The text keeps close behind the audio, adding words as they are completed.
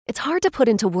It's hard to put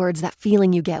into words that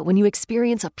feeling you get when you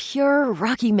experience a pure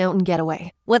Rocky Mountain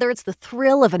getaway. Whether it's the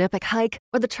thrill of an epic hike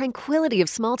or the tranquility of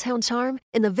small-town charm,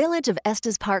 in the village of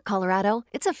Estes Park, Colorado,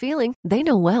 it's a feeling they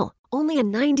know well. Only a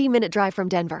 90-minute drive from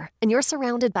Denver, and you're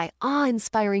surrounded by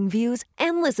awe-inspiring views,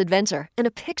 endless adventure, and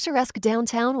a picturesque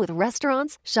downtown with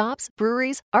restaurants, shops,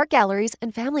 breweries, art galleries,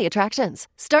 and family attractions.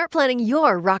 Start planning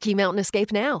your Rocky Mountain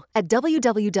escape now at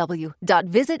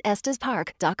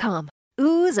www.visitestespark.com.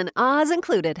 Oohs and ahs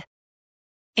included.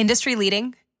 Industry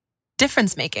leading,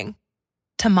 difference making,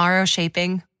 tomorrow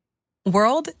shaping,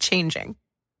 world changing.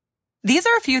 These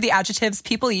are a few of the adjectives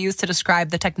people use to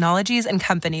describe the technologies and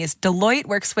companies Deloitte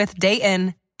works with day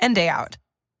in and day out.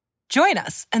 Join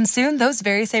us, and soon those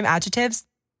very same adjectives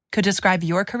could describe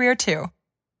your career too.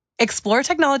 Explore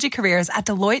technology careers at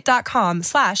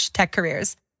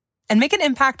Deloitte.com/techcareers and make an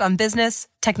impact on business,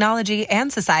 technology,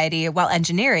 and society while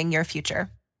engineering your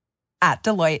future. At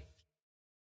Deloitte.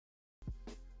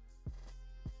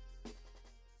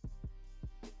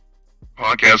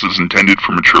 Podcast is intended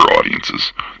for mature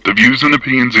audiences. The views and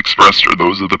opinions expressed are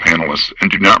those of the panelists and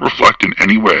do not reflect in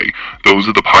any way those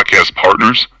of the podcast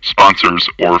partners, sponsors,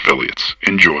 or affiliates.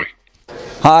 Enjoy.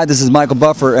 Hi, this is Michael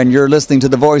Buffer, and you're listening to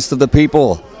the Voice of the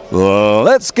People.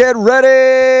 Let's get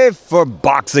ready for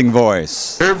Boxing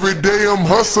Voice. Every day I'm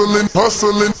hustling. Every day I'm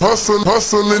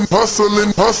hustling.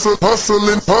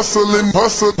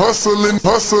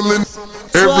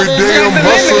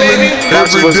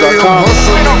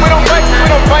 We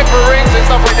don't fight for rings and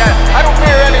stuff like that. I don't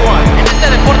fear anyone. En este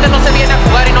deporte no se viene a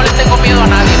jugar y no le tengo miedo a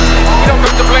nadie. You don't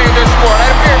come to play in this sport. I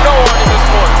fear no one in this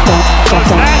sport.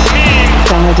 Does that mean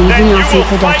that you will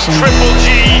fight Triple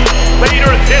G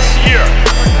later this year?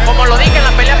 Como lo dije en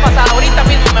la pelea pasada, ahorita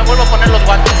mismo me vuelvo a poner los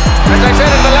guantes. As I said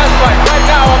in the last fight, right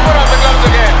now I'll put on the gloves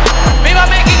again. ¡Viva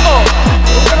México!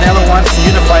 Canelo wants to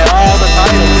unify all the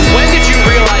titles. When did you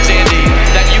realize, Andy,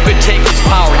 that you could take his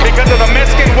power? Because of the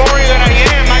Mexican warrior that I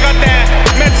am, I got that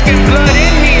Mexican blood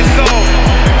in me, so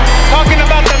talking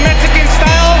about the Mexican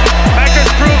style, I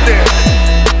just proved it.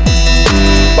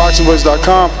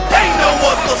 BoxingVoice.com. Ain't no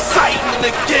other sight in the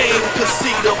game to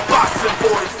see the Boxing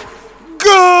Voice. Good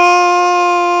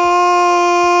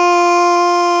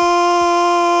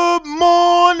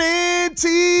morning,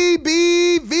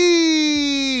 TBV.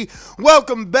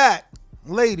 Welcome back,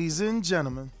 ladies and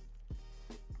gentlemen.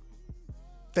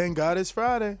 Thank God it's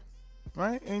Friday,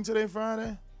 right? Ain't today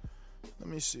Friday? Let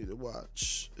me see the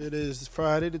watch. It is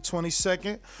Friday the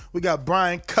 22nd. We got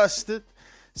Brian Custard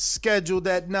scheduled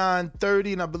at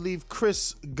 9:30, and I believe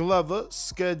Chris Glover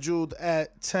scheduled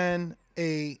at 10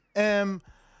 a.m.,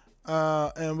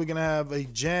 and we're going to have a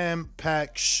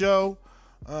jam-packed show.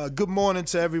 Good morning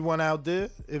to everyone out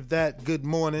there. If that good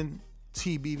morning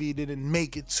TBV didn't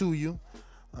make it to you,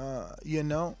 you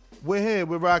know, we're here.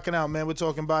 We're rocking out, man. We're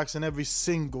talking boxing every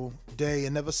single day.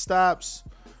 It never stops.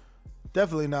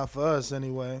 Definitely not for us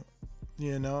anyway.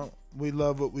 You know, we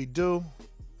love what we do.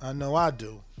 I know I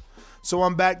do. So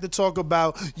I'm back to talk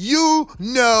about you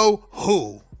know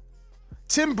who.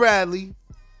 Tim Bradley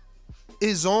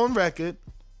is on record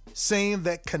saying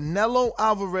that Canelo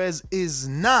Alvarez is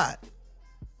not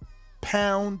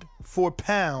pound for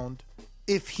pound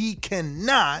if he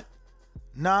cannot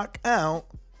knock out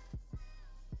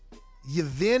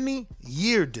Yevgeny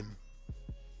Yildirim.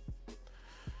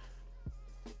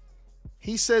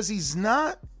 He says he's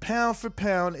not pound for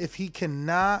pound if he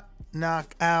cannot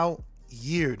knock out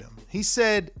Yildirim. He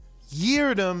said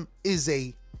Yildirim is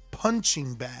a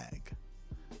punching bag.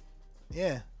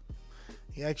 Yeah.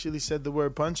 He actually said the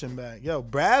word punching bag. Yo,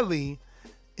 Bradley,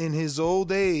 in his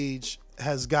old age,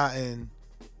 has gotten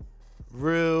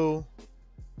real,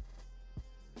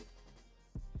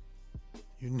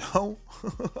 you know,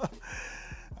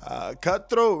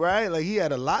 cutthroat, right? Like, he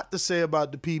had a lot to say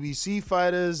about the PBC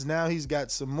fighters. Now he's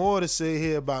got some more to say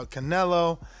here about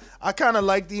Canelo. I kind of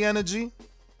like the energy.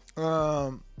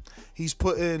 He's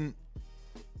putting,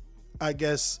 I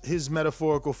guess, his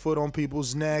metaphorical foot on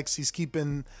people's necks. He's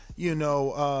keeping, you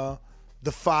know,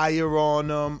 the fire on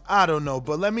them. I don't know,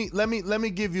 but let me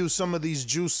give you some of these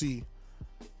juicy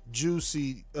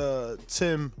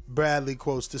Tim Bradley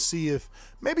quotes to see if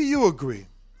maybe you agree.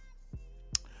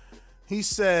 He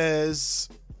says,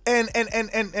 and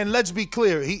let's be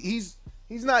clear, he's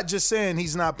not just saying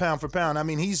he's not pound for pound. I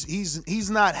mean,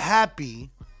 he's not happy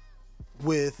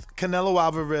with Canelo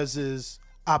Alvarez's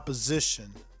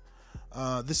opposition.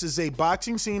 This is a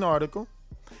Boxing Scene article,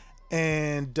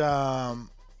 and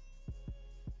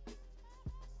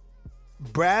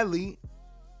Bradley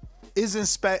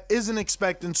isn't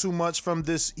expecting too much from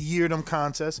this Yildirim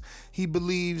contest. He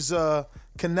believes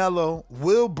Canelo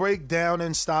will break down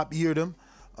and stop Yildirim,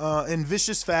 in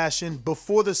vicious fashion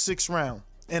before the 6th round.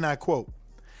 And I quote,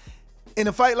 "In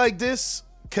a fight like this,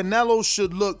 Canelo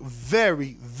should look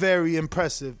very, very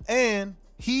impressive, and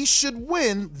he should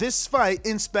win this fight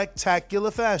in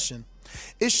spectacular fashion.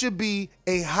 It should be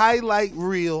a highlight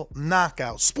reel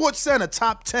knockout. SportsCenter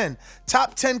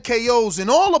top 10 KOs in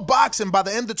all of boxing by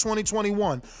the end of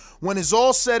 2021. When it's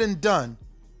all said and done,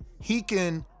 he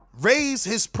can raise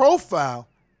his profile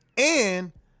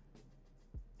and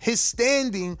his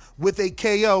standing with a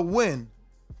KO win,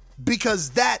 because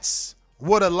that's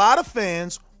what a lot of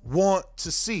fans want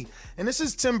to see." And this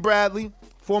is Tim Bradley,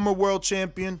 former world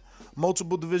champion,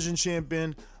 multiple division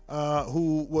champion,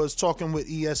 who was talking with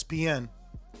ESPN.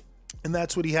 And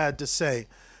that's what he had to say.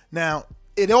 Now,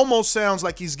 it almost sounds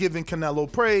like he's giving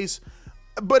Canelo praise,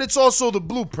 but it's also the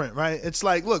blueprint, right? It's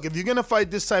like, look, if you're going to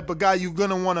fight this type of guy, you're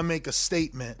going to want to make a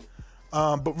statement.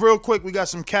 But real quick, we got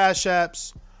some cash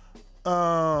apps.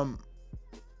 I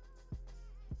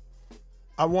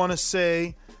want to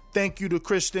say thank you to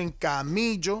Christian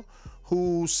Camillo,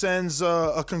 who sends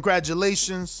a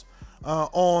congratulations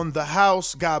on the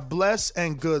house. God bless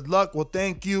and good luck. Well,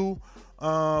 thank you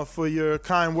for your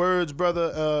kind words,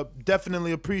 brother.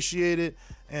 Definitely appreciate it.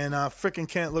 And I freaking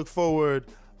can't look forward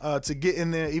to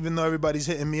getting there, even though everybody's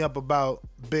hitting me up about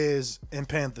Bears and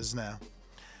Panthers now.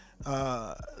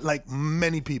 Like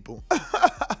many people.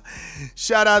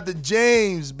 Shout out to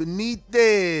James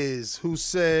Benitez, who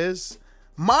says,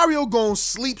 "Mario gonna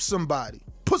sleep somebody.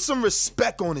 Put some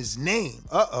respect on his name."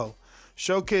 Uh-oh.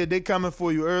 Show Kid, they coming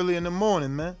for you early in the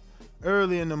morning, man.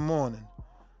 Early in the morning.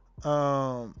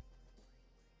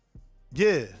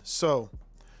 Yeah, so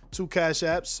 2 cash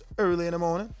apps early in the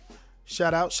morning.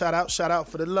 Shout out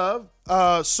for the love.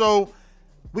 So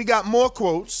we got more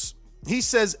quotes. He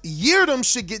says, "Yeardom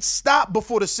should get stopped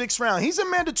before the 6th round. He's a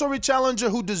mandatory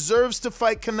challenger who deserves to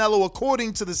fight Canelo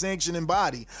according to the sanctioning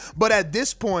body. But at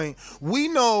this point, we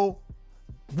know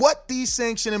what these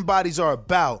sanctioning bodies are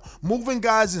about. Moving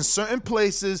guys in certain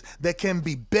places that can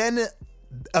be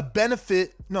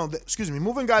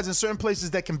moving guys in certain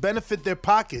places that can benefit their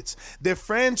pockets, their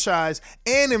franchise,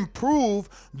 and improve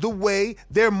the way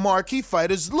their marquee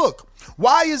fighters look.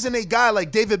 Why isn't a guy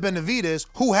like David Benavidez,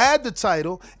 who had the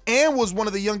title and was one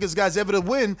of the youngest guys ever to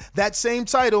win that same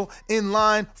title, in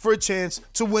line for a chance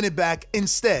to win it back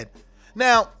instead?"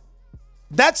 Now,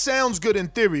 that sounds good in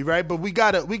theory, right? But we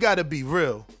gotta be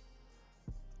real.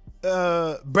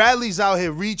 Bradley's out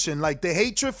here reaching. Like, the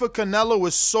hatred for Canelo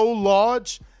is so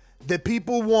large that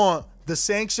people want the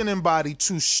sanctioning body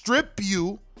to strip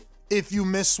you if you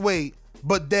miss weight,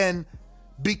 but then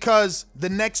because the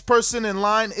next person in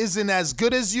line isn't as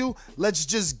good as you, let's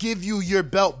just give you your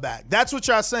belt back. That's what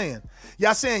y'all saying.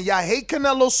 Y'all saying y'all hate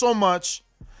Canelo so much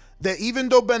that even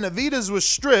though Benavidez was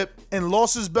stripped and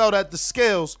lost his belt at the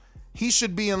scales, he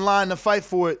should be in line to fight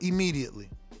for it immediately.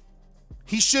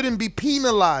 He shouldn't be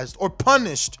penalized or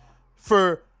punished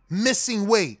for missing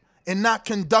weight and not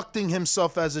conducting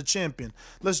himself as a champion.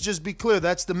 Let's just be clear.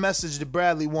 That's the message that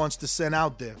Bradley wants to send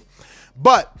out there.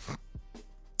 But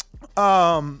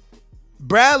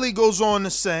Bradley goes on to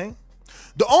say,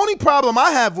 "The only problem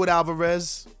I have with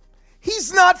Alvarez,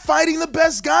 he's not fighting the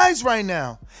best guys right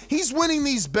now. He's winning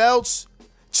these belts,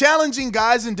 challenging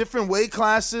guys in different weight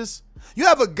classes. You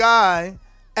have a guy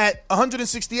at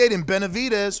 168 in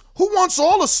Benavidez who wants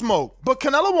all the smoke, but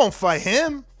Canelo won't fight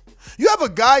him. You have a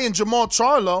guy in Jamal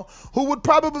Charlo who would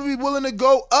probably be willing to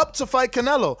go up to fight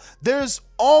Canelo. There's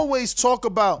always talk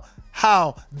about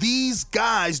how these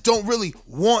guys don't really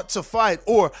want to fight,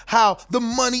 or how the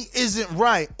money isn't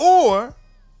right, or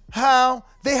how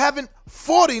they haven't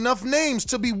fought enough names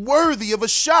to be worthy of a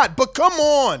shot. But come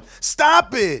on,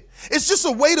 stop it. It's just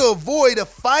a way to avoid a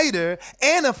fighter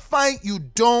and a fight you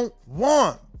don't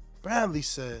want," Bradley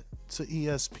said to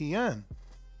ESPN.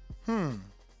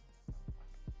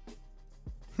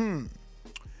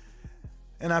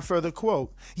 And I further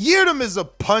quote, "Yeardom is a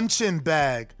punching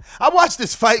bag. I watched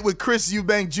this fight with Chris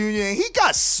Eubank Jr. and he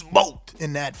got smoked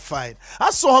in that fight.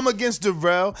 I saw him against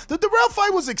Durrell. The Durrell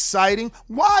fight was exciting,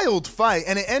 wild fight,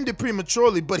 and it ended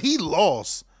prematurely, but he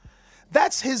lost.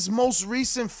 That's his most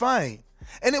recent fight,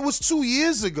 and it was 2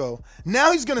 years ago.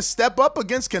 Now he's going to step up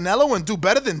against Canelo and do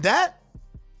better than that?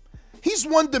 He's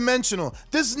one-dimensional.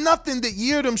 There's nothing that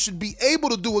Yeardom should be able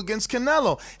to do against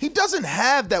Canelo. He doesn't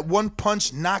have that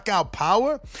one-punch knockout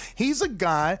power. He's a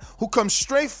guy who comes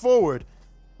straight forward.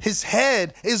 His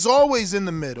head is always in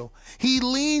the middle. He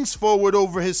leans forward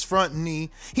over his front knee.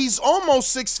 He's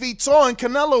almost 6 feet tall, and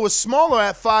Canelo is smaller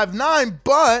at 5'9",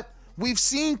 but we've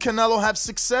seen Canelo have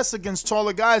success against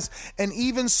taller guys, and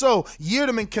even so,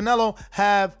 Yeardom and Canelo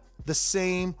have the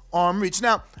same arm reach.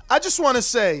 Now, I just want to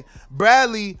say,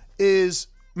 Bradley is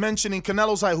mentioning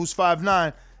Canelo's height, who's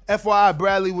 5'9". FYI,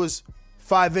 Bradley was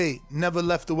 5'8", never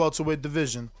left the welterweight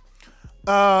division.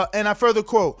 And I further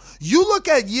quote, you look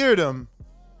at Yildirim,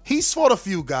 he's fought a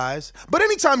few guys, but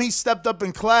anytime he stepped up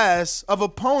in class of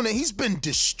opponent, he's been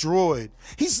destroyed.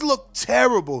 He's looked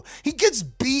terrible. He gets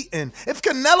beaten. If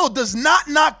Canelo does not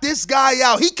knock this guy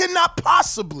out, he cannot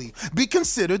possibly be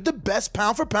considered the best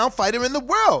pound-for-pound fighter in the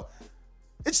world.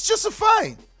 It's just a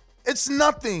fight. It's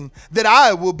nothing that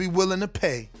I will be willing to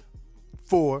pay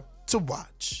for to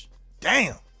watch.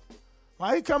 Damn.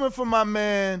 Why you coming for my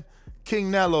man King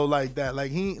Nello like that?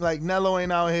 Like Nello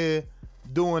ain't out here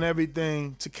doing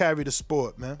everything to carry the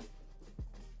sport, man.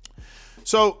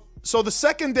 So the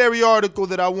secondary article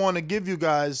that I want to give you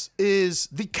guys is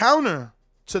the counter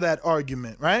to that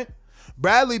argument, right?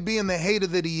 Bradley being the hater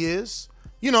that he is.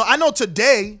 You know, I know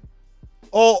today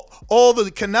all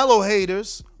the Canelo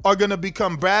haters are going to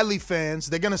become Bradley fans.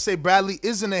 They're going to say Bradley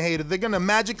isn't a hater. They're going to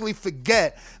magically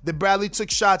forget that Bradley took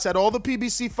shots at all the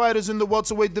PBC fighters in the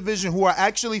welterweight division who are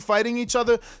actually fighting each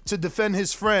other to defend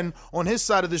his friend on his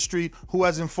side of the street who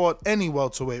hasn't fought any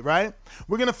welterweight, right?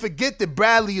 We're going to forget that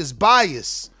Bradley is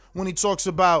biased when he talks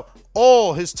about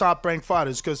all his top-ranked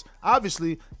fighters, because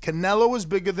obviously Canelo is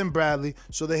bigger than Bradley,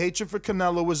 so the hatred for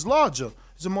Canelo is larger.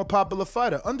 He's a more popular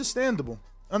fighter. Understandable.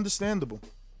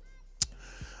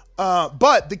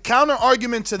 But the counter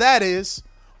argument to that is,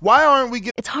 why aren't we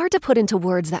getting... It's hard to put into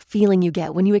words that feeling you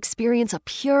get when you experience a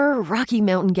pure Rocky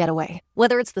Mountain getaway.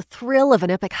 Whether it's the thrill of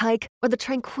an epic hike or the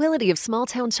tranquility of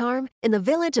small-town charm, in the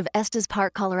village of Estes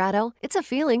Park, Colorado, it's a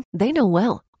feeling they know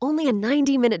well. Only a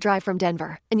 90-minute drive from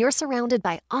Denver, and you're surrounded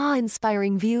by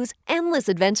awe-inspiring views, endless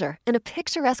adventure, and a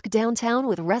picturesque downtown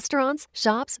with restaurants,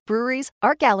 shops, breweries,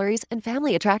 art galleries, and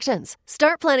family attractions.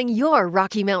 Start planning your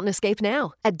Rocky Mountain escape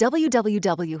now at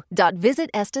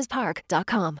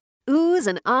www.visitestespark.com. Oohs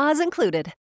and ahs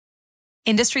included.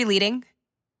 Industry leading,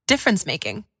 difference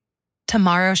making,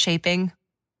 tomorrow shaping,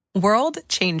 world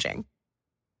changing.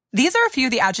 These are a few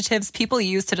of the adjectives people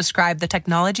use to describe the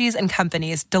technologies and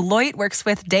companies Deloitte works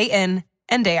with day in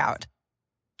and day out.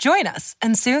 Join us,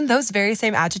 and soon those very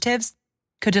same adjectives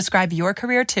could describe your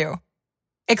career too.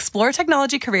 Explore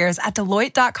technology careers at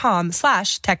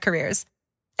Deloitte.com/techcareers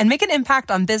and make an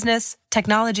impact on business,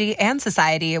 technology, and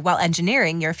society while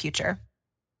engineering your future.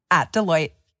 At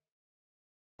Deloitte.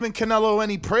 Giving Canelo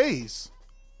any praise?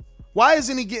 Why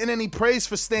isn't he getting any praise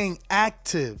for staying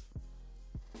active?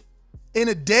 In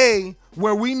a day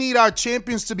where we need our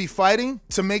champions to be fighting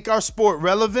to make our sport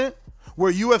relevant,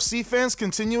 where UFC fans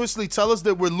continuously tell us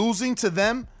that we're losing to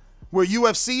them, where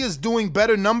UFC is doing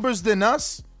better numbers than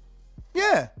us,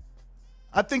 yeah,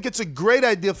 I think it's a great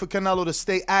idea for Canelo to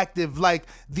stay active like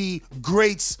the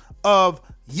greats of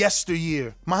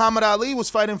yesteryear. Muhammad Ali was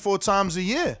fighting 4 times a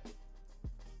year,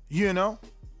 you know?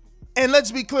 And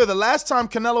let's be clear, the last time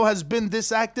Canelo has been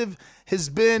this active has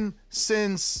been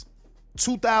since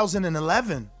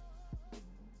 2011.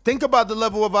 Think about the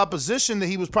level of opposition that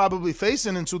he was probably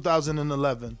facing in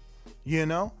 2011, you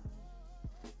know?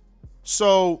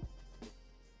 So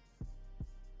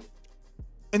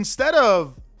instead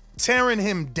of tearing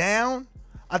him down,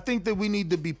 I think that we need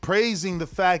to be praising the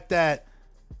fact that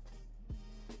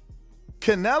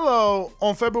Canelo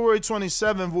on February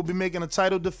 27th will be making a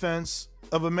title defense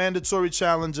of a mandatory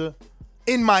challenger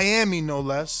in Miami, no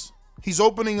less. He's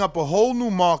opening up a whole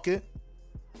new market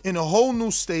in a whole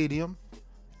new stadium,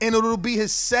 and it'll be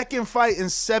his second fight in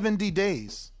 70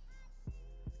 days.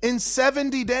 In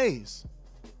 70 days.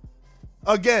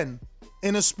 Again,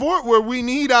 in a sport where we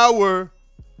need our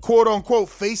quote-unquote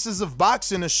faces of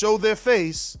boxing to show their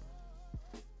face,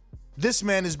 this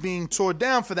man is being torn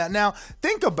down for that. Now,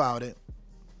 think about it.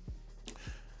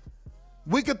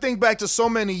 We could think back to so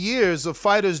many years of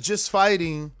fighters just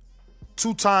fighting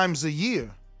 2 times a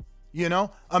year. You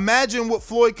know, imagine what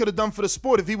Floyd could have done for the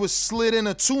sport if he was slid in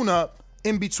a tune-up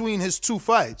in between his 2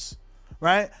 fights,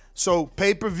 right? So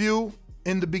pay-per-view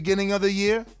in the beginning of the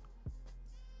year,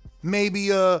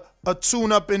 maybe a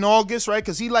tune-up in August, right?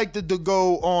 Because he liked to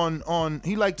go on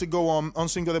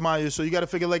Cinco de Mayo, so you got to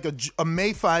figure like a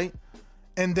May fight,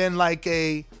 and then like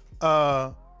a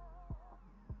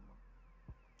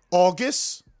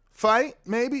August fight,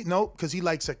 maybe? Nope, because he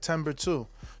likes September too.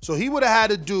 So he would have had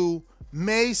to do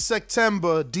May,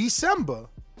 September, December.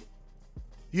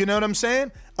 You know what I'm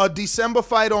saying? A December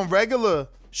fight on regular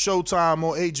Showtime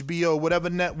or HBO, whatever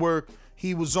network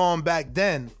he was on back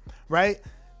then, right?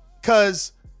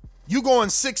 Because you going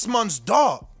 6 months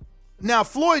dark. Now,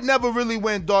 Floyd never really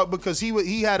went dark because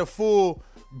he had a full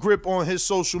grip on his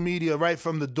social media right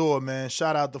from the door, man.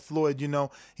 Shout out to Floyd, you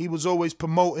know. He was always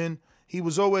promoting. He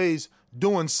was always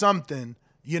doing something,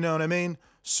 you know what I mean?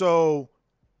 So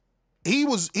he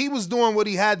was doing what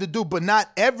he had to do, but not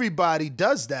everybody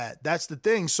does that. That's the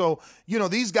thing. So, you know,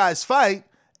 these guys fight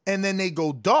and then they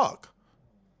go dark.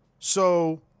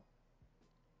 So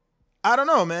I don't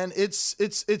know, man. It's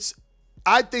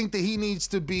I think that he needs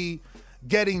to be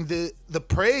getting the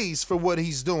praise for what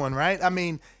he's doing, right? I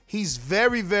mean, he's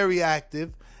very, very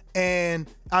active. And,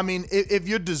 I mean, if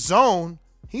you're DAZN,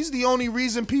 he's the only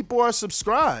reason people are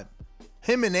subscribed.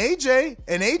 Him and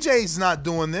AJ's not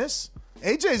doing this.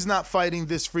 AJ's not fighting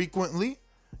this frequently,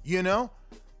 you know?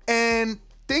 And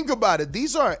think about it.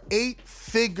 These are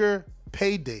 8-figure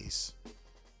paydays.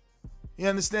 You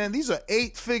understand? These are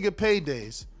 8-figure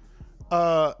paydays.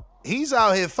 He's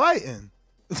out here fighting.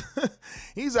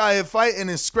 He's out here fighting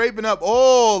and scraping up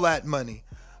all that money.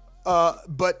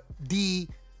 But the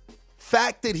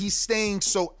fact that he's staying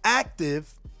so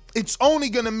active, it's only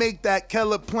going to make that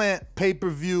Caleb Plant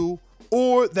pay-per-view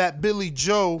or that Billy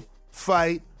Joe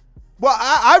fight. Well,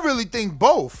 I really think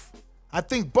both. I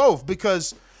think both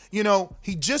because, you know,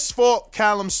 he just fought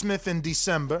Callum Smith in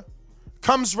December,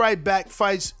 comes right back,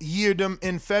 fights Yeardom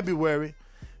in February,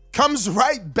 comes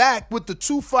right back with the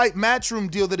 2-fight Matchroom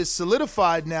deal that is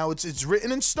solidified now. It's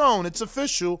written in stone. It's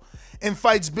official, and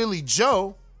fights Billy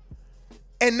Joe.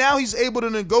 And now he's able to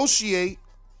negotiate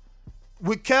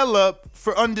with Caleb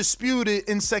for Undisputed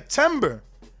in September.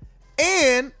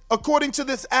 And according to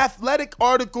this Athletic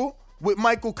article with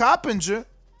Michael Coppinger,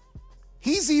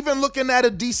 he's even looking at a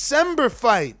December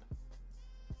fight.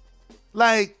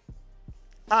 Like,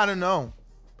 I don't know.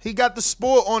 He got the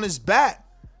sport on his back,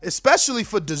 especially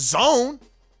for DAZN.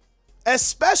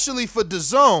 Especially for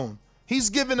DAZN. He's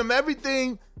giving him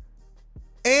everything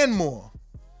and more.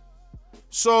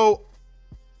 So,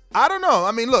 I don't know.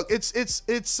 I mean, look, it's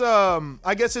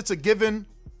I guess it's a given,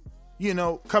 you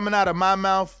know, coming out of my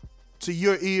mouth to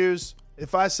your ears.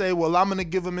 If I say, well, I'm going to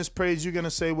give him his praise, you're going to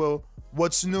say, well,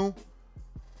 what's new?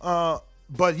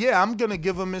 But yeah, I'm going to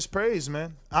give him his praise,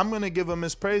 man. I'm going to give him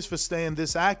his praise for staying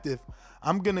this active.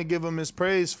 I'm going to give him his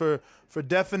praise for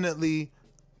definitely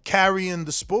carrying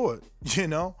the sport, you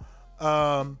know?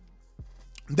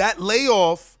 That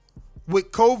layoff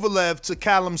with Kovalev to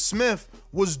Callum Smith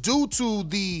was due to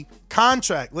the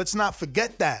contract. Let's not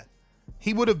forget that.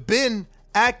 He would have been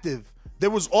active. There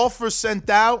was offers sent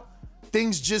out.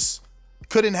 Things just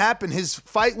couldn't happen. His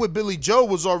fight with Billy Joe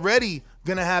was already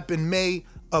going to happen May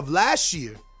of last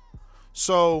year.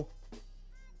 So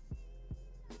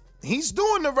he's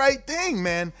doing the right thing,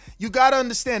 man. You got to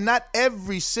understand, not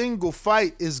every single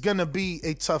fight is going to be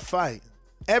a tough fight.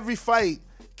 Every fight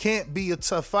can't be a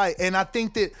tough fight. And I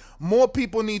think that more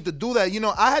people need to do that. You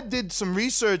know, I did some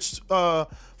research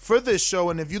for this show,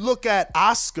 and if you look at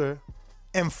Oscar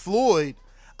and Floyd,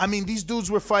 I mean, these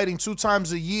dudes were fighting 2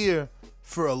 times a year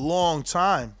for a long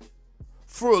time.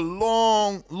 For a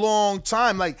long, long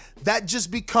time. Like, that just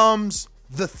becomes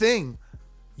the thing.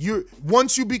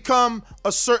 Once you become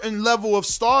a certain level of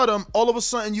stardom, all of a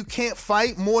sudden you can't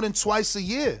fight more than twice a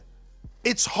year.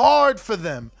 It's hard for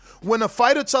them. When a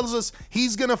fighter tells us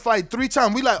he's going to fight 3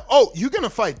 times, we like, oh, you're going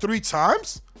to fight 3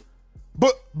 times?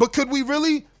 But could we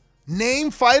really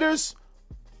name fighters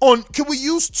could we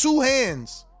use 2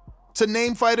 hands to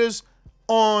name fighters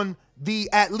on the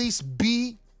at least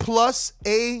B plus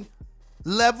A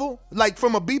level? Like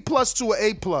from a B plus to an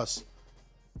A plus.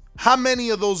 How many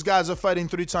of those guys are fighting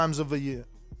 3 times of a year?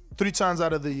 3 times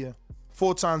out of the year.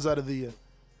 4 times out of the year.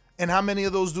 And how many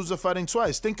of those dudes are fighting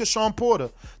twice? Think of Sean Porter.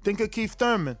 Think of Keith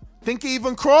Thurman. Think of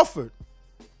even Crawford.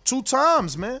 2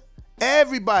 times, man.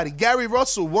 Everybody. Gary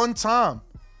Russell, 1 time.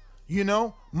 You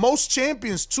know? Most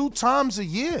champions 2 times a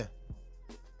year.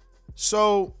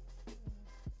 So,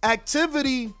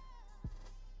 activity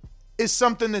is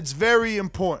something that's very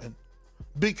important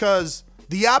because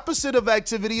the opposite of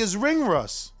activity is ring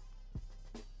rust.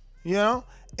 You know?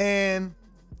 And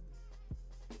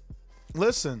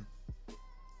listen,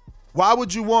 why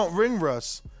would you want ring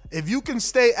rust? If you can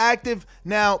stay active,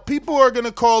 now people are going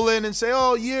to call in and say,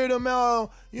 oh, Yeardom,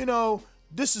 you know,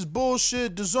 this is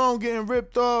bullshit, DAZN getting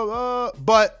ripped off,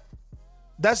 but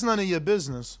that's none of your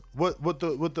business. What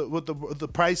the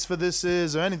price for this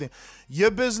is or anything.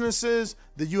 Your business is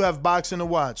that you have boxing to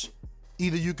watch.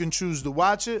 Either you can choose to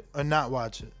watch it or not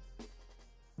watch it.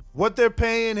 What they're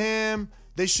paying him,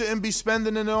 they shouldn't be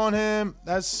spending it on him.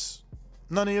 That's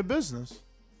none of your business.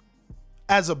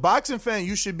 As a boxing fan,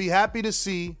 you should be happy to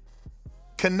see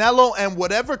Canelo and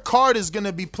whatever card is going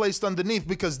to be placed underneath,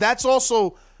 because that's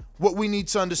also what we need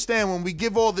to understand when we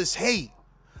give all this hate.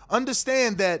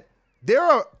 Understand that there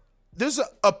are there's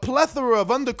a plethora of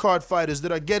undercard fighters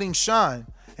that are getting shine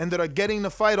and that are getting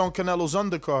the fight on Canelo's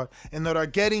undercard and that are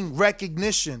getting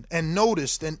recognition and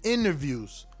noticed and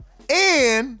interviews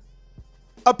and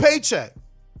a paycheck.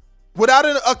 Without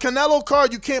a Canelo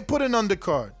card, you can't put an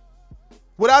undercard.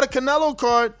 Without a Canelo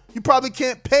card, you probably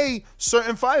can't pay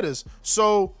certain fighters.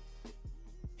 So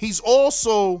he's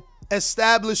also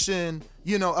establishing,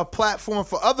 a platform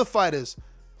for other fighters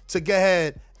to go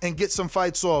ahead and get some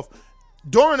fights off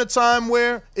during a time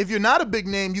where if you're not a big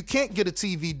name, you can't get a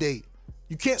TV date.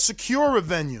 You can't secure a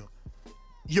venue.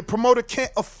 Your promoter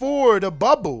can't afford a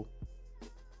bubble.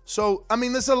 So,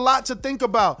 there's a lot to think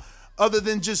about other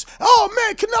than just, oh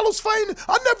man, Canelo's fighting.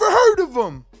 I never heard of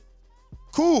him.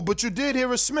 Cool, but you did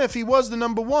hear of Smith. He was the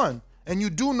number one. And you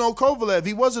do know Kovalev.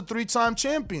 He was a 3-time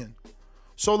champion.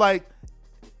 So,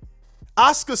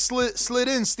 Oscar slid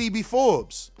in Stevie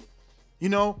Forbes.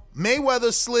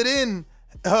 Mayweather slid in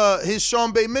his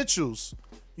Sean Bay Mitchells.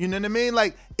 You know what I mean?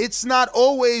 It's not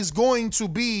always going to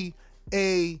be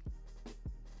a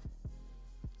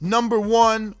number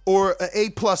one or an A+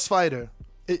 fighter.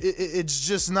 It's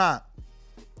just not.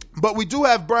 But we do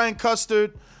have Brian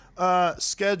Custard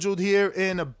scheduled here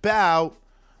in about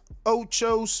 8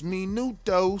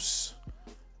 minutos.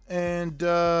 And,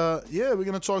 we're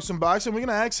going to talk some boxing. We're going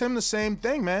to ask him the same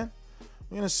thing, man.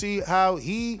 We're going to see how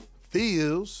he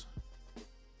feels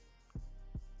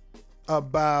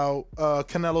about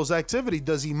Canelo's activity.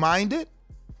 Does he mind it?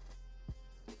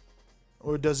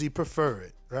 Or does he prefer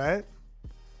it, right?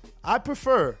 I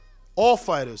prefer all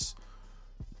fighters.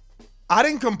 I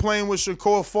didn't complain when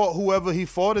Shakur fought whoever he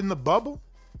fought in the bubble.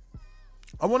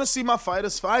 I want to see my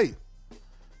fighters fight.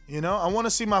 I want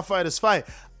to see my fighters fight.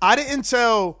 I didn't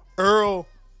tell Earl,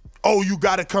 oh, you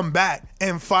got to come back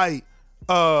and fight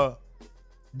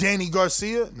Danny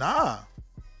Garcia. Nah.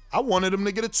 I wanted him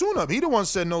to get a tune-up. He the one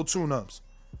said no tune-ups.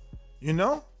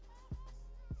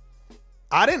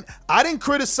 I didn't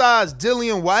criticize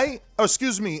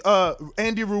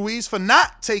Andy Ruiz for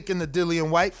not taking the Dillian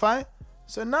White fight. I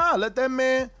said, nah, let that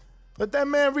man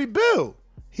rebuild.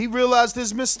 He realized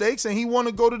his mistakes and he want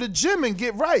to go to the gym and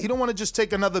get right. He don't want to just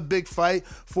take another big fight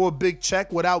for a big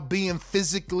check without being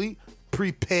physically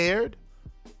prepared.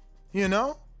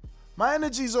 My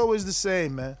energy's always the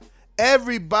same, man.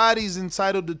 Everybody's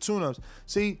entitled to tune-ups.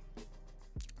 See,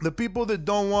 the people that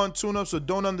don't want tune-ups or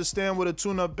don't understand what a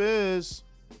tune-up is,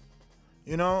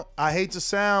 I hate to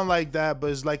sound like that,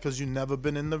 but it's because you never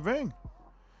been in the ring.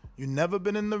 You never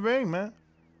been in the ring, man.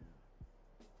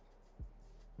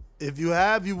 If you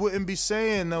have, you wouldn't be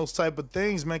saying those type of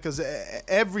things, man, because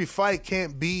every fight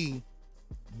can't be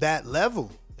that level.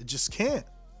 It just can't.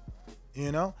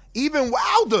 Even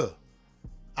Wilder.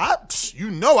 I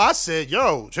said,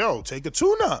 yo, take a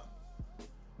tune-up.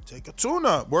 Take a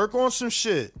tune-up. Work on some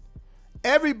shit.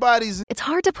 Everybody's... It's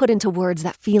hard to put into words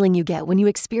that feeling you get when you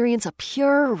experience a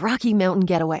pure Rocky Mountain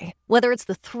getaway. Whether it's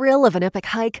the thrill of an epic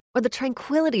hike or the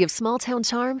tranquility of small-town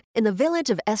charm, in the village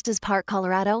of Estes Park,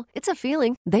 Colorado, it's a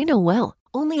feeling they know well.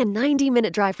 Only a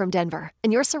 90-minute drive from Denver,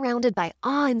 and you're surrounded by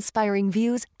awe-inspiring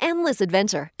views, endless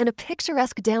adventure, and a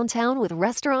picturesque downtown with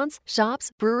restaurants,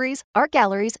 shops, breweries, art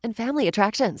galleries, and family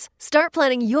attractions. Start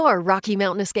planning your Rocky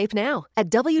Mountain escape now at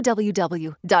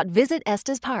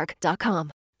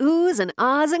www.visitestespark.com. Oohs and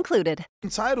ahs included.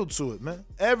 Entitled to it, man.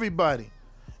 Everybody.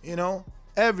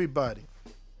 Everybody.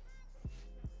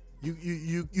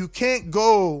 You can't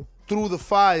go through the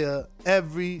fire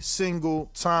every single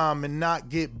time and not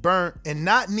get burnt and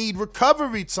not need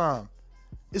recovery time.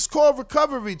 It's called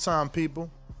recovery time, people.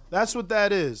 That's what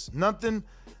that is. Nothing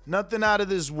out of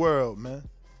this world, man.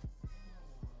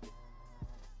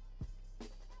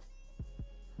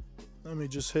 Let me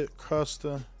just hit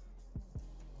Custer.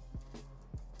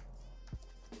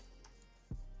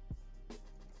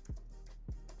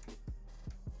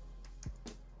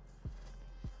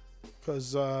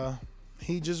 Because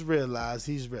he just realized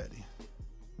he's ready.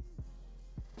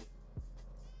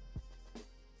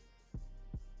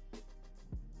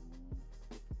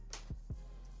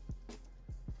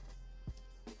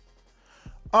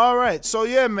 All right. So,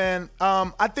 yeah, man,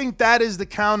 I think that is the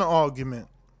counter argument.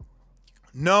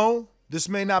 No, this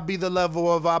may not be the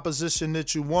level of opposition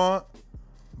that you want,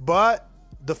 but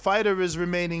the fighter is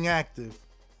remaining active,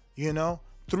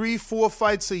 3-4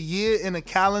 fights a year in a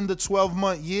calendar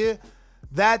 12-month year.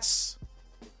 That's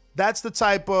the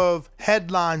type of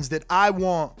headlines that I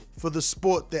want for the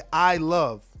sport that I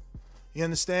love. You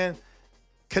understand?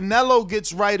 Canelo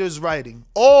gets writers writing.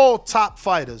 All top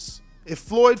fighters. If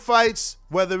Floyd fights,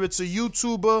 whether it's a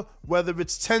YouTuber, whether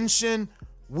it's Tension,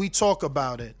 we talk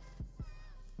about it.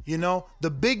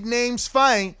 The big names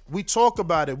fight, we talk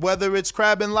about it. Whether it's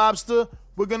Crab and Lobster,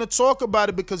 We're going to talk about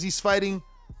it because he's fighting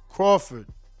Crawford.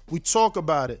 We talk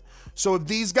about it. So if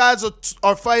these guys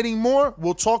are fighting more,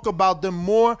 we'll talk about them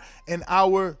more and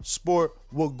our sport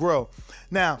will grow.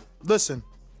 Now, listen,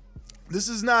 this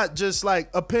is not just like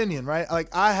opinion, right?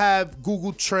 Like I have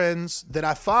Google Trends that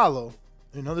I follow.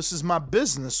 You know, this is my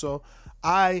business. So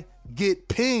I get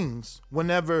pings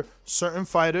whenever certain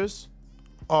fighters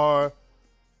are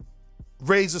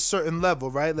raise a certain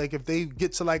level, right? Like if they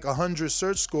get to like 100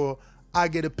 search score, I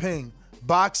get a ping.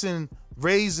 Boxing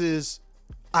raises,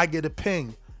 I get a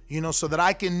ping, you know, so that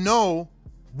I can know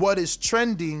what is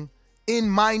trending in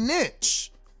my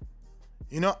niche.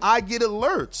 You know, I get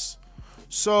alerts.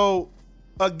 So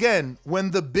again,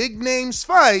 when the big names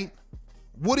fight,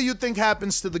 what do you think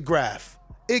happens to the graph?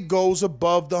 It goes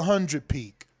above the 100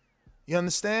 peak. You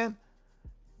understand?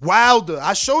 Wilder,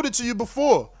 I showed it to you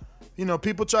before. You know,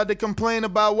 people tried to complain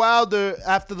about Wilder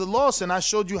after the loss, and I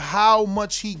showed you how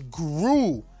much he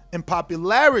grew in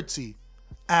popularity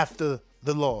after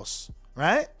the loss,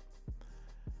 right?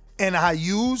 And I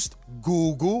used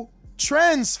Google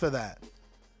Trends for that.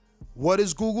 What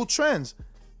is Google Trends?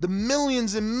 The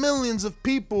millions and millions of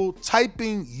people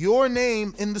typing your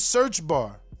name in the search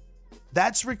bar.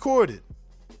 That's recorded.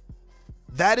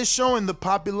 That is showing the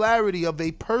popularity of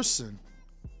a person.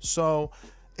 So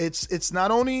it's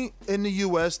not only in the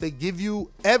US, they give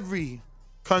you every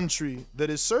country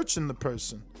that is searching the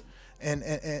person and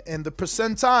the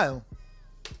percentile.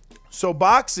 So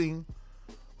boxing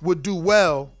would do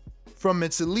well from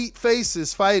its elite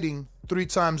faces fighting 3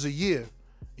 times a year,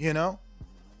 you know?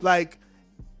 Like,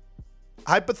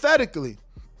 hypothetically,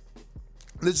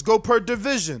 let's go per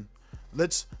division.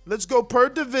 Let's go per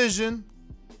division,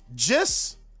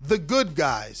 just the good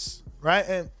guys, right?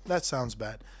 And that sounds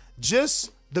bad.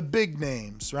 Just the big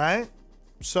names, right?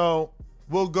 So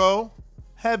we'll go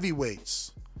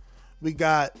heavyweights. We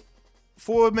got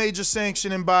 4 major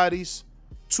sanctioning bodies,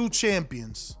 2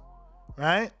 champions,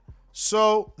 right?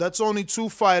 So that's only 2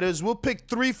 fighters. We'll pick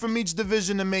 3 from each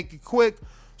division to make it quick.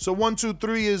 So 1, 2,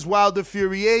 3 is Wilder,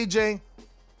 Fury, AJ.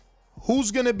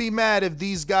 Who's going to be mad if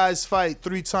these guys fight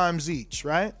 3 times each,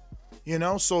 right? You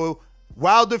know, so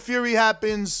Wilder, Fury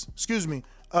happens,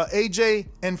 AJ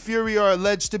and Fury are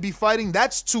alleged to be fighting.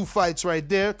 That's 2 fights right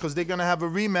there because they're going to have a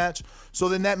rematch. So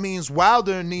then that means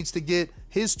Wilder needs to get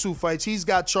his 2 fights. He's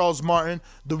got Charles Martin.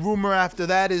 The rumor after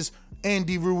that is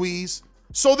Andy Ruiz.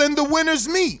 So then the winners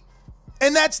meet.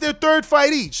 And that's their 3rd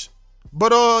fight each.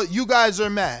 But you guys are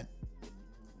mad.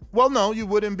 Well, no, you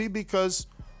wouldn't be because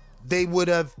it would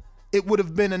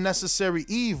have been a necessary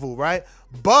evil, right?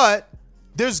 But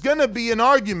there's going to be an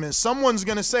argument. Someone's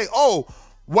going to say, oh,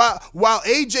 while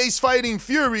AJ's fighting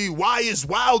Fury, why is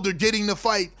Wilder getting to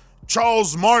fight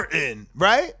Charles Martin,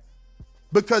 right?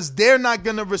 Because they're not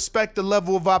going to respect the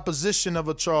level of opposition of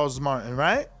a Charles Martin,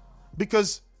 right?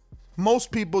 Because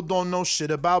most people don't know shit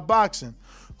about boxing.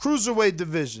 Cruiserweight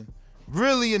division,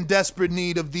 really in desperate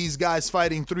need of these guys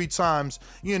fighting 3 times.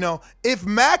 You know, if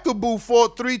Makabu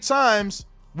fought 3 times,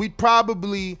 we'd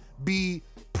probably be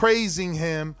praising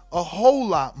him a whole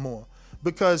lot more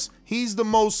because he's the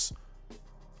most,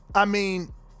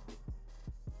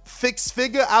 fixed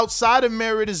figure outside of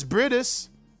Meredith Britis,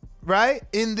 right,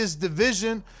 in this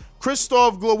division.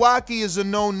 Krzysztof Glowacki is a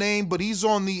known name, but he's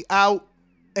on the out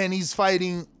and he's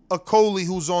fighting Okolie,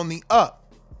 who's on the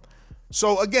up.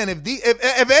 So again,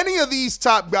 if any of these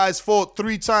top guys fought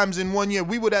 3 times in 1 year,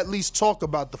 we would at least talk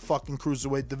about the fucking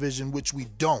cruiserweight division, which we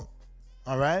don't.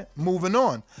 All right, moving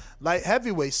on. Light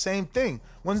heavyweight, same thing.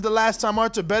 When's the last time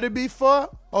Artur Beterbiev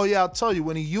fought? Oh yeah, I'll tell you,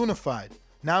 when he unified.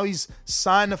 Now he's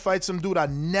signed to fight some dude I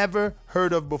never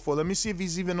heard of before. Let me see if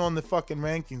he's even on the fucking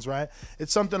rankings, right?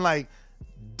 It's something like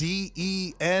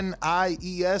Denies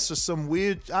or some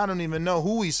weird, I don't even know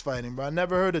who he's fighting, bro. I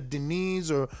never heard of Denies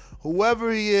or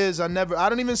whoever he is. I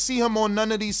don't even see him on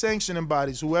none of these sanctioning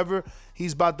bodies. Whoever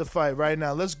he's about to fight right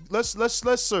now. Let's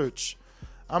search.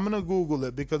 I'm gonna Google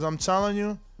it because I'm telling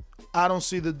you, I don't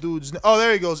see the dude's name. Oh,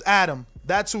 there he goes, Adam.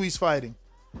 That's who he's fighting.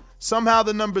 Somehow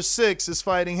the number 6 is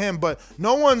fighting him, but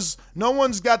no one's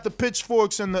got the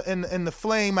pitchforks and the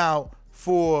flame out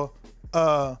for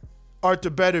Artur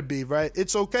Beterbiev, right?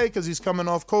 It's okay because he's coming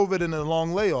off COVID and a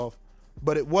long layoff,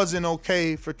 but it wasn't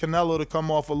okay for Canelo to come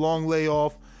off a long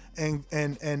layoff and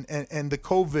the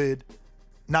COVID,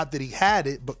 not that he had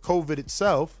it, but COVID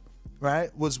itself,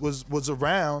 right, was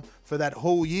around for that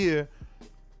whole year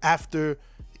after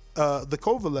the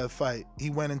Kovalev fight.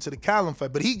 He went into the Callum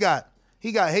fight, but he got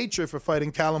hatred for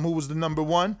fighting Callum, who was the number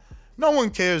 1. No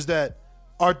one cares that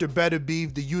Artur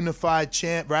Beterbiev, the unified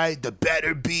champ, right? The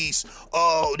better beast.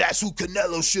 Oh, that's who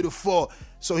Canelo should have fought.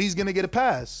 So he's going to get a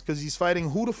pass because he's fighting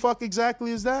who the fuck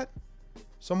exactly is that?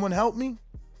 Someone help me,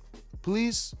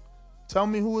 please. Tell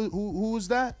me who is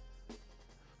that?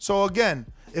 So again,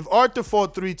 if Arthur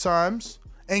fought 3 times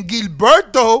and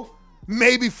Gilberto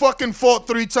maybe fucking fought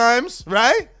 3 times,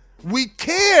 right? We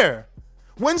care.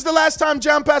 When's the last time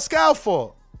Jean Pascal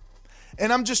fought?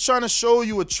 And I'm just trying to show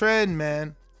you a trend,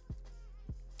 man.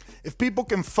 If people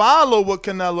can follow what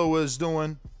Canelo is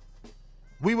doing,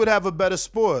 we would have a better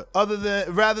sport.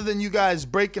 Rather than you guys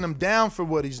breaking him down for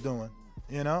what he's doing,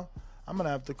 you know? I'm gonna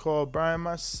have to call Brian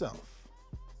myself.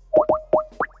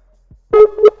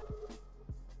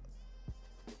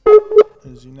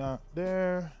 Is he not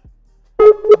there?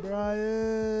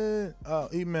 Brian. Oh,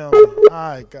 email me. All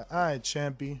right,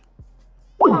 Champy.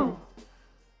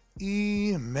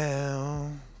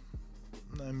 Email.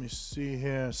 Let me see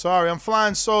here. Sorry, I'm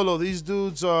flying solo. These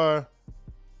dudes are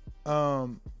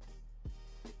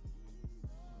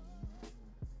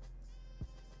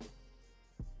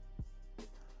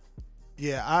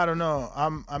yeah, I don't know.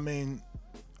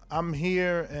 I'm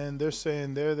here and they're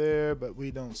saying they're there, but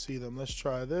we don't see them. Let's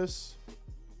try this.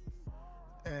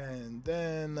 And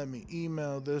then let me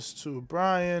email this to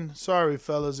Brian. Sorry,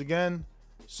 fellas, again.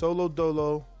 Solo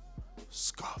Dolo,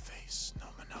 Scarface, no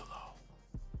Manolo.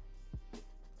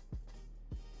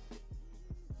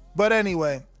 But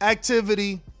anyway,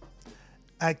 activity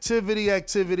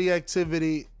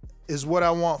is what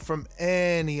I want from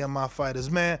any of my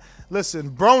fighters. Man,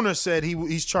 listen, Broner said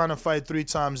he's trying to fight 3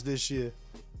 times this year.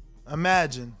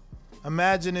 Imagine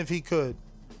if he could.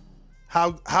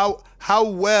 How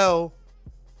well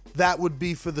that would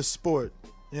be for the sport.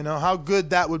 You know, how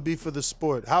good that would be for the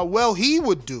sport. How well he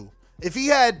would do. If he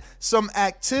had some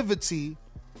activity,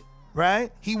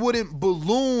 right? He wouldn't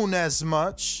balloon as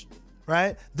much,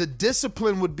 right? The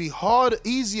discipline would be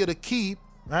easier to keep,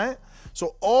 right?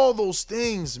 So all those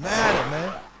things matter,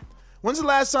 man. When's the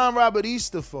last time Robert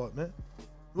Easter fought, man?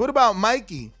 What about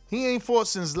Mikey? He ain't fought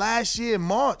since last year,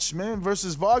 March, man,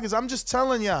 versus Vargas. I'm just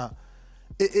telling y'all,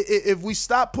 if we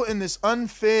stop putting this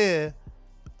unfair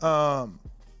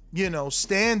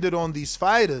standard on these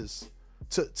fighters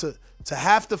to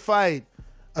have to fight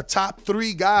a top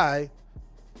 3 guy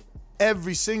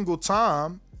every single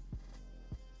time,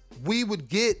 we would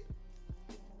get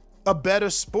a better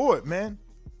sport, man.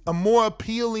 A more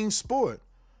appealing sport.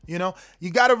 You know,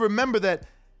 you got to remember that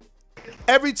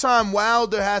every time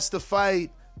Wilder has to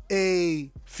fight a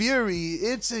Fury,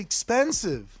 it's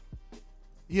expensive.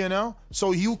 You know,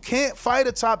 so you can't fight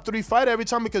a top 3 fighter every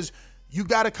time because you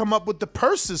got to come up with the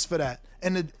purses for that.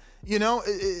 And,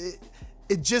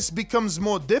 it just becomes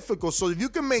more difficult. So if you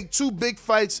can make 2 big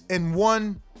fights and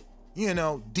 1,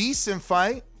 decent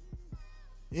fight,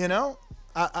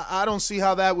 I don't see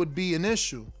how that would be an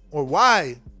issue or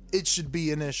why it should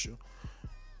be an issue.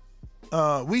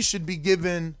 We should be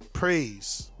giving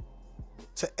praise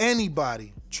to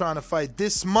anybody trying to fight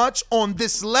this much on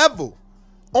this level.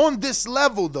 On this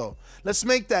level, though. Let's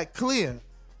make that clear.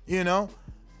 You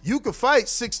could fight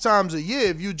 6 times a year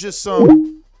if you just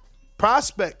some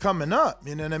prospect coming up.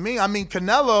 You know what I mean? I mean,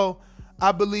 Canelo,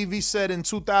 I believe he said in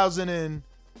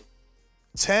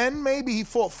 2010, maybe he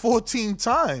fought 14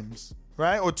 times,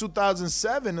 right? Or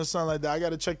 2007 or something like that. I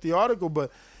got to check the article,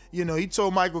 but he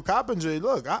told Michael Coppinger,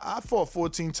 look, I fought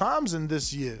 14 times in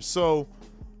this year. So,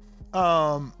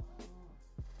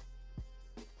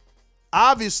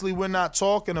 obviously we're not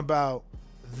talking about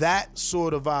that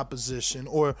sort of opposition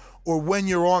or when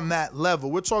you're on that level.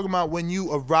 We're talking about when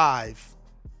you arrive.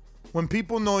 When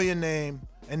people know your name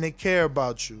and they care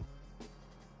about you,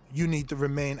 you need to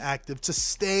remain active to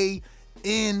stay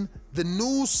in the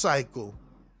news cycle.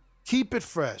 Keep it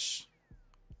fresh.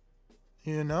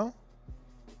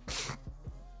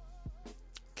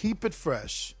 Keep it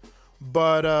fresh.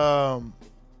 But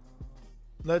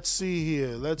let's see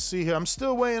here. I'm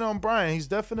still waiting on Brian. He's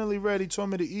definitely ready. He told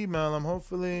me to email him.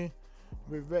 Hopefully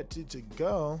we're ready to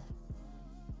go.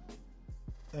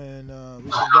 And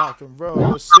we can rock and roll.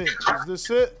 Let's see. Is this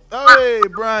it? Hey,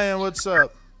 Brian, what's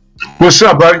up? What's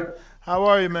up, buddy? How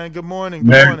are you, man? Good morning.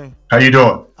 Good morning. How you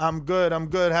doing? I'm good.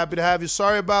 Happy to have you.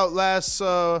 Sorry about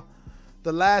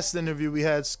the last interview we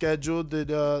had scheduled.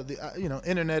 The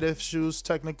internet issues,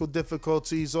 technical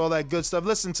difficulties, all that good stuff.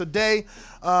 Listen, today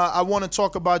I want to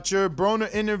talk about your Broner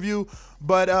interview,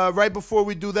 but right before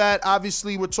we do that,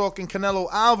 obviously we're talking Canelo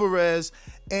Alvarez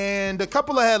and a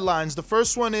couple of headlines. The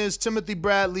first one is Timothy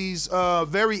Bradley's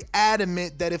very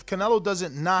adamant that if Canelo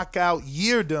doesn't knock out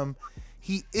Yeardom,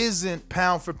 he isn't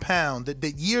pound for pound. That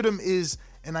Yeardom is,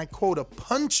 and I quote, a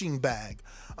punching bag.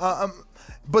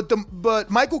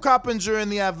 But Michael Coppinger in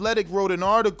The Athletic wrote an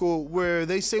article where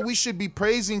they say we should be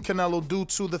praising Canelo due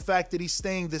to the fact that he's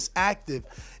staying this active.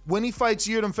 When he fights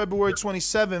Yeardom February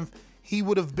 27th, it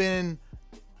would have been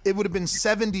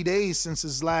 70 days since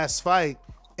his last fight.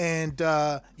 And,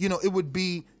 it would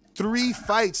be 3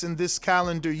 fights in this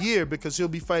calendar year because he'll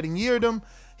be fighting Yeardom.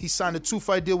 He signed a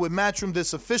 2-fight deal with Matchroom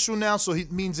that's official now. So he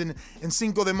means in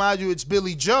Cinco de Mayo, it's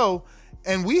Billy Joe.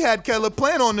 And we had Caleb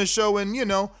Plant on the show, and,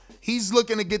 he's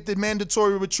looking to get the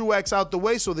mandatory with Truax out the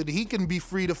way so that he can be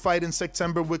free to fight in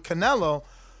September with Canelo.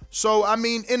 So, I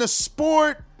mean, in a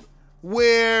sport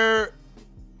where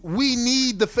we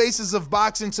need the faces of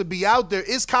boxing to be out there,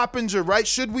 is Coppinger right?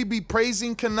 Should we be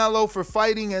praising Canelo for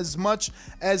fighting as much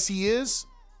as he is?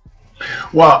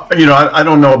 Well, I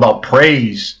don't know about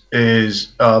praise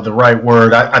is the right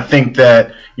word. I think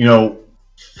that,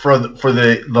 for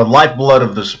the lifeblood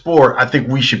of the sport, I think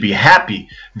we should be happy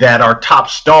that our top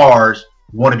stars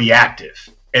want to be active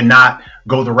and not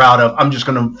go the route of, I'm just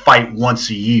going to fight once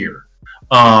a year.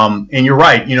 And you're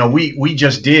right. We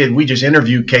just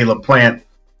interviewed Caleb Plant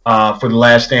for the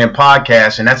Last Stand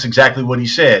podcast, and that's exactly what he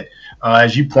said.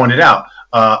 As you pointed out,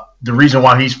 the reason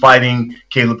why he's fighting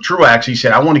Caleb Truax, he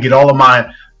said, I want to get all of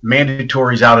my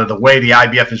mandatories out of the way. The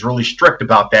IBF is really strict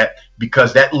about that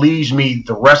because that leaves me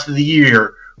the rest of the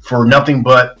year for nothing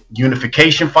but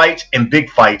unification fights and big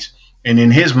fights. And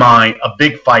in his mind, a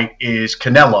big fight is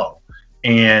Canelo.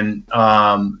 And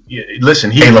listen,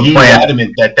 he's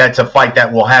adamant that that's a fight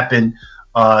that will happen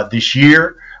this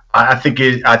year. I think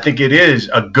it is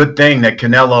a good thing that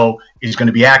Canelo is going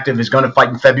to be active, is going to fight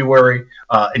in February,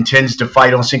 intends to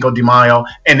fight on Cinco de Mayo,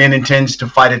 and then intends to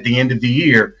fight at the end of the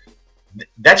year.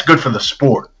 That's good for the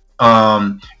sport.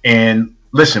 And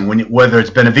listen, whether it's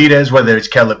Benavidez, whether it's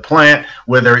Caleb Plant,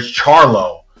 whether it's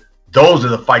Charlo, those are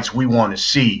the fights we want to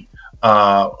see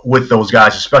with those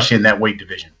guys, especially in that weight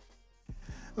division.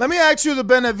 Let me ask you the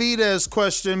Benavidez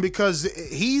question because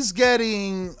he's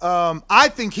getting, I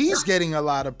think he's getting a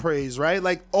lot of praise, right?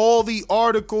 Like all the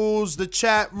articles, the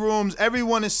chat rooms,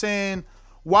 everyone is saying,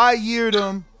 why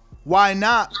Yeardom? Why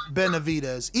not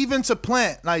Benavidez? Even to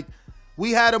Plant, like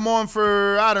we had him on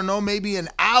for, I don't know, maybe an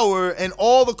hour, and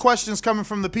all the questions coming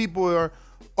from the people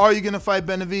are you going to fight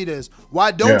Benavidez?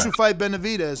 Why don't you fight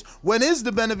Benavidez? When is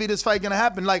the Benavidez fight going to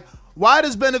happen? Like, why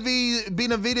does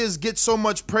Benavidez get so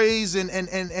much praise and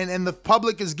the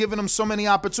public is giving him so many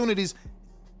opportunities?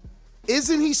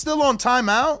 Isn't he still on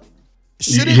timeout?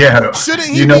 Shouldn't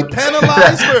he be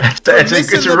penalized for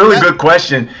it's a really good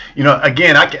question.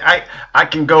 Again, I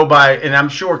can go by, and I'm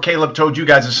sure Caleb told you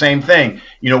guys the same thing.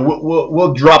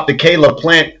 We'll drop the Caleb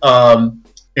Plant.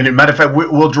 And as a matter of fact,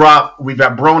 we've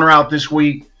got Broner out this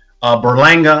week.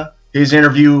 Berlanga, his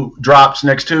interview drops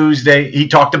next Tuesday. He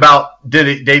talked about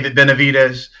David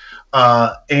Benavidez.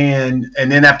 And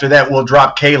then after that, we'll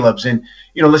drop Caleb's. And,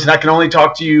 listen, I can only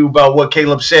talk to you about what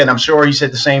Caleb said. I'm sure he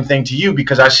said the same thing to you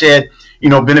because I said,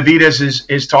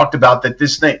 Benavidez has talked about that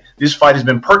this fight has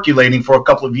been percolating for a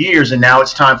couple of years, and now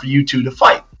it's time for you two to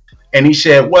fight. And he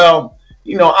said, well,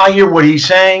 I hear what he's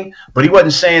saying, but he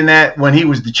wasn't saying that when he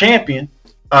was the champion.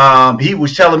 He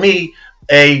was telling me,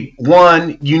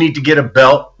 you need to get a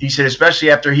belt. He said,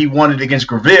 especially after he won it against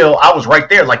Graville, I was right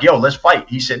there like, yo, let's fight.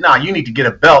 He said, nah, you need to get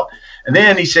a belt. And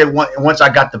then he said, once I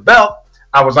got the belt,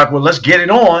 I was like, well, let's get it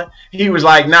on. He was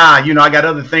like, nah, I got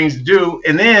other things to do.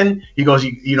 And then he goes,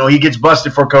 he gets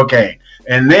busted for cocaine.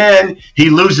 And then he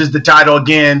loses the title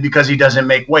again because he doesn't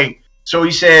make weight. So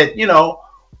he said,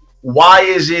 why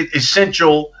is it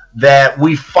essential that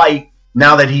we fight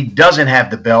now that he doesn't have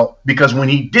the belt? Because when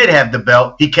he did have the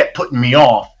belt, he kept putting me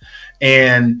off.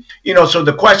 And, so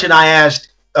the question I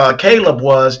asked Caleb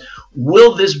was,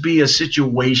 will this be a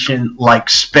situation like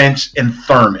Spence and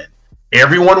Thurman?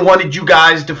 Everyone wanted you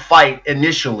guys to fight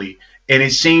initially, and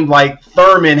it seemed like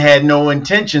Thurman had no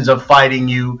intentions of fighting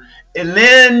you. And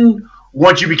then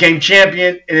once you became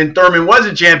champion and then Thurman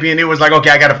wasn't champion, it was like, okay,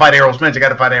 I got to fight Errol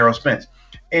Spence.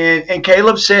 And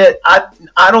Caleb said,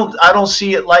 I don't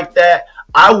see it like that.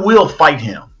 I will fight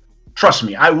him. Trust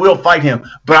me, I will fight him.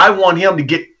 But I want him to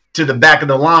get to the back of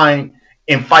the line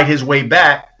and fight his way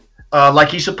back like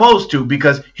he's supposed to,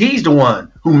 because he's the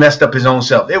one who messed up his own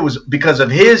self. It was because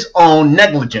of his own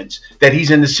negligence that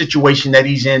he's in the situation that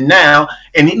he's in now.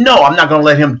 And I'm not going to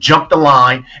let him jump the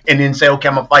line and then say, okay,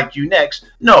 I'm going to fight you next.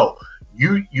 No,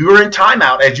 you're in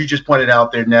timeout, as you just pointed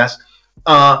out there, Ness.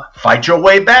 Fight your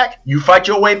way back. You fight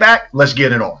your way back. Let's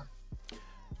get it on.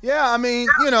 Yeah, I mean,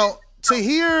 to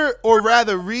hear or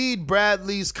rather read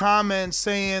Bradley's comments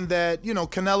saying that,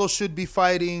 Canelo should be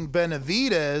fighting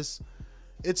Benavidez,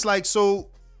 it's like, so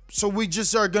we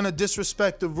just are going to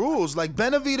disrespect the rules. Like,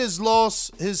 Benavidez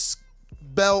lost his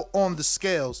belt on the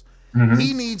scales. Mm-hmm.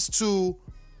 He needs to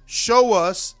show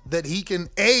us that he can,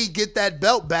 get that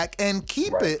belt back and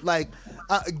keep it. Like,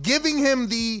 giving him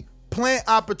the Plant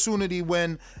opportunity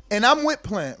when, and I'm with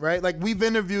Plant, right? Like, we've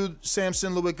interviewed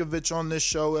Samson Lewickovich on this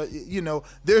show.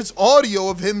 There's audio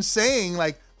of him saying,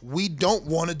 like, we don't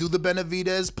want to do the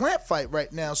Benavidez Plant fight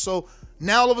right now. So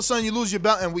now all of a sudden you lose your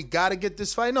belt and we got to get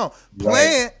this fight. No,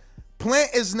 Plant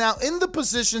is now in the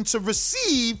position to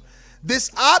receive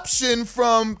this option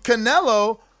from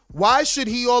Canelo. Why should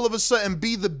he all of a sudden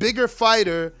be the bigger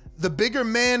fighter, the bigger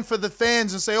man for the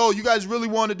fans, and say, oh, you guys really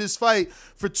wanted this fight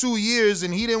for 2 years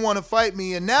and he didn't want to fight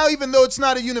me, and now even though it's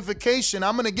not a unification,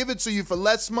 I'm going to give it to you for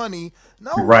less money?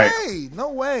 No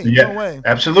way.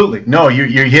 Absolutely. No, you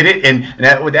hit it, and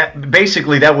that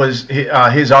basically that was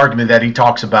his argument that he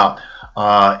talks about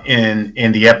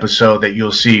in the episode that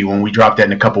you'll see when we drop that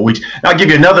in a couple of weeks. And I'll give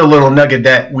you another little nugget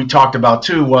that we talked about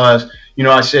too was,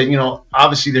 I said,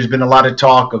 obviously there's been a lot of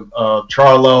talk of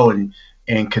Charlo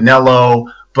and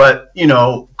Canelo, but,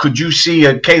 could you see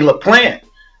a Caleb Plant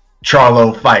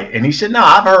Charlo fight? And he said, no,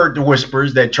 I've heard the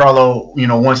whispers that Charlo,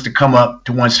 wants to come up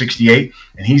to 168,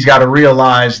 and he's got to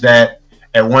realize that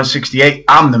at 168,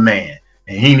 I'm the man,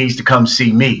 and he needs to come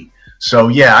see me. So,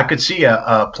 yeah, I could see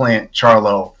a Plant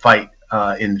Charlo fight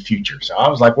in the future. So I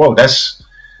was like, whoa,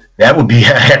 that would be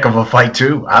a heck of a fight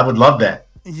too. I would love that.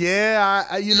 Yeah,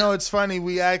 it's funny.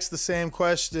 We asked the same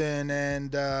question,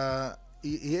 and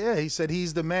he said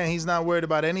he's the man. He's not worried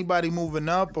about anybody moving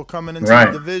up or coming into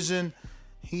the division.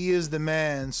 He is the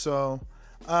man. So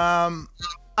I'm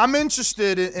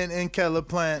interested in Caleb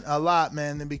Plant a lot,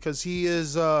 man, because he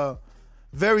is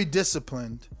very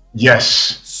disciplined.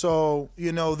 Yes. So,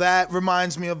 that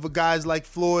reminds me of the guys like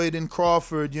Floyd and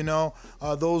Crawford,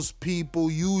 those people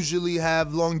usually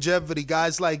have longevity.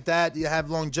 Guys like that, you have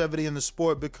longevity in the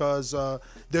sport because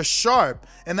they're sharp.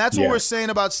 And that's what we're saying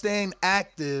about staying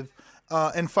active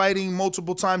and fighting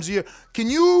multiple times a year. Can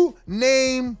you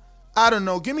name,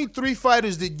 give me 3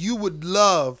 fighters that you would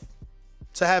love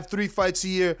to have 3 fights a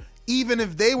year, even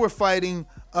if they were fighting,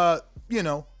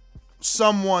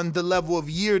 someone the level of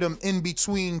yeardom in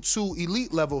between 2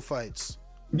 elite level fights?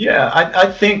 Yeah,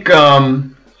 I think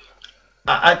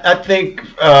I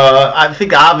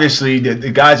think obviously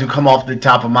the guys who come off the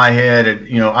top of my head,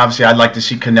 obviously I'd like to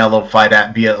see Canelo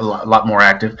fight be a lot more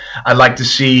active. I'd like to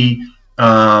see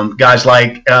guys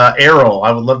like Errol.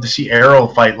 I would love to see Errol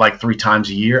fight like 3 times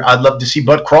a year. I'd love to see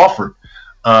Bud Crawford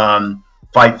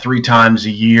fight 3 times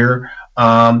a year.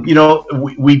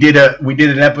 We did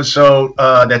an episode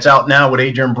that's out now with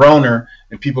Adrian Broner,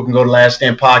 and people can go to Last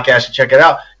Stand Podcast and check it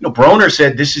out. Broner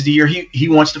said this is the year he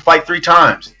wants to fight 3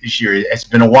 times this year. It's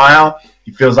been a while.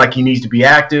 He feels like he needs to be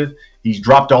active. He's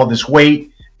dropped all this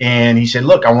weight, and he said,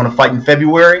 look, I want to fight in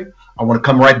February. I want to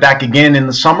come right back again in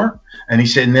the summer. And he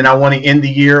said, and then I want to end the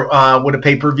year with a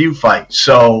pay-per-view fight.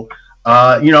 So,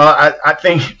 I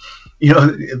think,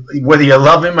 whether you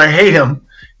love him or hate him,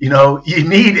 you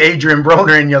need Adrian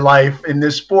Broner in your life in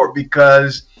this sport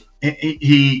because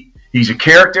he's a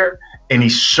character and he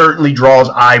certainly draws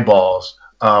eyeballs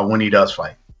when he does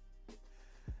fight.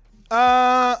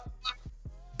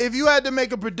 If you had to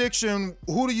make a prediction,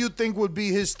 who do you think would be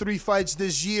his 3 fights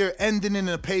this year ending in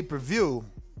a pay-per-view?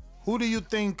 Who do you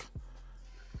think,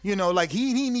 he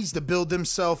needs to build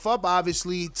himself up,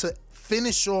 obviously, to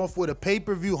finish off with a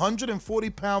pay-per-view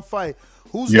 140-pound fight?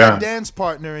 Who's that dance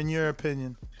partner in your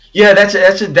opinion? Yeah,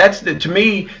 to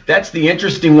me, that's the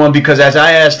interesting one because as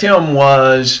I asked him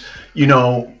was,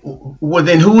 well,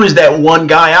 then who is that one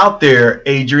guy out there,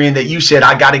 Adrian, that you said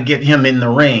I got to get him in the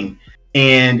ring?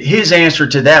 And his answer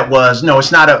to that was, no,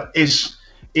 it's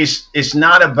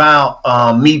not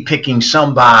about me picking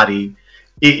somebody.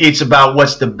 It's about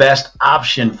what's the best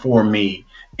option for me.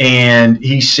 And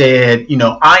he said,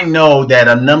 I know that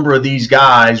a number of these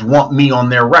guys want me on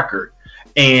their record.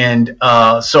 And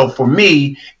so for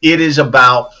me, it is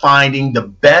about finding the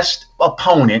best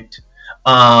opponent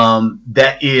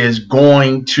that is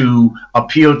going to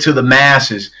appeal to the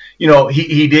masses.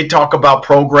 He did talk about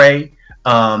Prograis,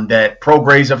 that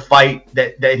Prograis a fight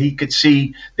that he could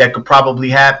see that could probably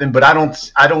happen, but I don't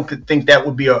think that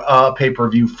would be a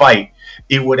pay-per-view fight.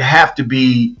 It would have to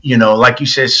be, like you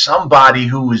said, somebody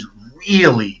who is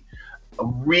really,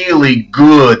 really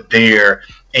good there.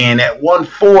 And at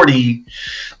 140,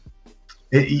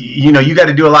 you got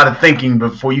to do a lot of thinking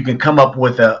before you can come up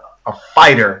with a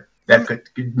fighter that could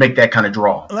make that kind of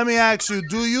draw. Let me ask you,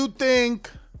 do you think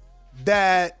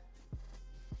that,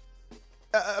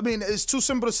 it's too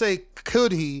simple to say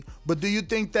could he, but do you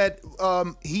think that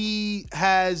he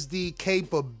has the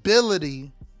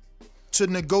capability to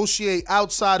negotiate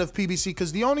outside of PBC?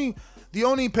 Because the only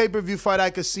pay-per-view fight I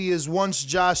could see is once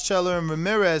Josh Taylor and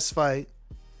Ramirez fight,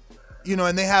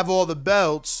 and they have all the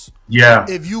belts. Yeah.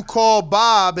 If you call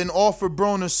Bob and offer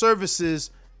Broner services,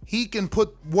 he can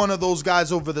put one of those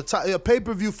guys over the top. A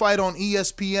pay-per-view fight on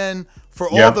ESPN for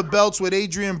all the belts with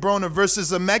Adrian Broner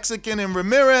versus a Mexican and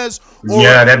Ramirez. Or,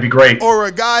 that'd be great. Or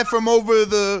a guy from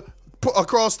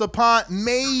across the pond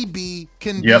maybe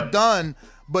can be done,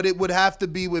 but it would have to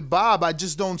be with Bob. I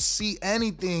just don't see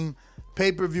anything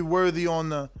pay-per-view worthy on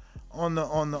the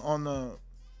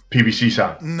PBC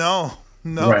side. No.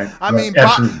 Right, I mean,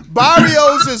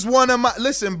 Barrios is one of my.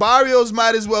 Listen, Barrios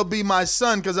might as well be my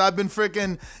son because I've been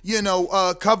freaking,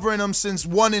 covering him since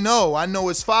 1-0. I know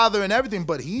his father and everything,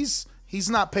 but he's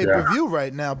not pay-per-view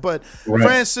right now. But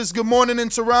Francis, good morning in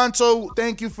Toronto.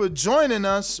 Thank you for joining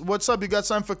us. What's up? You got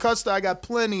something for Custer? I got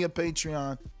plenty of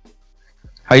Patreon.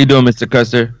 How you doing, Mr.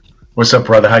 Custer? What's up,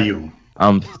 brother? How you?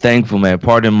 I'm thankful, man.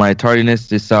 Pardon my tardiness.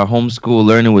 This homeschool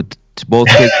learning with both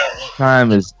kids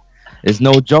time it's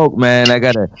no joke, man. I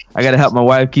gotta help my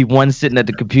wife keep one sitting at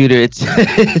the computer.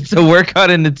 It's a workout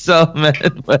in itself,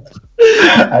 man. But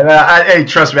hey,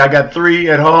 trust me, I got 3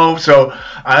 at home, so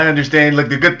I understand. Look,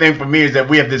 the good thing for me is that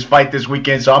we have this fight this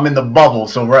weekend, so I'm in the bubble.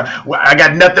 So I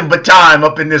got nothing but time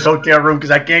up in this hotel room because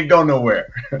I can't go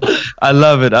nowhere. I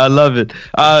love it.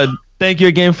 Thank you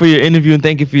again for your interview and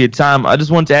thank you for your time. I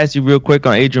just wanted to ask you real quick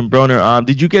on Adrian Broner.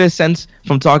 Did you get a sense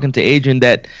from talking to Adrian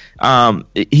that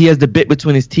he has the bit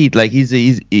between his teeth? Like he's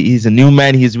a new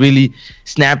man. He's really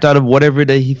snapped out of whatever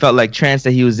that he felt like trance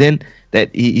that he was in.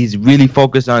 That he's really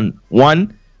focused on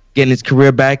 1, getting his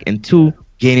career back, and 2,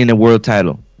 gaining a world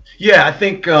title. Yeah, I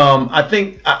think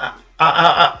I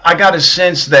got a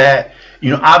sense that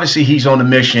obviously he's on a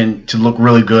mission to look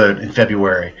really good in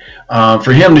February.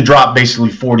 For him to drop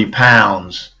basically 40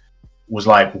 pounds was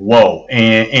like, whoa.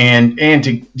 And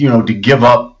to, to give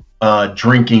up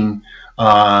drinking,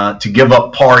 to give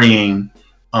up partying,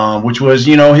 which was,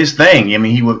 his thing. I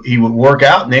mean, he would work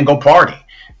out and then go party,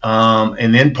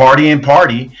 and then party,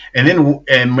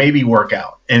 and maybe work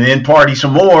out, and then party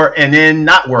some more, and then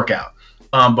not work out.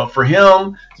 But for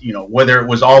him, whether it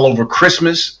was all over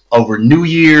Christmas, over New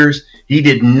Year's, he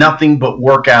did nothing but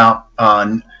work out.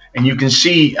 And you can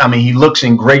see, I mean, he looks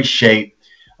in great shape.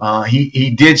 He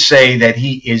did say that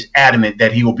he is adamant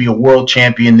that he will be a world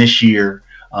champion this year.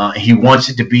 He wants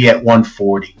it to be at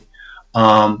 140.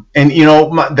 And,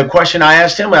 the question I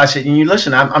asked him, I said,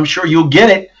 listen, I'm sure you'll get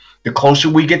it the closer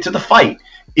we get to the fight.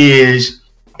 Is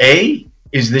A,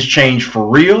 is this change for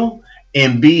real?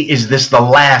 And B, is this the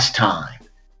last time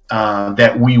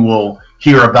that we will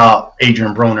hear about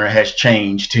Adrian Broner has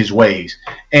changed his ways?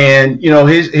 And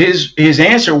his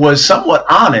answer was somewhat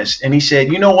honest, and he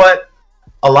said, you know what,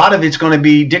 a lot of it's going to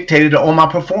be dictated on my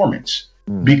performance,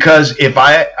 because if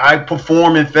I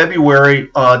perform in February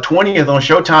 20th on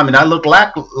Showtime and I look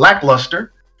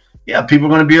lackluster, people are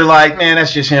going to be like, man,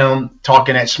 that's just him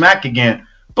talking that smack again.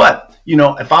 But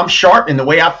if I'm sharp in the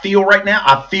way I feel right now,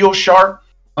 I feel sharp,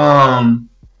 they'll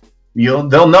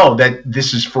know that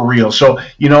this is for real. So,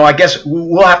 I guess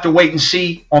we'll have to wait and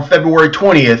see on February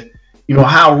 20th,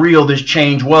 how real this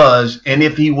change was. And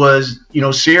if he was,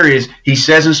 serious. He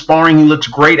says in sparring, he looks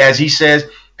great. As he says,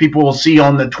 people will see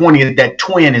on the 20th that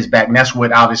Twin is back. And that's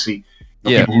what obviously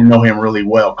people who know him really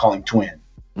well call him Twin.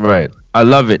 Right. I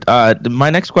love it. My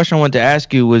next question I wanted to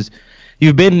ask you was,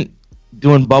 you've been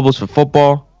doing bubbles for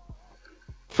football,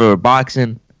 for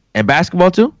boxing, and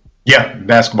basketball too? Yeah,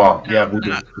 basketball. Yeah, we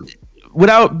do.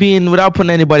 Without putting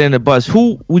anybody in the bus,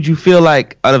 who would you feel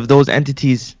like out of those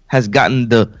entities has gotten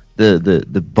the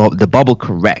bubble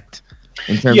correct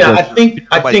in terms of? I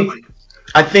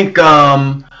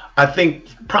think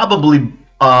probably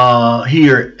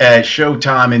here at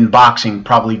Showtime in boxing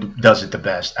probably does it the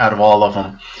best out of all of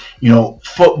them.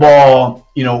 Football,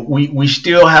 we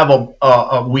still have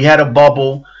we had a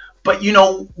bubble, but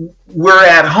we're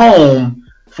at home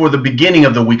for the beginning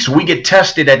of the week. So we get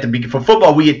tested for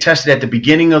football, we get tested at the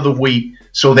beginning of the week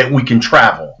so that we can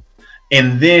travel.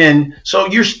 And then, so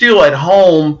you're still at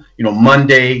home,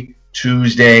 Monday,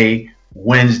 Tuesday,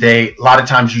 Wednesday. A lot of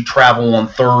times you travel on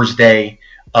Thursday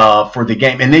for the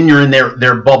game, and then you're in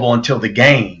their bubble until the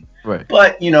game. Right.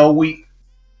 But,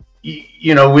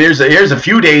 there's a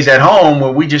few days at home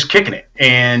where we just kicking it,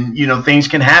 and things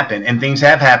can happen, and things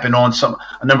have happened on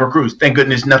a number of crews. Thank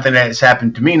goodness nothing has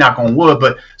happened to me, knock on wood,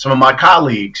 but some of my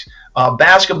colleagues.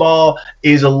 Basketball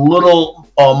is a little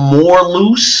more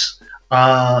loose.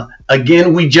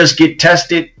 Again, we just get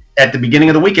tested at the beginning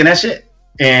of the week, and that's it.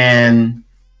 And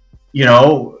you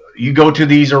go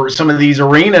to some of these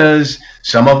arenas,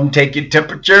 some of them take your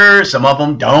temperature, some of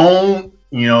them don't.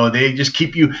 They just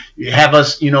have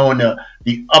us, in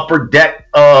the upper deck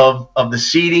of the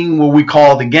seating where we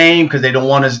call the game, because they don't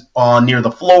want us near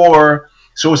the floor.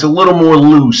 So it's a little more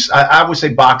loose. I would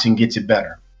say boxing gets it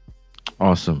better.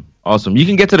 Awesome. Awesome. You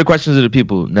can get to the questions of the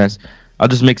people, Ness. I'll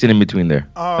just mix it in between there.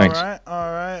 Thanks. All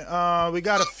right. We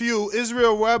got a few.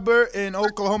 Israel Weber in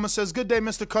Oklahoma says, "Good day,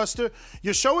 Mr. Custer.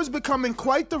 Your show is becoming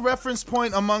quite the reference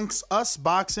point amongst us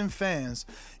boxing fans.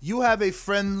 You have a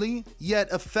friendly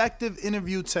yet effective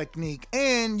interview technique,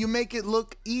 and you make it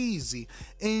look easy.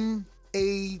 In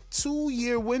a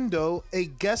 2-year window, a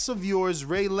guest of yours,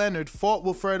 Ray Leonard, fought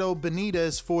Wilfredo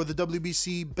Benitez for the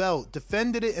WBC belt,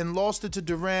 defended it and lost it to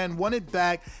Duran, won it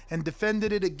back and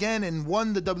defended it again and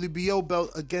won the WBO belt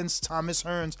against Thomas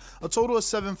Hearns. A total of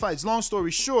 7 fights. Long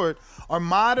story short, are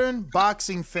modern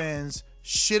boxing fans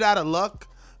shit out of luck?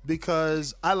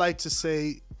 Because I like to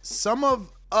say some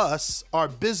of us are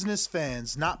business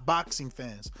fans, not boxing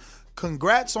fans.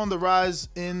 Congrats on the rise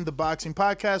in the boxing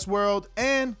podcast world,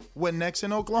 and when next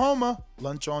in Oklahoma,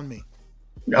 lunch on me."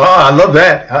 Oh, I love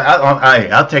that.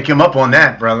 I'll take him up on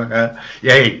that, brother.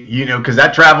 Because I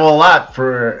travel a lot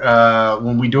for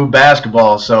when we do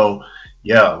basketball. So,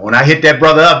 yeah, when I hit that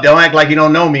brother up, don't act like you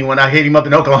don't know me when I hit him up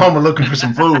in Oklahoma looking for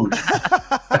some food.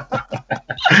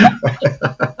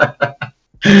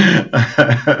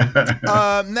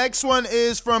 Next one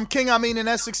is from King Amin in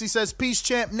Essex. He says, "Peace,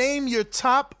 champ. Name your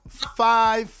top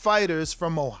 5 fighters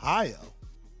from Ohio."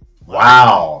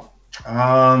 Wow.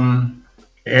 Aaron,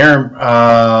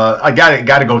 I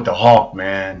got to go with the Hawk,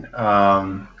 man.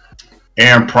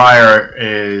 Aaron Pryor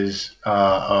is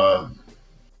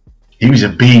he was a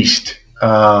beast.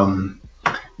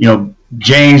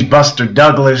 James Buster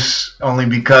Douglas, only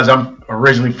because I'm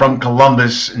originally from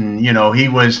Columbus, and he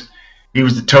was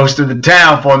the toast of the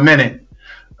town for a minute.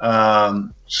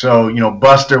 So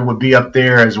Buster would be up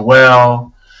there as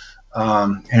well.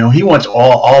 He wants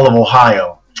all of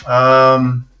Ohio.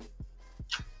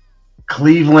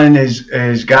 Cleveland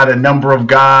has got a number of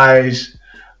guys.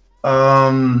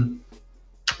 Obviously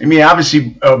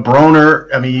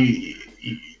Broner.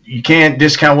 You can't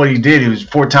discount what he did. He was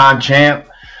 4-time champ,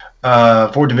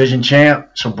 4-division champ.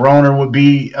 So Broner would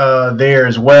be there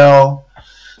as well.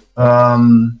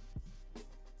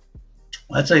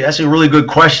 That's a really good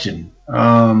question.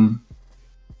 I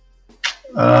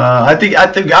think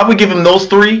I would give him those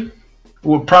 3.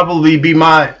 Would probably be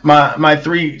my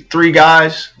three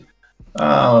guys.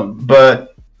 I'd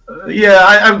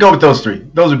go with those 3.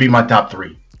 Those would be my top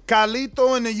 3.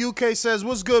 Carlito in the UK says,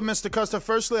 "What's good, Mr. Custer?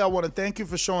 Firstly, I want to thank you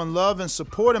for showing love and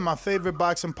supporting my favorite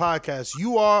boxing podcast.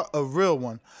 You are a real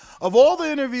one. Of all the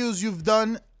interviews you've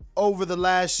done over the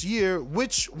last year,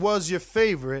 which was your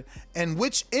favorite, and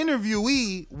which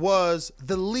interviewee was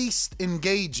the least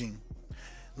engaging?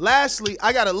 Lastly,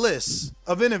 I got a list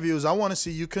of interviews I want to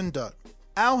see you conduct.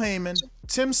 Al Heyman,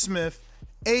 Tim Smith,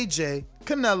 AJ,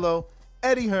 Canelo,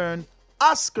 Eddie Hearn,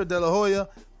 Oscar De La Hoya,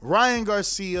 Ryan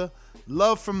Garcia.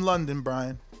 Love from London,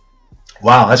 Brian."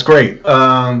 Wow, that's great.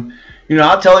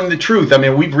 I'll tell him the truth.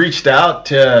 We've reached out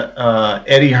to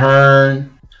Eddie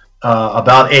Hearn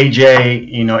about AJ.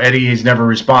 Eddie has never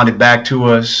responded back to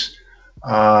us.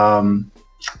 Al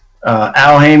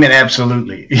Heyman,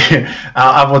 absolutely.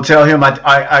 I will tell him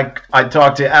I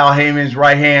talked to Al Heyman's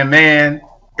right-hand man,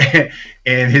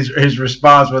 and his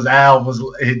response was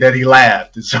that he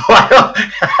laughed. And so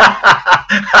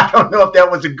I don't know if that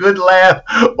was a good laugh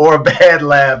or a bad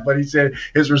laugh, but he said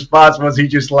his response was he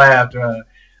just laughed.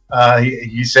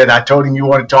 He said, "I told him you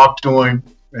want to talk to him,"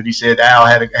 and he said Al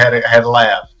had a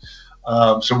laugh.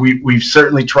 So we've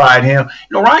certainly tried him.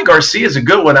 Ryan Garcia is a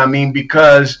good one.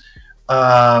 Because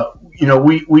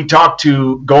we talked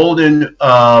to Golden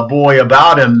Boy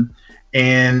about him,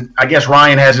 and I guess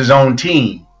Ryan has his own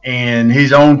team, and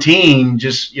his own team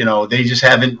just they just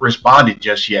haven't responded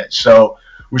just yet. So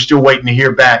we're still waiting to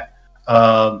hear back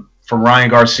from Ryan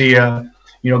Garcia.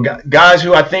 Guys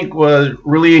who I think was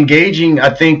really engaging. I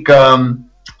think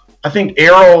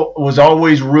Errol was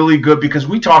always really good, because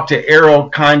we talked to Errol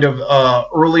kind of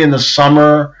early in the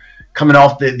summer, coming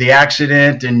off the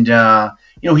accident, and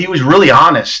he was really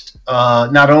honest,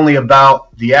 not only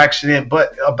about the accident,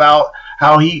 but about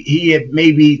how he had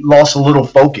maybe lost a little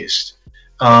focus.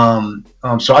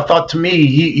 So I thought, to me,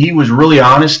 he was really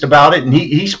honest about it, and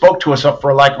he spoke to us up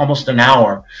for like almost an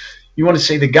hour. You want to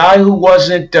say the guy who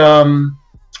wasn't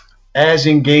as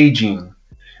engaging?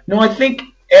 No, I think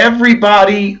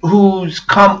everybody who's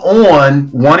come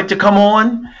on wanted to come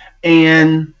on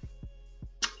and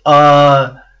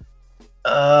was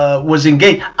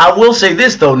engaged. I will say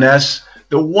this though, Ness,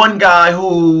 the one guy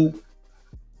who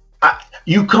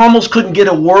you almost couldn't get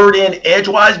a word in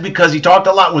edgewise because he talked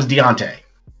a lot was Deontay.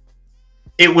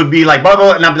 It would be like, blah,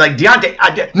 blah, and I'd be like,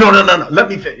 Deontay, no, let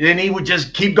me finish. And he would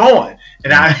just keep going.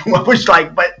 And I was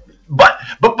like, but,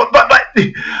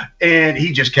 And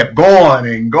he just kept going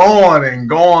and going and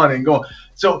going and going.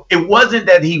 So it wasn't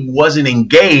that he wasn't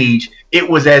engaged. It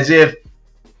was as if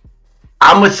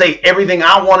I'm going to say everything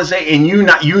I want to say, and you're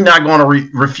not going to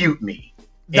refute me.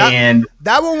 And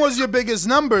that one was your biggest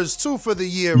numbers too for the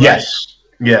year, right?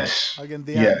 Yes. Again,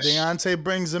 yes. Deontay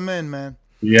brings him in, man.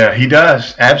 Yeah, he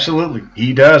does. Absolutely.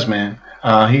 He does, man.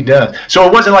 He does. So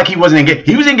it wasn't like he wasn't engaged.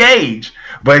 He was engaged,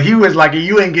 but he was like,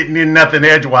 you ain't getting in nothing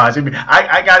edgewise. I mean,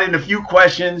 I got in a few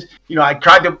questions. You know, I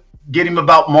tried to get him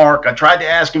about Mark. I tried to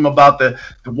ask him about the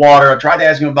water. I tried to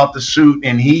ask him about the suit,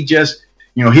 and he just,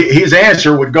 you know, his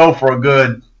answer would go for a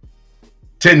good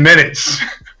 10 minutes.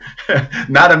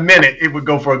 Not a minute. It would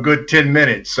go for a good 10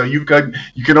 minutes. So you could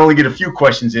only get a few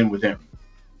questions in with him.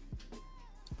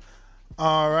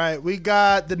 All right. We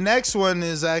got the next one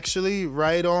is actually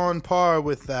right on par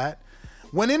with that.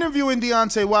 When interviewing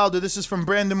Deontay Wilder, this is from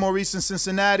Brandon Maurice in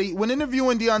Cincinnati. When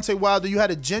interviewing Deontay Wilder, you had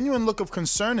a genuine look of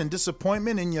concern and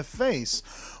disappointment in your face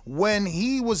when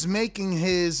he was making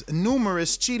his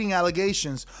numerous cheating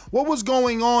allegations. What was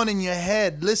going on in your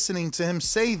head listening to him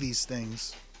say these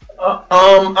things?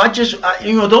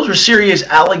 Those were serious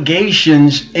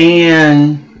allegations,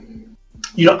 and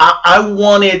I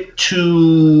wanted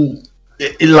to,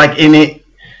 like, in it.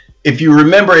 If you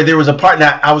remember, there was a part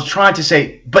that I was trying to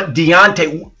say, but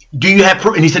Deontay, do you have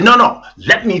proof? And he said, no,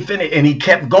 let me finish. And he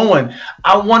kept going.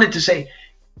 I wanted to say,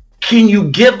 can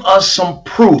you give us some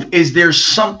proof? Is there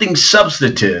something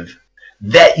substantive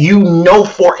that you know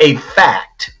for a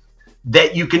fact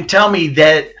that you can tell me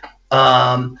that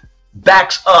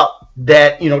backs up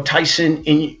that, Tyson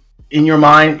in your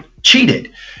mind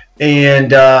cheated?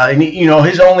 And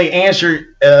his only answer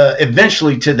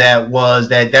eventually to that was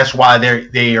that's why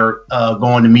they are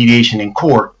going to mediation in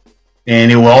court,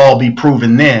 and it will all be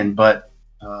proven then. But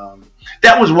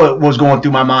that was what was going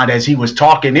through my mind as he was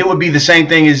talking. It would be the same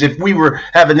thing as if we were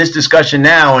having this discussion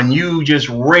now and you just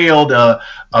railed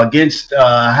against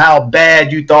how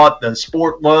bad you thought the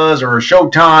sport was or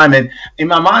Showtime. And in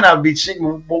my mind, I would be saying,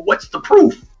 well, what's the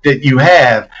proof that you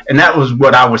have? And that was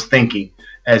what I was thinking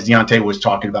as Deontay was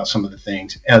talking about some of the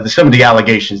things, some of the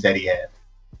allegations that he had.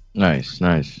 Nice.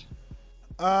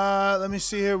 Let me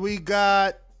see here. We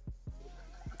got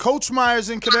Coach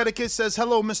Myers in Connecticut says,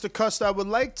 hello, Mr. Custer. I would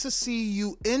like to see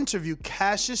you interview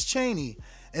Cassius Chaney,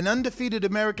 an undefeated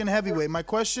American heavyweight. My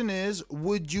question is,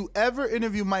 would you ever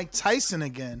interview Mike Tyson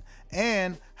again?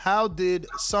 And how did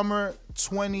summer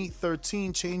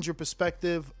 2013 change your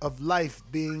perspective of life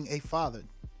being a father?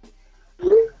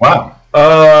 Wow.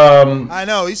 I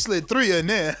know, he slid 3 in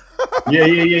there.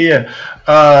 Yeah.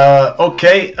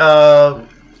 Okay.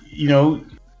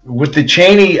 With the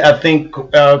Chaney, I think,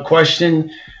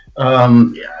 question,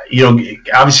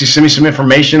 obviously send me some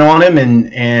information on him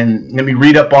and let me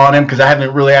read up on him, because I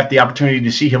haven't really had the opportunity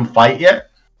to see him fight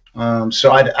yet.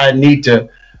 So I need to,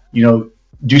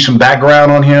 do some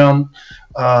background on him.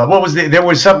 What was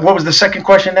the second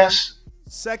question, Ness?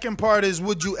 Second part is,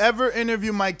 would you ever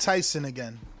interview Mike Tyson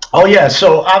again? Oh yeah,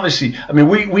 so obviously, I mean,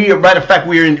 we matter of fact,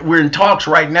 we're in talks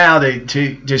right now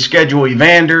to schedule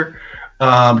Evander,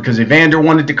 because Evander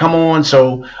wanted to come on.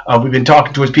 So we've been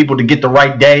talking to his people to get the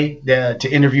right day to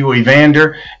interview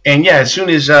Evander. And yeah, as soon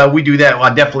as we do that,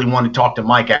 I definitely want to talk to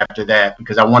Mike after that,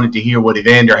 because I wanted to hear what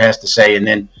Evander has to say. And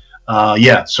then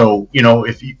so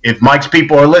if Mike's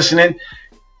people are listening,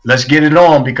 let's get it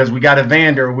on, because we got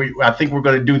Evander. I think we're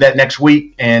going to do that next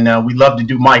week, and we'd love to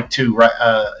do Mike too, right?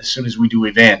 As soon as we do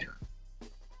Evander.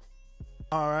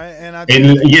 All right, and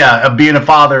being a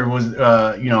father was,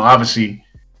 obviously,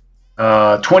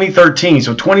 2013.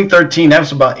 So 2013, that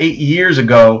was about 8 years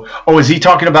ago. Oh, is he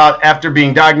talking about after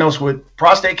being diagnosed with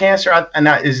prostate cancer?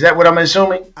 Is that what I'm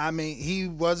assuming? I mean, he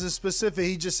wasn't specific.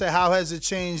 He just said, how has it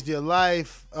changed your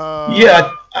life? I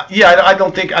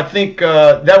think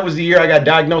that was the year I got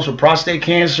diagnosed with prostate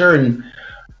cancer. And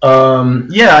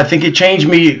I think it changed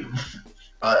me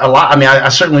a lot. I mean, I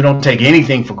certainly don't take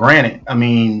anything for granted. I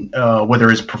mean, whether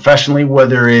it's professionally,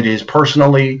 whether it is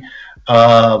personally,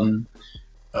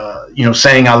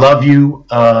 saying I love you,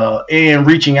 and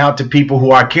reaching out to people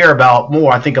who I care about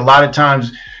more. I think a lot of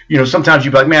times, sometimes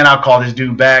you'd be like, man, I'll call this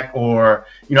dude back, or,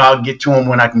 I'll get to him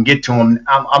when I can get to him.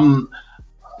 I'm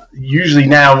usually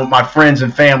now with my friends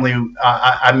and family,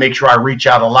 I make sure I reach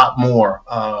out a lot more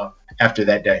after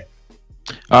that day.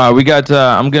 We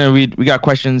got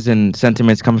questions and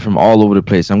sentiments coming from all over the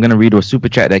place. I'm going to read a super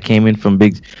chat that came in from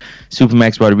Big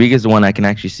Supermax Rodriguez, the one I can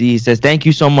actually see. He says, thank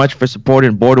you so much for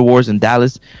supporting Border Wars in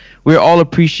Dallas. We all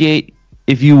appreciate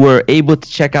if you were able to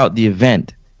check out the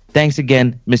event. Thanks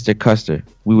again, Mr. Custer.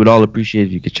 We would all appreciate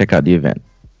if you could check out the event.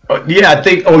 Yeah, I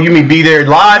think. Oh, you mean be there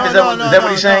live? Is that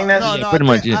what he's saying? No, pretty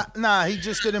much. Yeah. Nah, he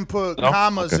just didn't put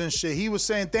commas and shit. He was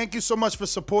saying, "Thank you so much for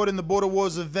supporting the Border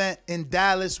Wars event in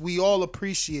Dallas. We all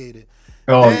appreciate it."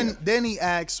 Then he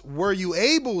asks, "Were you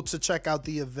able to check out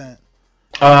the event?"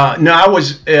 No, I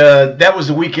was. That was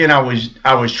the weekend I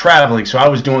was traveling, so I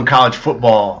was doing college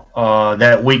football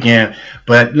that weekend.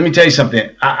 But let me tell you something.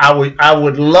 I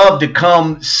would love to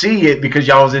come see it because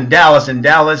y'all was in Dallas, and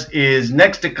Dallas is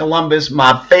next to Columbus,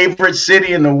 my favorite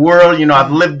city in the world. You know,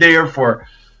 I've lived there for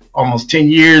almost 10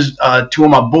 years. 2 of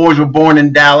my boys were born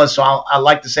in Dallas, so I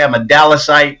like to say I'm a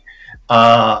Dallasite.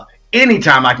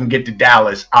 Anytime I can get to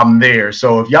Dallas, I'm there.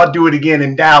 So if y'all do it again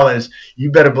in Dallas,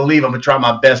 you better believe I'm going to try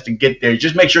my best to get there.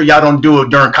 Just make sure y'all don't do it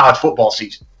during college football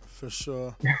season. For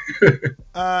sure.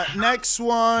 Next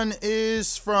one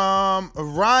is from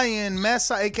Ryan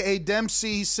Mesa, a.k.a.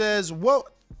 Dempsey. He says, what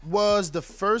was the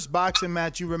first boxing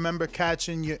match you remember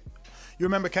catching your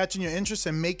interest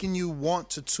and making you want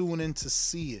to tune in to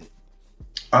see it?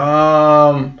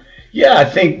 Yeah, I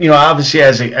think, obviously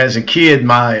as a kid,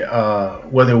 my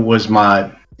whether it was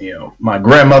my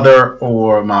grandmother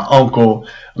or my uncle,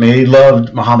 I mean, he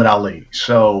loved Muhammad Ali.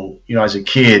 So, as a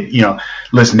kid,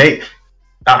 listen,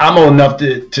 I'm old enough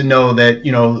to know that,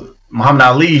 Muhammad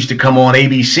Ali used to come on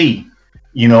ABC,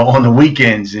 on the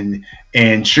weekends,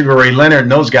 and Sugar Ray Leonard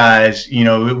and those guys, you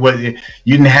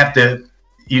didn't have to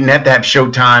have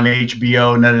Showtime,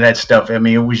 HBO, none of that stuff. I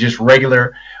mean, it was just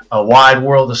regular, a wide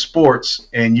world of sports,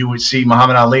 and you would see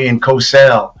Muhammad Ali and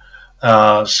Cosell.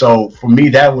 So for me,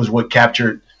 that was what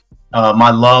captured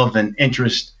my love and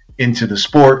interest into the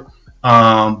sport.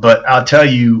 But I'll tell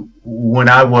you, when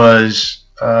I was,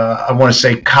 I want to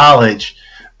say college,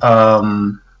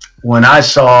 when I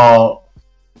saw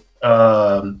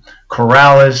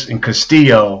Corrales and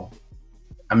Castillo,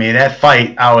 I mean, that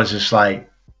fight, I was just like,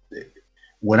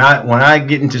 when I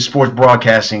get into sports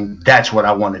broadcasting, that's what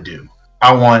I want to do.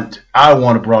 I want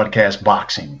to broadcast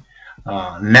boxing,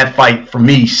 and that fight for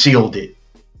me sealed it.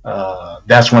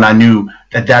 That's when I knew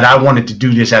that I wanted to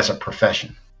do this as a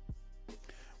profession.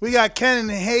 We got Ken in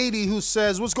Haiti who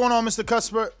says, "What's going on, Mr.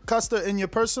 Custer? In your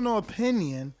personal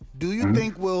opinion, do you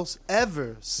think we'll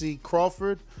ever see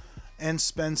Crawford and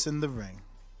Spence in the ring?"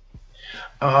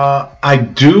 I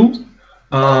do.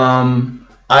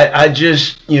 I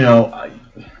just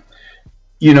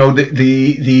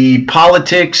the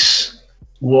politics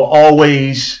will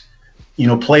always,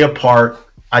 play a part.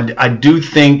 I do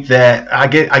think that I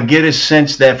get a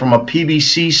sense that from a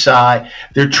PBC side,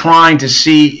 they're trying to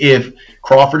see if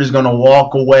Crawford is going to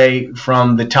walk away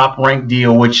from the Top Rank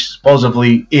deal, which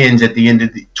supposedly ends at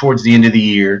towards the end of the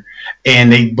year,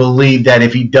 and they believe that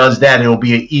if he does that, it'll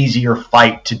be an easier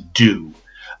fight to do.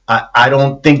 I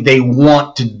don't think they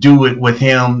want to do it with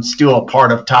him still a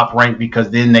part of Top Rank,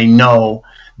 because then they know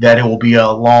that it will be a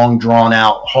long,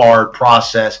 drawn-out, hard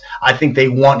process. I think they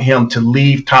want him to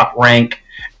leave Top Rank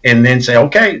and then say,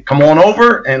 okay, come on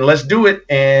over and let's do it.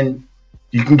 And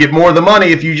you can get more of the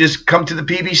money if you just come to the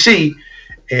PBC.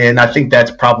 And I think that's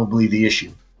probably the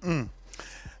issue.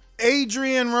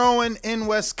 Adrian Rowan in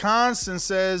Wisconsin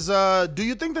says, do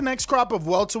you think the next crop of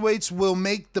welterweights will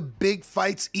make the big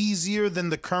fights easier than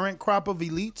the current crop of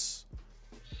elites?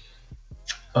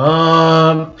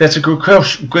 That's a good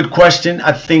question.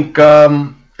 I think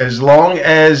as long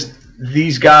as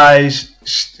these guys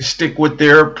stick with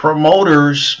their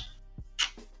promoters,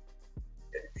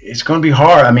 it's going to be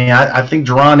hard. I mean, I think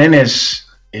Jaron Ennis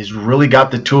has really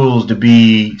got the tools to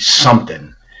be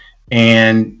something,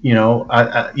 and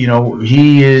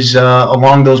he is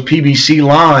along those PBC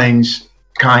lines,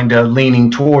 kind of leaning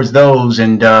towards those,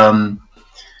 and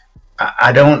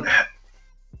I don't.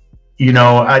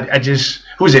 I just.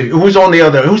 Who's it? Who's on the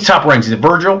other? Who's Top Ranks? Is it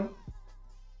Virgil?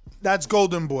 That's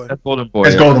Golden Boy. That's Golden Boy.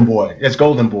 That's Golden Boy. That's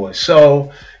Golden Boy.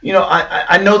 So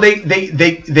I know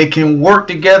they can work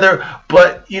together,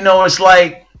 but it's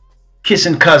like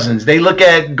kissing cousins. They look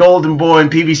at Golden Boy and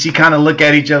PBC kind of look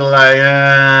at each other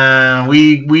like,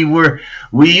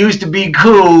 we used to be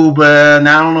cool, but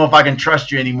now I don't know if I can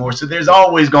trust you anymore. So there's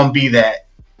always going to be that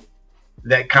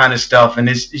kind of stuff, and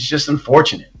it's just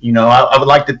unfortunate. I would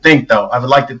like to think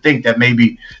that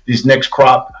maybe this next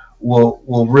crop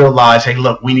will realize, hey,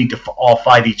 look, we need to all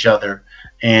fight each other,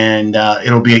 and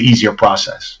it'll be an easier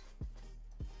process.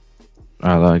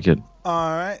 I like it.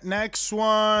 All right, next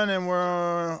one, and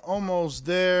we're almost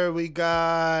there. We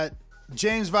got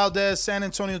James Valdez, San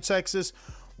Antonio, Texas.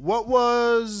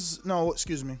 What's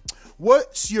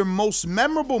your most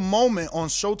memorable moment on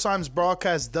Showtime's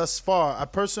broadcast thus far? I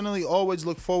personally always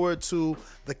look forward to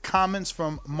the comments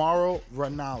from Mauro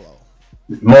Ranallo.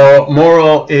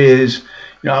 Morrow is,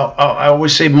 I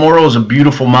always say Morrow is a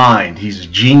beautiful mind. He's a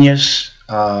genius,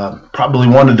 probably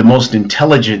one of the most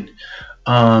intelligent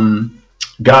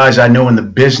guys I know in the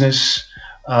business.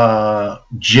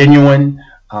 Genuine,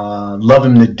 love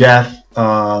him to death.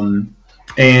 And,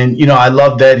 I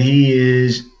love that he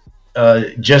is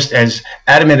just as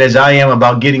adamant as I am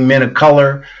about getting men of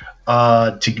color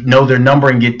to know their number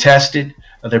and get tested,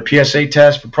 their PSA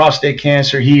test for prostate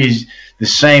cancer. He is the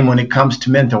same when it comes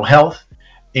to mental health,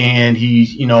 and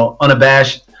he's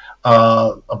unabashed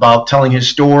about telling his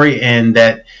story, and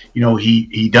that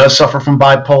he does suffer from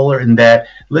bipolar, and that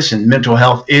listen, mental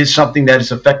health is something that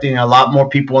is affecting a lot more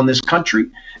people in this country,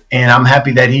 and I'm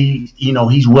happy that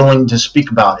he's willing to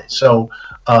speak about it. So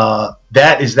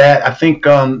that is that. I think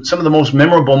some of the most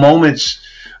memorable moments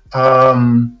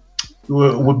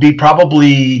would be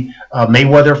probably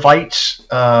Mayweather fights.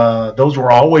 Those were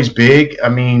always big. I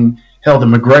mean, hell, the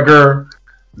McGregor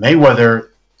Mayweather,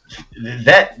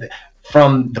 that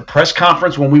from the press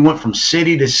conference when we went from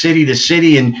city to city to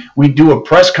city, and we do a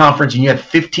press conference and you had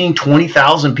 15,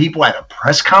 20,000 people at a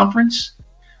press conference,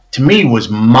 to me was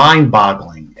mind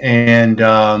boggling. And,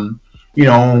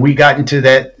 when we got into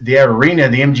the arena,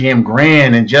 the MGM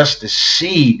Grand, and just to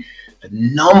see the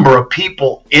number of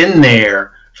people in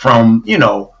there from,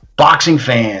 boxing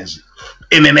fans,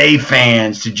 MMA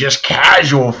fans, to just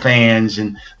casual fans,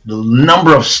 and the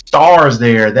number of stars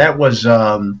there, that was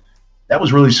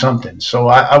really something. So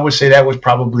I would say that was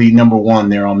probably number one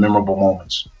there on memorable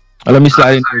moments. Let me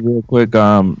slide in real quick.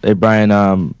 Hey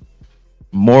Brian,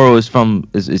 Morrow is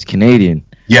Canadian.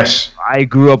 Yes, I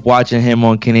grew up watching him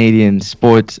on Canadian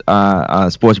sports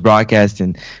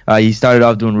broadcasting. He started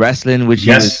off doing wrestling, which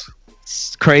is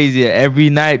crazy. Every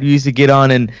night we used to get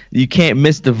on, and you can't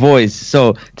miss the voice.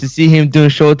 So to see him doing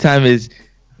Showtime is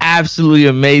absolutely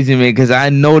amazing, man, because I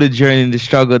know the journey and the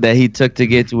struggle that he took to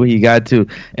get to where he got to.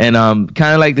 And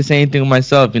kind of like the same thing with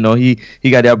myself, he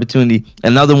got the opportunity.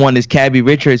 Another one is Cabby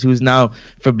Richards, who's now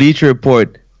for Bleacher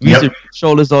Report. We used to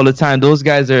shoulders all the time. Those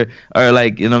guys are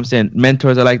like,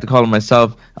 mentors. I like to call them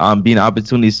myself, being an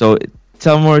opportunity. So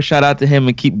tell more shout out to him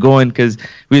and keep going, because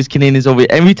we as Canadians over here,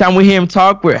 every time we hear him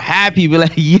talk, we're happy. We're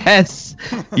like, yes,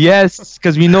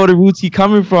 because we know the roots he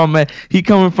coming from, man. He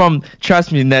coming from,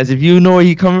 trust me, Nez, if you know where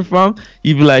he coming from,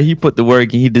 you'd be like, he put the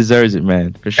work and he deserves it,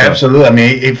 man, for sure. Absolutely. I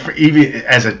mean, even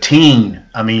as a teen,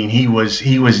 I mean, he was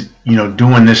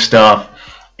doing this stuff,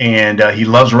 and he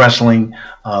loves wrestling,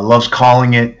 loves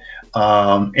calling it.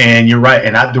 And you're right.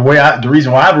 And the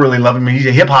reason why I really love him is he's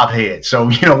a hip hop head. So,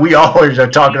 we always are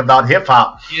talking about hip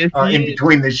hop in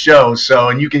between the shows. So,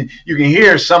 and you can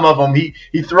hear some of them. He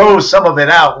throws some of it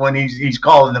out when he's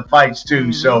calling the fights too.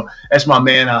 Mm-hmm. So that's my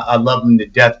man. I love him to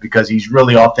death because he's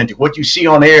really authentic. What you see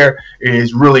on air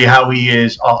is really how he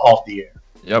is off the air.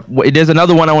 Yep. There's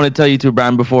another one I want to tell you too,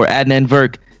 Brian, before. Adnan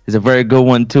Virk is a very good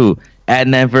one too.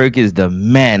 Adnan Virk is the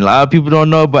man. A lot of people don't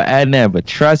know about Adnan, but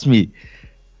trust me,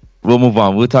 we'll move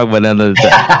on. We'll talk about that another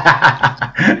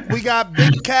time. We got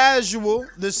Big Casual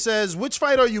that says, which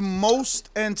fight are you more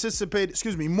anticipated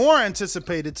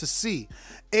to see?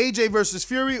 AJ versus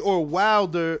Fury or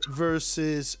Wilder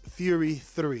versus Fury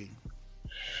 3?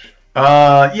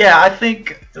 I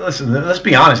think, listen, let's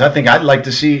be honest. I think I'd like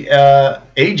to see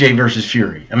AJ versus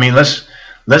Fury. I mean, let's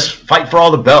fight for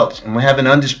all the belts, and we have an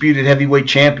undisputed heavyweight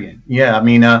champion. Yeah, I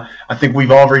mean, I think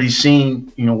we've already seen,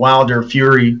 Wilder,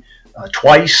 Fury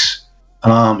twice.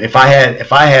 If I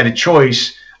had a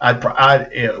choice, I'd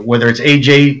whether it's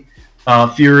AJ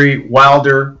Fury,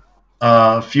 Wilder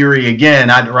Fury again,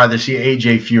 I'd rather see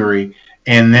AJ Fury,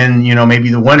 and then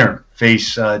maybe the winner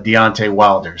face Deontay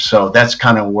Wilder. So that's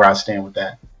kind of where I stand with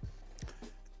that.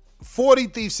 40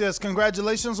 Thief says,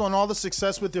 congratulations on all the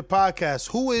success with your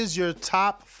podcast. Who is your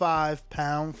top 5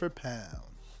 pound for pound?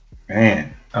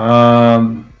 Man,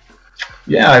 I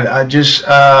just,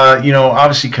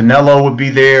 obviously Canelo would be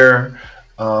there.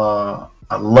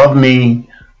 I love me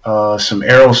some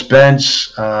Errol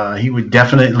Spence. He would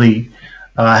definitely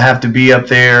have to be up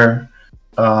there.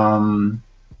 Inoue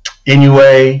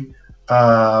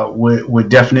would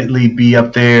definitely be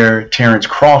up there. Terrence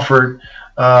Crawford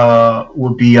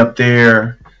would be up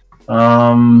there.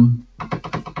 To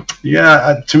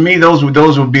me, those would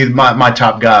be my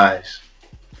top guys.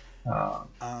 All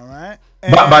right.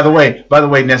 By the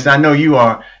way, Ness, I know you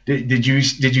are. Did you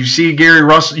see Gary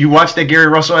Russell? You watched that Gary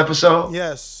Russell episode?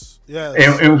 Yes.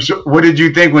 And what did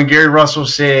you think when Gary Russell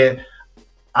said,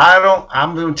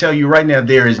 I'm going to tell you right now,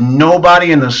 there is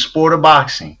nobody in the sport of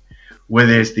boxing,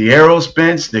 whether it's the Errol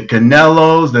Spence, the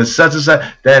Canelos, the such and such,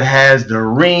 that has the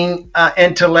ring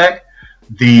intellect,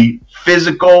 the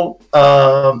physical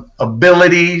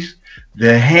abilities,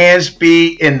 the hand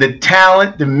speed, and the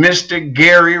talent to Mr.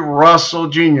 Gary Russell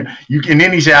Jr. And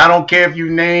then he said, I don't care if you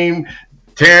name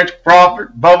Terrence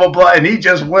Crawford, blah, blah, blah. And he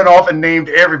just went off and named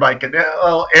everybody.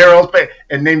 Canelo, Errol,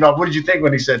 and named off. What did you think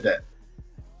when he said that?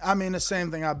 I mean, the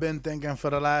same thing I've been thinking for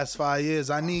the last 5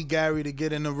 years. I need Gary to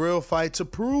get in a real fight to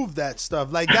prove that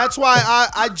stuff. Like, that's why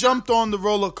I jumped on the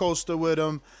roller coaster with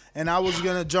him, and I was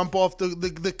going to jump off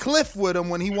the cliff with him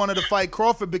when he wanted to fight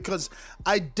Crawford, because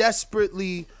I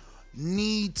desperately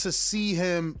need to see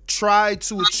him try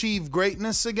to achieve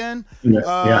greatness again.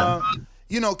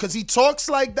 You know, because he talks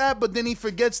like that, but then he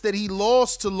forgets that he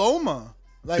lost to Loma.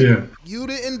 Like, you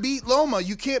didn't beat Loma.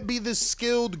 You can't be this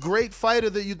skilled, great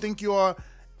fighter that you think you are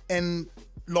and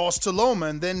lost to Loma.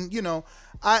 And then, you know,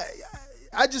 I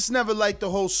just never liked the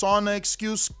whole sauna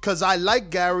excuse, because I like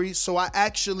Gary, so I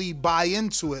actually buy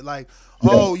into it. Like,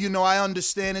 oh, you know, I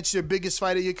understand it's your biggest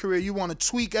fight of your career. You want to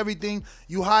tweak everything.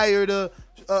 You hired a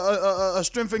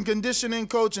strength and conditioning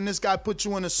coach, and this guy put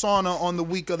you in a sauna on the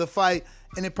week of the fight,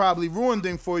 and it probably ruined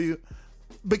things for you,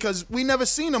 because we never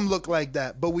seen him look like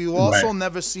that. But we also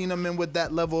never seen him in with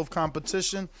that level of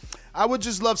competition. I would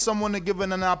just love someone to give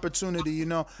him an opportunity. You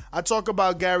know, I talk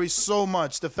about Gary so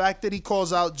much. The fact that he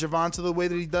calls out Gervonta the way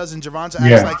that he does, and Gervonta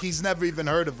acts like he's never even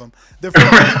heard of him. They're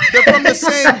from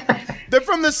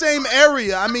the same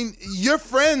area. I mean, your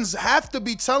friends have to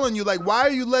be telling you, like, why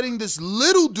are you letting this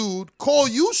little dude call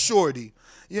you shorty?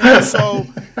 You know, so,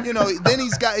 you know, then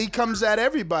he comes at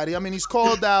everybody. I mean, he's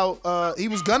called out. He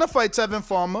was going to fight Tevin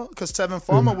Farmer, because Tevin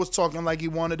Farmer was talking like he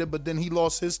wanted it, but then he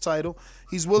lost his title.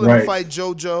 He's willing to fight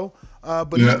JoJo,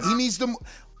 but he needs to.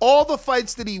 All the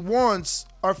fights that he wants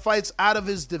are fights out of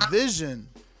his division.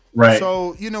 Right.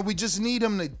 So, you know, we just need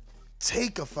him to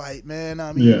take a fight, man.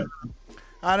 I mean,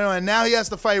 I don't know. And now he has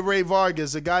to fight Ray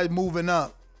Vargas, a guy moving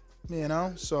up, you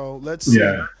know. So let's see.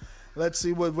 Let's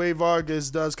see what Ray Vargas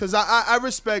does, because I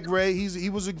respect Ray. He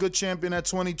was a good champion at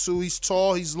 22. He's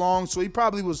tall, he's long, so he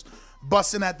probably was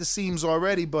busting at the seams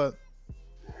already, but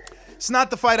it's not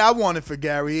the fight I wanted for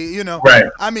Gary, you know. Right.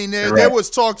 I mean, there was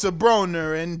talks of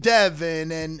Broner and Devin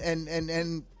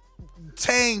and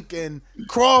Tank and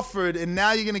Crawford, and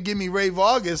now you're going to give me Ray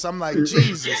Vargas. I'm like,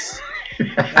 Jesus.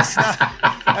 That's not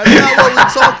what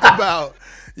we talked about.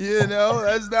 You know,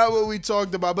 that's not what we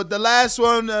talked about. But the last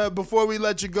one, before we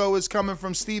let you go, is coming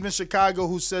from Steve in Chicago,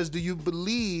 who says, do you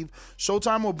believe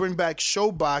Showtime will bring back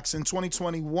ShoBox in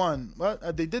 2021?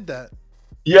 What? They did that.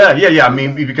 Yeah. I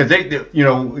mean, because they you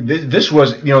know, this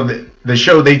was, you know, the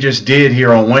show they just did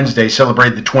here on Wednesday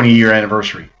celebrated the 20-year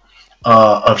anniversary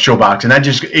of ShoBox. And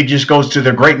it just goes to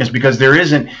their greatness, because there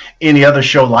isn't any other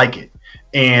show like it.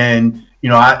 And, you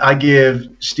know, I give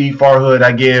Steve Farhood,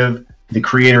 I give the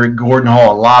creator Gordon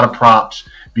Hall a lot of props,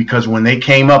 because when they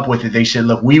came up with it, they said,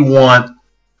 look, we want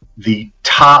the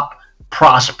top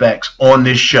prospects on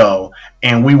this show,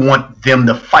 and we want them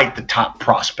to fight the top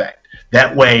prospect.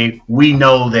 That way we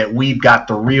know that we've got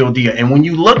the real deal. And when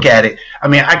you look at it, I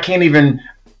mean, I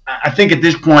think at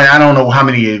this point, I don't know how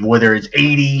many, whether it's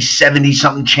 80, 70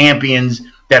 something champions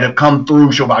that have come through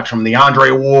ShoBox, from the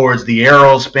Andre Wards, the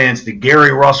Errol Spence, the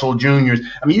Gary Russell Jr.'s.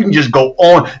 I mean, you can just go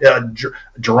on.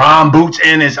 Jerome Boots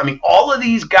Ennis. I mean, all of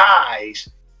these guys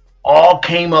all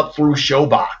came up through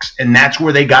ShoBox, and that's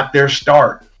where they got their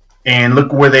start. And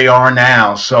look where they are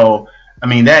now. So, I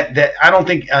mean, that I don't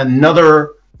think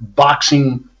another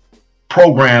boxing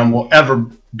program will ever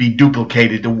be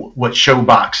duplicated to what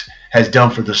ShoBox has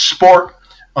done for the sport.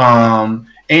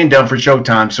 And done for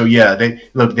Showtime. So yeah,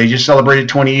 they just celebrated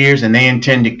 20 years, and they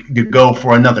intend to go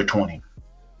for another 20.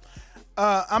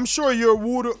 I'm sure your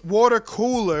water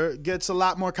cooler gets a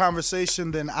lot more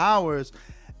conversation than ours.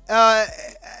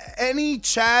 Any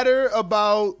chatter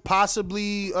about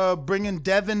possibly bringing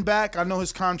Devin back? I know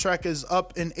his contract is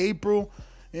up in April.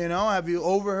 You know, have you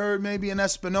overheard maybe an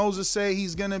Espinoza say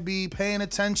he's going to be paying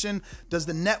attention? Does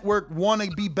the network want to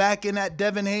be back in that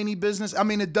Devin Haney business? I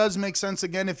mean, it does make sense,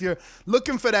 again, if you're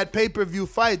looking for that pay-per-view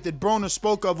fight that Broner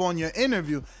spoke of on your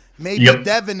interview. Maybe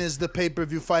Devin is the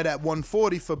pay-per-view fight at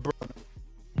 140 for Broner.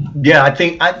 Yeah,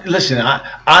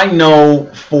 I know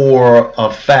for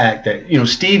a fact that, you know,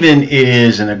 Steven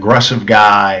is an aggressive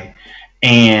guy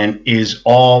and is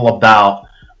all about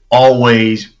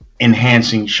always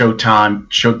enhancing Showtime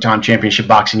Championship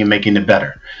Boxing and making it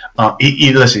better. He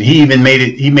even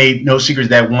made no secrets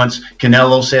that once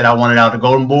Canelo said, I wanted out the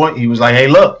Golden Boy, he was like, hey,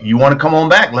 look, you want to come on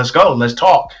back? Let's go. Let's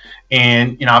talk.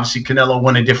 And, you know, obviously Canelo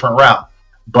went a different route.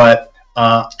 But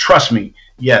trust me,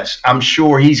 yes, I'm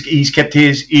sure he's kept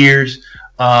his ears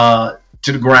to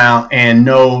the ground and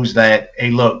knows that, hey,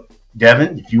 look,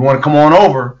 Devin, if you want to come on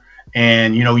over,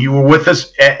 and, you know, you were with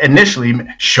us initially,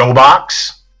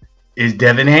 ShoBox,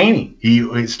 Devin Haney.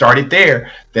 It started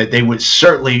there, that they would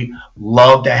certainly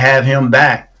love to have him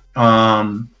back.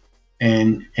 And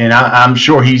I'm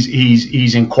sure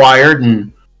he's inquired,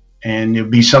 and it'll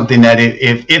be something that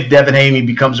if Devin Haney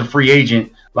becomes a free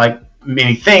agent, like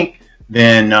many think,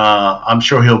 then I'm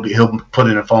sure he'll put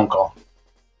in a phone call.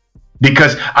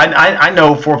 Because I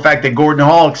know for a fact that Gordon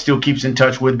Hall still keeps in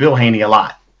touch with Bill Haney a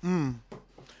lot.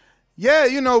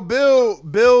 Yeah,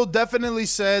 Bill definitely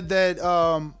said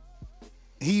that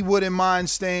he wouldn't mind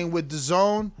staying with the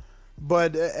Zone,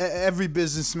 but every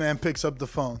businessman picks up the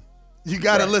phone. You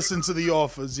got to listen to the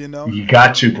offers, You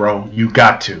got to, bro. You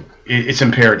got to. It's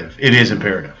imperative. It is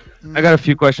imperative. I got a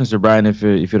few questions to Brian, if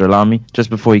you'd allow me, just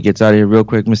before he gets out of here real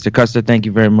quick. Mr. Custer, thank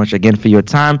you very much again for your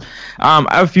time. I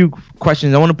have a few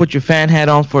questions. I want to put your fan hat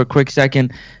on for a quick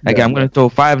second. Again, I'm going to throw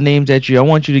 5 names at you. I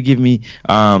want you to give me,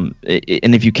 and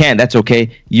if you can't, that's okay,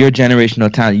 your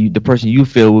generational talent, the person you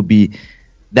feel would be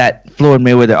that Floyd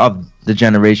Mayweather of the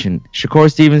generation.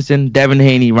 Shakur Stevenson, Devin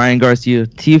Haney, Ryan Garcia,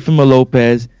 Teofimo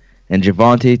Lopez, and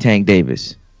Gervonta Tank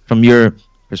Davis, from your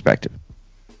perspective.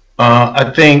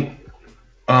 I think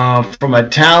from a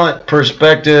talent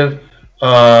perspective,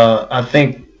 I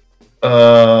think,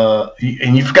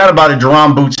 and you forgot about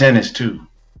Jerome Boots Ennis too.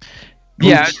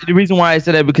 Yeah, the reason why I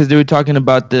said that because they were talking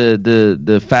about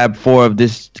the Fab Four of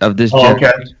this generation.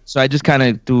 Okay. So I just kind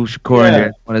of threw Shakur in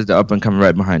there. One is the up and coming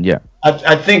right behind. Yeah,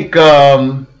 I think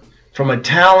from a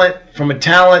talent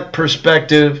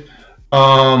perspective,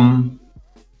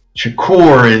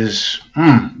 Shakur is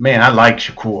man. I like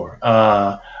Shakur.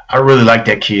 I really like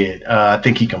that kid. I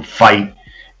think he can fight,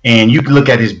 and you can look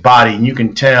at his body and you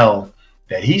can tell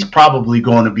that he's probably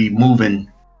going to be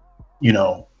moving,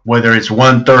 whether it's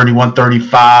 130,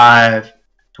 135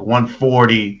 to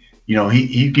 140,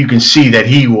 you can see that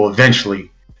he will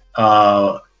eventually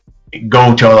go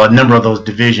to a number of those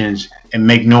divisions and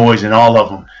make noise in all of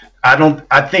them. I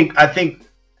think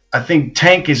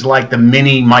Tank is like the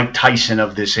mini Mike Tyson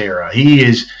of this era.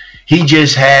 He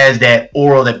just has that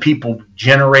aura that people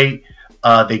generate,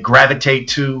 they gravitate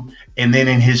to, and then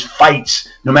in his fights,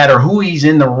 no matter who he's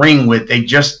in the ring with, they're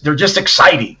just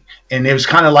exciting. And it was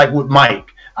kind of like with Mike.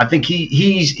 I think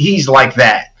he's like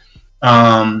that.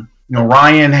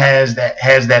 Ryan has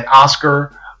that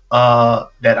Oscar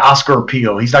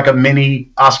appeal. He's like a mini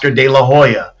Oscar De La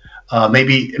Hoya.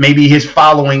 Maybe his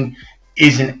following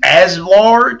isn't as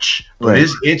large, but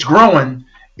it's growing.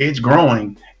 It's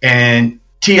growing. And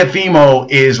Teofimo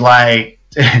is like,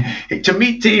 to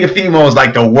me, Teofimo is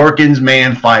like the working's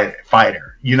man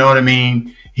fighter. You know what I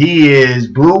mean? He is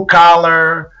blue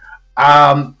collar.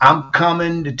 I'm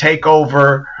coming to take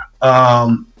over,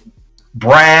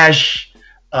 brash.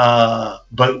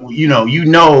 But you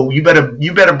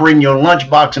better bring your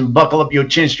lunchbox and buckle up your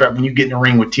chin strap when you get in the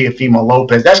ring with Teofimo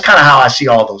Lopez. That's kind of how I see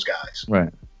all those guys.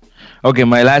 Right. Okay.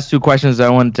 My last 2 questions I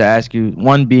wanted to ask you.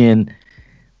 One being,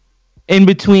 in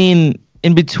between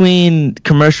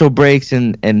commercial breaks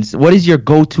and what is your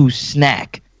go-to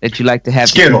snack that you like to have?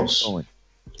 Skittles.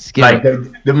 Like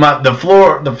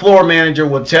the floor manager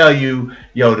will tell you,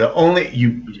 all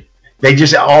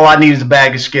I need is a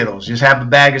bag of Skittles. Just have a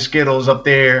bag of Skittles up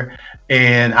there,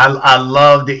 and I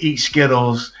love to eat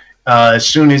Skittles. As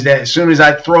soon as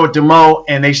I throw it to Mo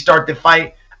and they start to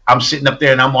fight, I'm sitting up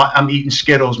there and I'm eating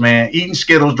Skittles, man. Eating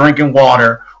Skittles, drinking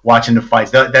water, watching the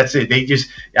fights. That's it.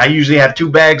 I usually have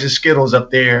 2 bags of Skittles up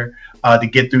there to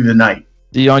get through the night.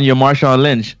 You on your Marshawn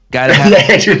Lynch? Gotta have.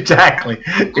 Yeah, exactly.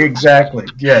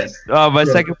 Yes. My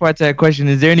second part to that question: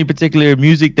 is there any particular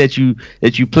music that you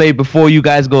play before you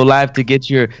guys go live to get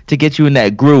you in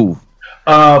that groove?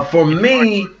 For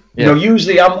me,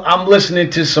 usually I'm listening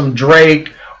to some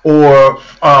Drake or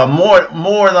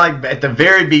more like at the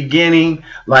very beginning,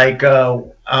 like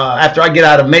after I get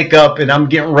out of makeup and I'm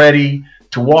getting ready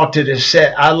to walk to the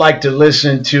set. I like to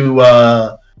listen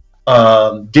to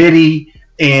Diddy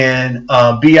and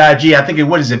B.I.G. I think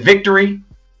what is it, Victory?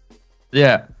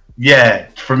 Yeah.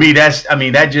 For me,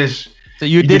 that just so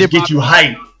you did it get you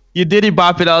hyped. You Diddy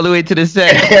bop it all the way to the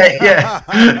set. Yeah.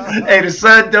 Hey, the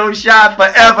sun don't shine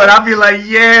forever. And I'll be like,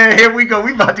 yeah, here we go.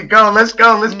 We about to go. Let's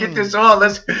go. Let's get this on.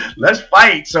 Let's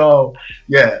fight. So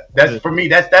yeah, that's for me.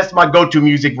 That's my go-to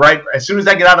music. Right. As soon as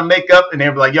I get out of makeup and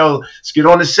they're like, yo, let's get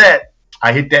on the set.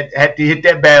 I had to hit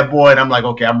that bad boy, and I'm like,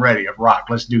 okay, I'm ready. I'm rock.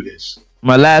 Let's do this.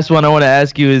 My last one I want to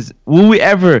ask you is, will we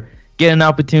ever get an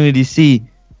opportunity to see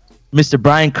Mr.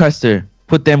 Brian Custer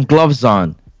put them gloves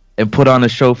on and put on a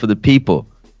show for the people?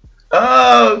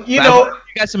 You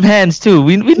got some hands too.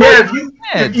 We know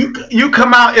if you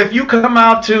come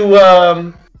out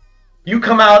to you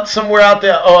come out somewhere out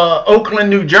there, Oakland,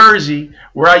 New Jersey,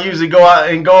 where I usually go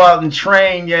out and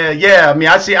train. Yeah. I mean,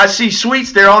 I see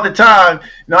Sweets there all the time.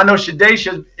 I know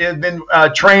Shadesha has been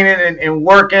training and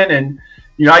working, and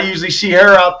I usually see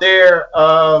her out there.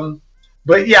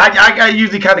 But yeah, I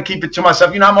usually kind of keep it to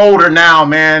myself. I'm older now,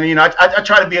 man. I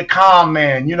try to be a calm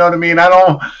man. You know what I mean? I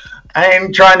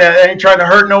ain't trying to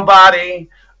hurt nobody.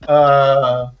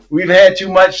 We've had too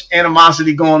much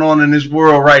animosity going on in this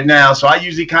world right now, so I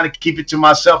usually kind of keep it to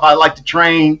myself. I like to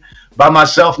train by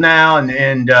myself now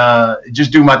and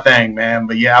just do my thing, man.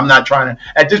 But yeah, I'm not trying to.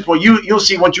 At this point, you'll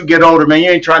see once you get older, man.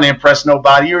 You ain't trying to impress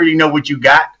nobody. You already know what you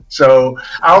got, so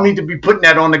I don't need to be putting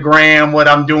that on the gram, what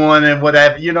I'm doing and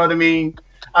whatever. You know what I mean?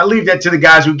 I leave that to the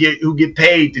guys who get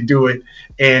paid to do it.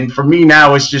 And for me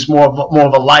now, it's just more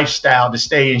of a lifestyle to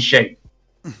stay in shape.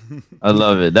 I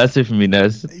love it. That's it for me,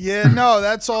 Ness. Yeah, no,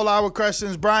 that's all our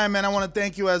questions. Brian, man, I want to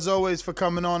thank you as always for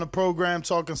coming on the program,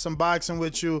 talking some boxing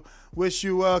with you. Wish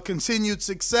you continued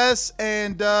success,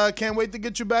 and can't wait to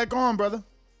get you back on, brother.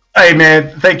 Hey,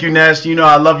 man, thank you, Ness.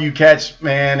 I love you cats,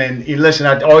 man. And listen,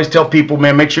 I always tell people,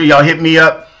 man, make sure y'all hit me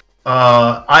up,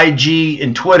 IG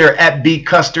and Twitter at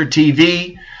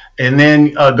BCusterTV, and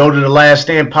then go to the Last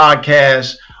Stand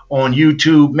podcast on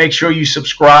YouTube. Make sure you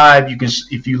subscribe. You can,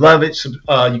 if you love it, you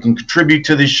can contribute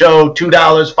to the show. $2,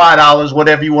 $5,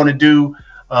 whatever you want to do.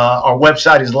 Our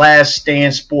website is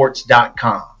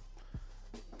laststandsports.com.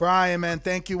 Brian, man,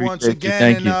 thank you once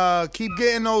again. And keep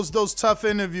getting those tough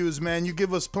interviews, man. You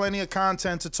give us plenty of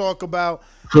content to talk about.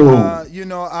 Cool.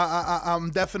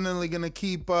 I'm definitely going to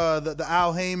keep the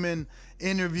Al Haymon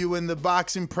interview in the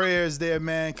boxing prayers there,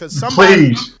 man, because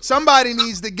somebody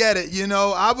needs to get it.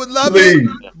 I would love it,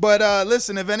 but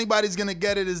listen, if anybody's gonna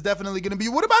get it, it's definitely gonna be.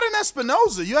 What about an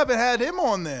Espinoza? You haven't had him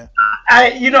on there. I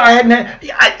hadn't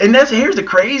and here's the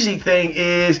crazy thing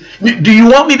is, do you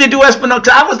want me to do Espinoza?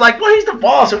 I was like, well, he's the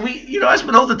boss, and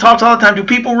Espinoza talks all the time. Do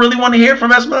people really want to hear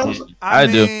from Espinoza? I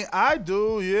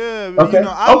do, yeah. Okay.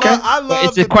 I love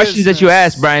it's the questions that you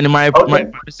ask, Brian. And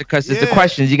it's the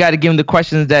questions. You got to give him the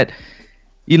questions that.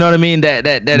 You know what I mean? That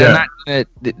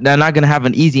they're not gonna have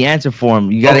an easy answer for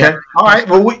him. You gotta. Okay. All right.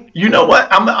 Well, you know what?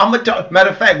 I'm gonna matter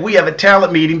of fact, we have a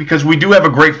talent meeting because we do have a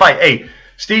great fight. Hey,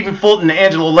 Stephen Fulton and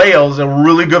Angelo Leo is a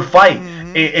really good fight.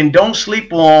 And don't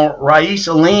sleep on Rais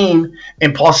Alim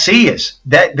and Pausias.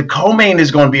 The co-main is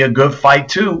going to be a good fight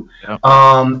too. Yeah.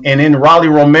 And then Raleigh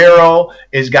Romero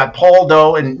has got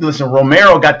Paldo. And listen,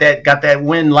 Romero got that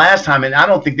win last time, and I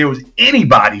don't think there was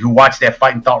anybody who watched that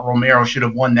fight and thought Romero should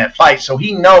have won that fight. So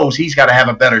he knows he's got to have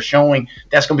a better showing.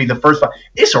 That's going to be the first fight.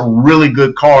 It's a really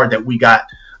good card that we got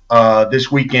this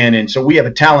weekend, and so we have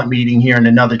a talent meeting here in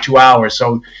another 2 hours.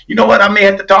 So you know what, I may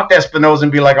have to talk to Espinoza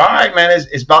and be like, all right, man,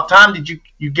 it's about time that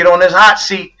you get on this hot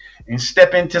seat and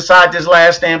step inside this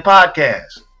Last Stand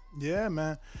podcast. Yeah,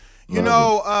 man.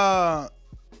 I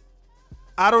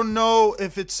don't know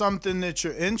if it's something that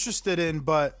you're interested in,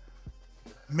 but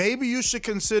maybe you should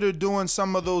consider doing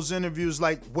some of those interviews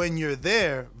like when you're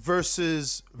there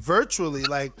versus virtually.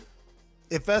 Like,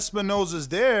 if Espinoza's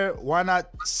there, why not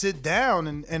sit down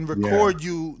and record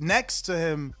you next to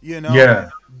him,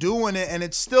 doing it? And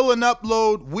it's still an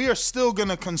upload. We are still going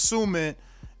to consume it.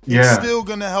 It's still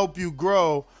going to help you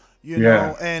grow,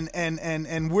 know,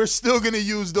 and we're still going to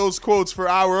use those quotes for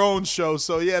our own show.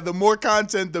 So, yeah, the more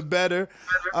content, the better,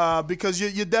 because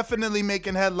you're definitely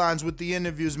making headlines with the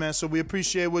interviews, man. So we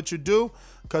appreciate what you do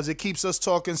because it keeps us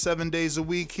talking 7 days a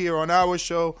week here on our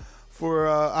show for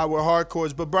our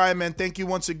hardcores. But Brian, man, thank you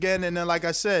once again. And then, like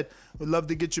I said, we'd love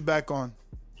to get you back on.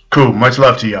 Cool. Much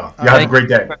love to y'all. Y'all have a great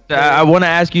day. I want to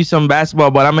ask you some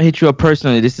basketball, but I'm going to hit you up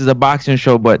personally. This is a boxing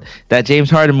show, but that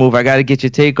James Harden move, I got to get your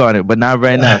take on it, but not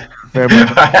right now.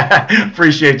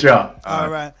 Appreciate y'all. All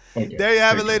right. There you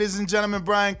have it, ladies and gentlemen.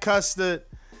 Brian Custard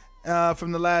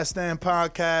from the Last Stand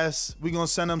podcast. We're going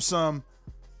to send him some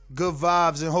good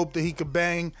vibes and hope that he could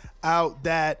bang out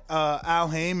that Al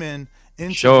Haymon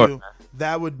interview. Sure.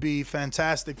 That would be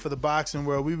fantastic for the boxing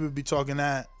world. We would be talking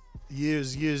that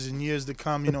years and years to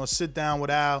come. Sit down with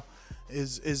Al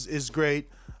is great.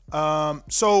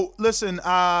 So listen,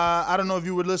 I don't know if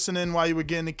you were listening while you were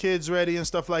getting the kids ready and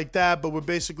stuff like that, but we're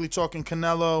basically talking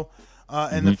Canelo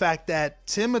and the fact that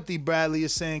Timothy Bradley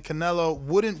is saying Canelo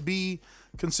wouldn't be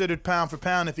considered pound for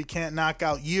pound if he can't knock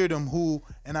out Yeardom, who,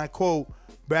 and I quote,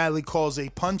 Bradley calls a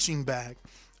punching bag.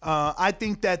 I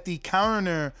think that the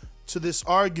counter to this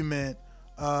argument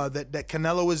that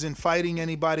Canelo isn't fighting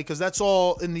anybody, because that's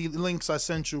all in the links I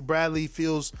sent you. Bradley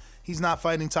feels he's not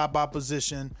fighting top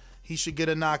opposition. He should get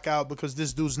a knockout because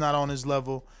this dude's not on his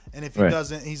level. And if he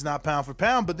doesn't, he's not pound for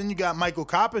pound. But then you got Michael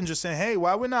Coppinger saying, hey,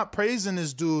 why we're not praising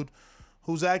this dude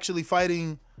who's actually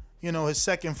fighting his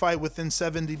second fight within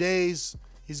 70 days.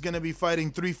 He's going to be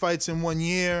fighting 3 fights in 1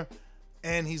 year,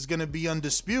 and he's going to be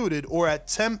undisputed or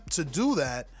attempt to do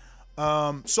that.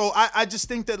 So I just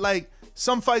think that, like,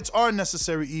 some fights are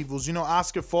necessary evils.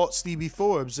 Oscar fought Stevie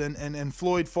Forbes, and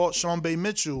Floyd fought Sean Bay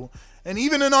Mitchell, and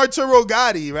even in Arturo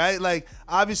Gotti, right? Like,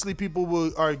 obviously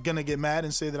people are going to get mad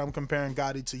and say that I'm comparing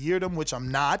Gotti to Yeardom, which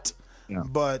I'm not. Yeah.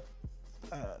 But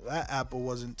that apple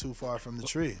wasn't too far from the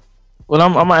tree. Well,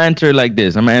 I'm gonna answer it like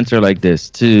this.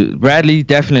 To Bradley,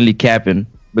 definitely capping,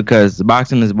 because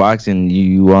boxing is boxing.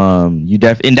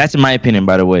 And that's in my opinion,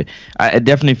 by the way. I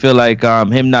definitely feel like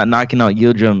him not knocking out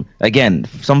Yildirim. Again,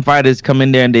 some fighters come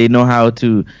in there and they know how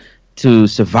to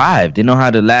survive. They know how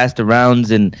to last the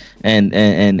rounds and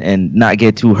not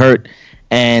get too hurt.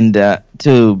 And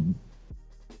to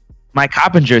Mike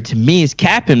Coppinger, to me, is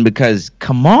capping, because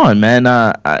come on, man.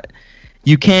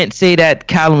 You can't say that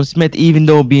Callum Smith, even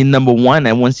though being number 1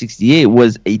 at 168,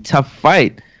 was a tough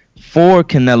fight for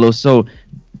Canelo. So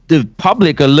the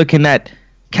public are looking at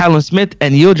Callum Smith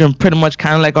and Yildirim pretty much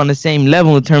kind of like on the same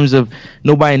level in terms of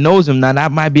nobody knows him. Now,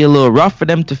 that might be a little rough for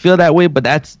them to feel that way, but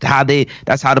that's how the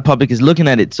public is looking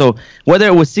at it. So whether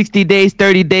it was 60 days,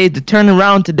 30 days, the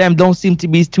turnaround to them don't seem to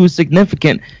be too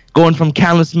significant, going from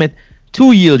Callum Smith to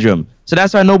Yildirim. So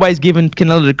that's why nobody's giving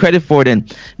Canelo the credit for it.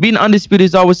 And being undisputed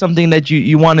is always something that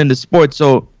you want in the sport.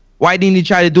 So why didn't he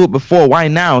try to do it before? Why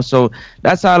now? So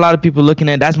that's how a lot of people are looking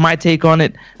at it. That's my take on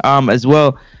it as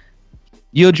well.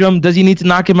 Yildirim, does he need to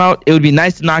knock him out? It would be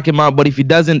nice to knock him out, but if he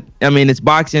doesn't, I mean, it's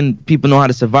boxing. People know how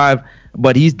to survive.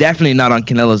 But he's definitely not on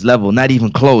Canelo's level, not even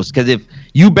close. Because if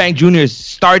Eubank Jr. is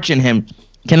starching him,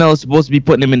 Canelo's supposed to be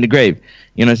putting him in the grave.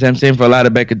 You know what I'm saying? For a lot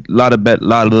of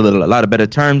better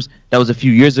terms. That was a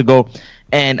few years ago.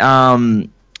 And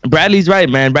Bradley's right,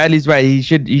 man. Bradley's right. He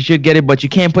should get it, but you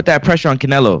can't put that pressure on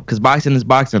Canelo, because boxing is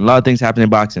boxing. A lot of things happen in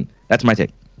boxing. That's my take.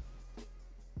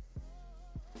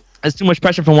 That's too much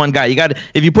pressure for one guy.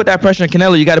 If you put that pressure on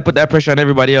Canelo, you got to put that pressure on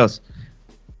everybody else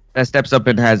that steps up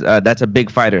and has. That's a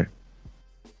big fighter.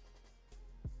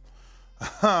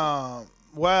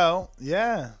 Well,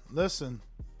 yeah. Listen.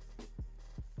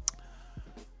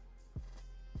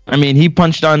 I mean, he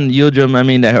punched on Yildirim. I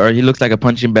mean, or he looks like a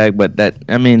punching bag, but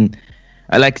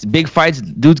I like big fights.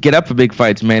 Dudes get up for big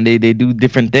fights, man. They do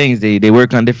different things. They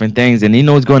work on different things, and he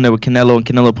knows going there with Canelo, and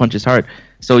Canelo punches hard.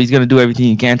 So he's gonna do everything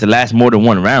he can to last more than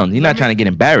 1 round. He's not trying to get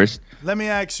embarrassed. Let me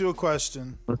ask you a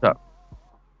question. What's up?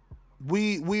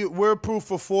 We're approved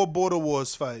for 4 Border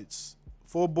Wars fights,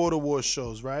 4 Border Wars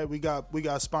shows, right? We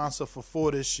got sponsor for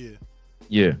 4 this year.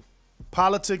 Yeah.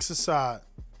 Politics aside,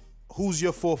 who's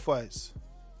your 4 fights?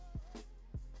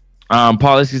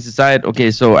 Politics aside, okay,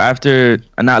 so after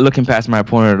not looking past my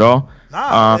opponent at all.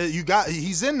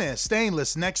 He's in there.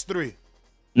 Stainless, next 3.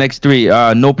 Next 3,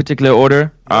 no particular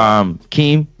order.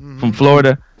 Keem from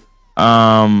Florida.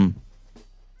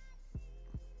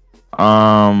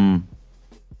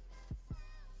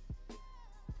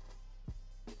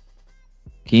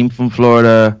 Keem from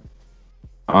Florida.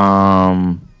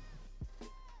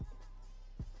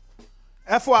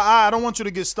 FYI, I don't want you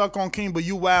to get stuck on Keem, but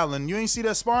you wildin'. You ain't see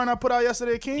that sparring I put out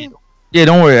yesterday, Keem? Yeah,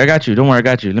 don't worry. I got you. Don't worry. I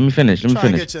got you. Let me finish. You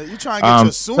trying to get your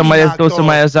Sunni somebody else, throw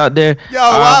somebody else out there. Yo,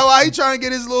 why he trying to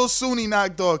get his little Sunni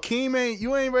knocked off? Keem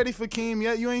you ain't ready for Keem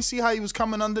yet. You ain't see how he was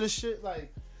coming under the shit?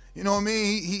 Like, you know what I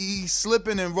mean? He's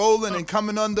slipping and rolling and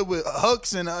coming under with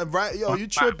hooks and right. Yo, you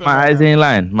tripping? My eyes ain't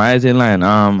lying.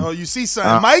 Oh, you see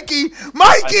something, Mikey?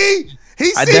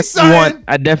 I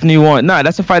definitely want. No,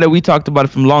 that's a fight that we talked about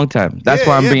from a long time. That's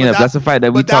why I'm bringing it up. That's a fight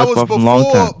that we talked about from a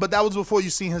long time. But that was before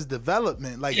you seen his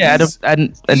development. Like,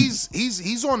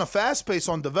 he's on a fast pace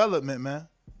on development, man.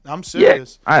 I'm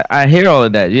serious. Yeah, I hear all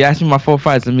of that. You asked me my 4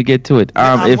 fights. Let me get to it.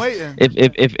 I'm waiting.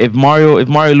 If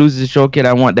Mario loses the show kid,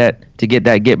 I want that to get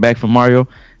back from Mario.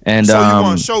 And so you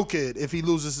want Show Kid if he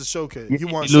loses the Show Kid? You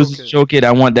want Show Kid?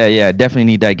 I want that. Yeah, definitely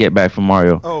need that get back from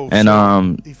Mario. Oh, and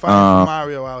he fighting for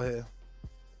Mario out here.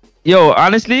 Yo,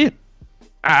 honestly,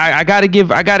 I gotta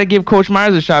give Coach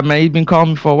Myers a shot, man. He's been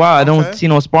calling me for a while. I don't see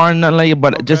no sparring, nothing like it,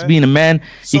 but just being a man,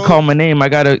 he called my name. I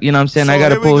gotta, you know what I'm saying? I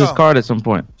gotta pull his card at some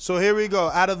point. So here we go.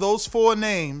 Out of those 4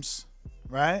 names,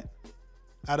 right?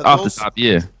 Off the top,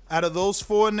 yeah. Out of those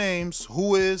 4 names,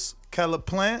 who is Caleb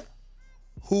Plant?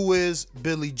 Who is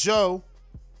Billy Joe?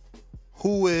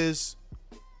 Who is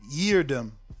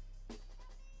Yeardom?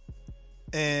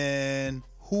 And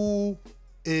who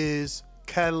is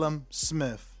Callum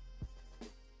Smith?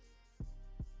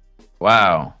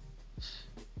 Wow.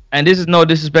 And this is no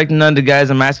disrespect to none of the guys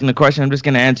I'm asking the question. I'm just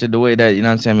going to answer the way that, you know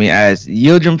what I'm saying, as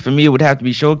Yildirim for me would have to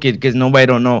be Show Kid, because nobody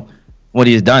don't know what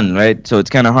he's done, right? So it's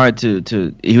kind of hard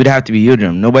to he would have to be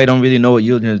Yildirim. Nobody don't really know what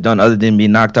Yildirim has done other than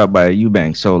being knocked out by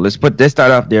Eubanks. So let's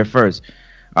start off there first.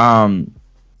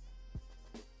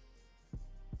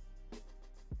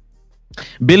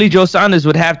 Billy Joe Saunders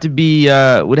would have to be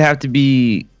who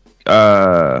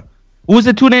was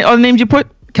the other names you put?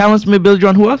 Callum Smith, Billy Joe,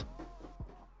 and who else?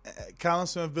 Callum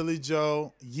Smith, Billy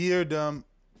Joe, Yildirim,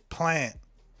 Plant.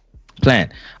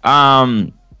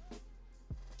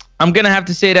 I'm gonna have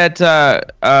to say that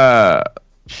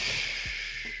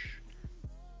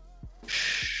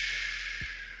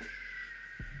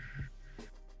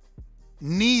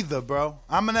neither, bro.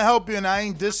 I'm gonna help you, and I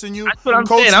ain't dissing you. That's what I'm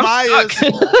saying.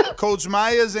 Coach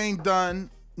Myers ain't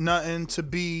done nothing to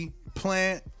be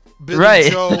Plant, Billy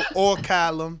Joe, or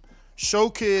Callum. Show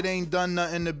Kid ain't done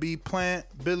nothing to be Plant,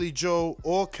 Billy Joe,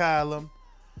 or Callum.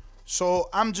 So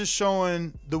I'm just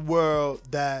showing the world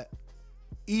that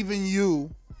even you,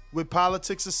 with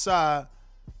politics aside,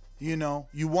 you know,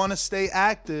 you want to stay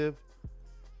active,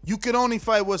 you can only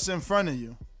fight what's in front of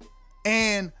you.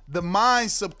 And the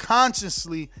mind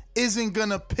subconsciously isn't going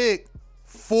to pick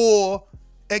for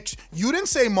you didn't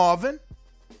say Marvin.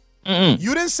 Mm-mm.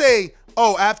 You didn't say,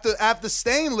 oh, after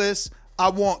Stainless, I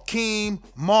want Keem,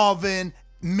 Marvin,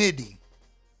 Midi.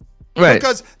 Right.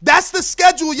 Because that's the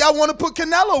schedule y'all want to put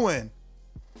Canelo in.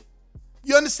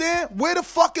 You understand? Where the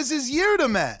fuck is his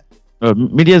Yildirim at?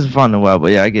 Midi hasn't fought in a while,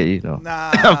 but yeah, I get you though.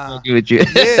 Nah. I'm fucking with you.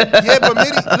 yeah, but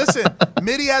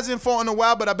Midi hasn't fought in a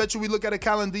while, but I bet you we look at a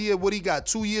calendar year, what he got?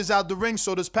 2 years out the ring,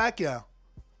 so does Pacquiao.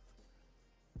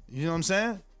 You know what I'm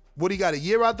saying? What he got, a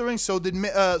year out the ring? So did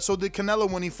Canelo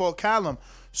when he fought Callum.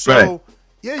 So right.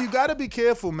 Yeah, you gotta be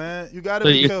careful, man. You gotta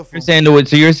be careful. You're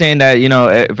saying that, you know,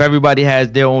 if everybody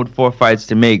has their own 4 fights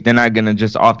to make, they're not gonna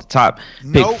just off the top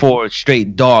pick 4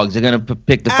 straight dogs. They're gonna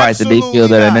pick the fights that they feel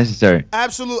that are necessary.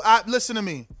 Absolutely. Listen to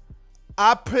me.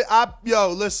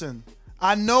 Listen.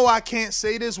 I know I can't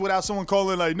say this without someone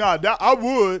calling like, nah, I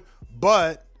would,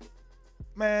 but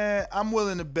man, I'm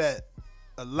willing to bet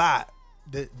a lot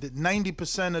that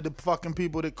 90% of the fucking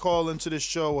people that call into this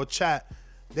show or chat,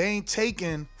 they ain't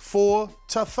taking 4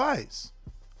 tough fights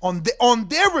on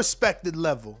their respected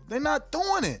level. They're not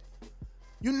doing it.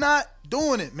 You're not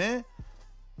doing it, man.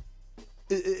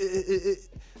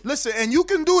 Listen, and you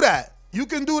can do that. You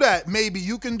can do that. Maybe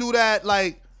you can do that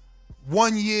like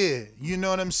 1 year. You know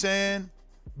what I'm saying?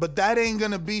 But that ain't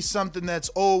gonna be something that's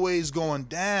always going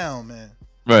down, man.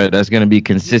 Right, that's gonna be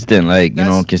consistent,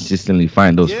 consistently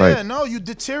find those fights. Yeah, no, you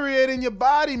deteriorate in your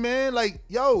body, man. Like,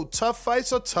 yo, tough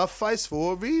fights are tough fights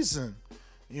for a reason,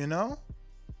 you know?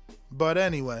 But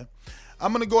anyway,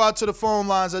 I'm gonna go out to the phone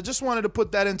lines. I just wanted to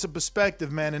put that into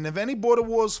perspective, man. And if any Border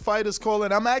Wars fighters call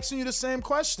in, I'm asking you the same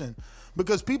question.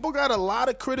 Because people got a lot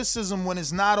of criticism when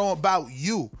it's not all about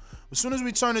you. As soon as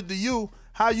we turn it to you,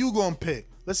 how you gonna pick?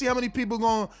 Let's see how many people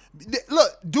gonna... Look,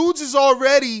 dudes is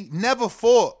already never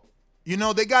fought. You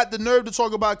know, they got the nerve to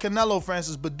talk about Canelo,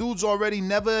 Francis, but dudes already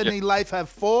never in their life have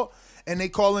fought, and they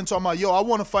call in talking about, yo, I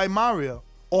want to fight Mario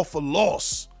off a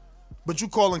loss. But you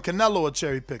calling Canelo a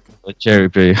cherry picker. A cherry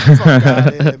picker. Fuck out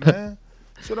of here, man.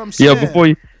 That's what I'm saying. Yo,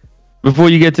 before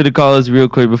you get to the callers real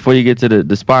quick, before you get to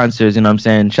the sponsors, you know what I'm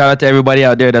saying? Shout out to everybody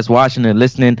out there that's watching and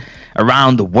listening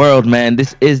around the world, man.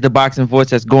 This is the Boxing Voice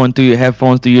that's going through your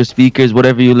headphones, through your speakers,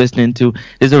 whatever you're listening to.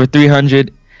 There's over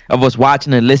 300 of us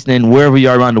watching and listening wherever you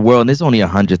are around the world, and there's only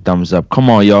 100 thumbs up. Come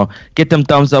on, y'all. Get them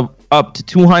thumbs up to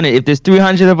 200. If there's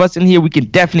 300 of us in here, we can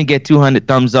definitely get 200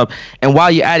 thumbs up. And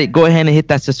while you're at it, go ahead and hit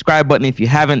that subscribe button. If you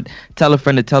haven't, tell a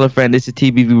friend to tell a friend. This is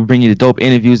TBV. We bring you the dope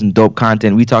interviews and dope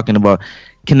content. We talking about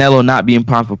Canelo not being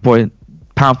pound for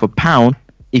pound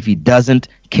if he doesn't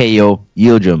KO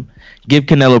Yildirim. Give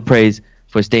Canelo praise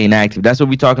for staying active. That's what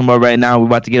we're talking about right now. We're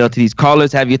about to get out to these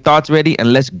callers. Have your thoughts ready,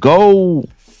 and let's go.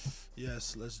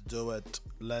 Yes, let's do it.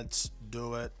 Let's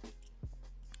do it.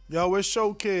 Yo, where's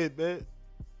Show Kid, man?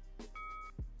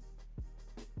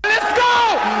 Let's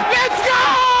go! Let's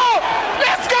go!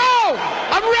 Let's go!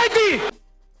 I'm ready!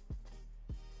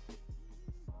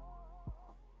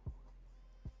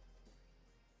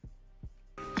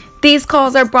 These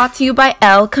calls are brought to you by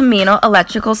El Camino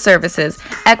Electrical Services,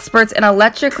 experts in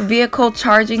electric vehicle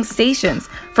charging stations.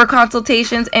 For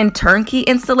consultations and turnkey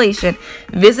installation,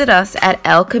 visit us at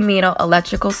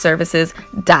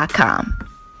elcaminoelectricalservices.com.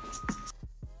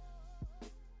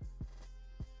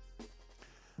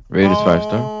 Rated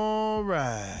 5-star. All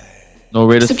right. No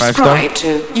rated 5-star. Subscribe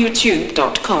to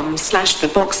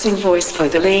youtube.com/theboxingvoice for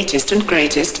the latest and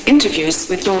greatest interviews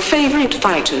with your favorite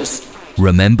fighters.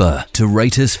 Remember to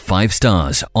rate us 5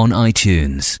 stars on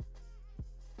iTunes.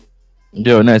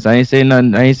 Yo, nice. I ain't saying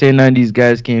none of these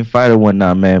guys can't fight or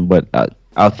whatnot, man. But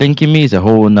Outthinking me is a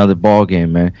whole another ball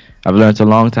game, man. I've learned a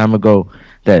long time ago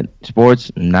that sports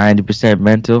 90%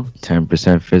 mental,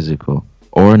 10% physical,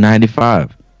 or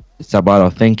 95. It's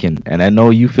about outthinking, and I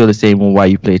know you feel the same way while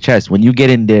you play chess. When you get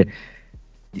in there,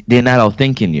 they're not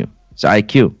outthinking you. It's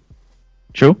IQ.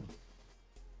 True?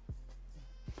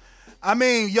 I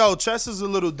mean, yo, chess is a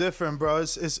little different, bro.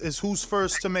 It's who's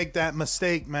first to make that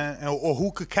mistake, man, or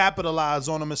who could capitalize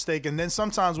on a mistake. And then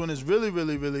sometimes when it's really,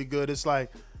 really, really good, it's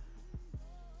like,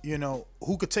 you know,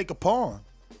 who could take a pawn,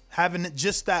 having it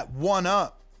just that one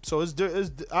up. So it's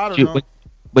I don't know.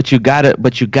 But you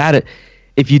gotta.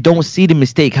 If you don't see the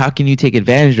mistake, how can you take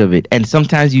advantage of it? And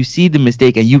sometimes you see the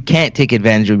mistake and you can't take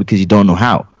advantage of it because you don't know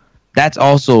how. That's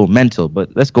also mental.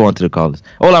 But let's go on to the callers.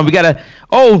 Hold on, we gotta.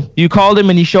 Oh, you called him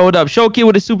and he showed up. Shoki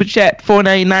with a super chat.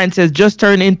 499 says just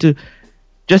tuned into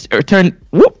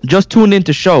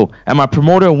show, and my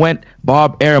promoter went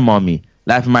Bob Arum on me.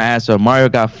 Laughing my ass off. Mario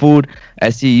got food. I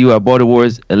see you at Border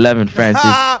Wars 11, Francis.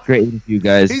 Great interview,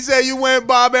 guys. He said you went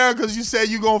Bob Arum because you said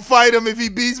you gonna fight him if he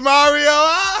beats Mario.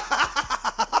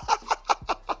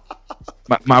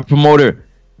 my promoter.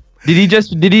 Did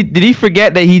he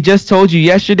forget that he just told you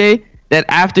yesterday that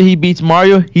after he beats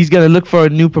Mario, he's gonna look for a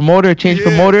new promoter, change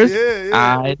promoters? Yeah.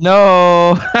 I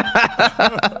know.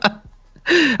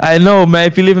 I know, man.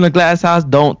 If you live in a glass house,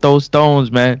 don't throw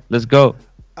stones, man. Let's go.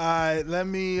 All right, let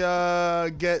me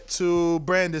get to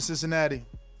Brandon, Cincinnati.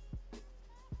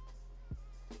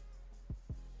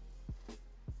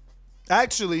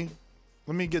 Actually,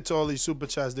 let me get to all these super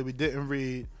chats that we didn't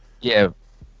read. Yeah.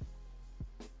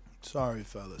 Sorry,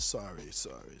 fellas. Sorry.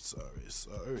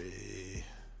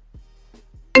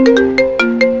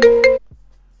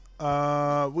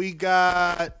 We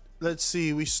got, let's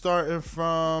see, we starting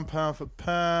from pound for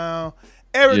pound.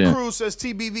 Eric Cruz says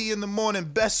TBV in the morning,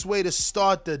 best way to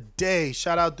start the day.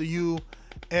 Shout out to you,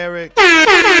 Eric, for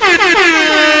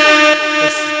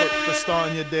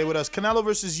starting your day with us. Canelo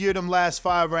versus Yildirim last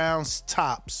 5 rounds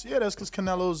tops. Yeah, that's because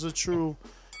Canelo's a true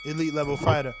elite level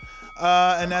fighter.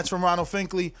 And that's from Ronald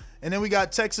Finkley. And then we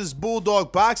got Texas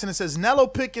Bulldog Boxing. It says Nello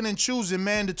picking and choosing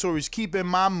mandatories, keeping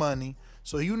my money,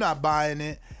 so you not buying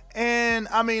it. And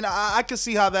I mean, I can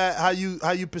see how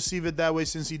you perceive it that way,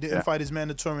 since he didn't fight his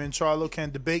mandatory, and Charlo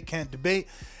can't debate.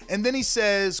 And then he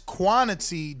says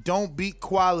quantity don't beat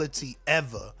quality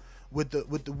ever with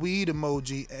the weed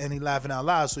emoji, and he laughing out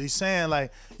loud. So he's saying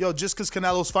like, yo, just because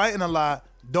Canelo's fighting a lot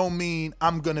don't mean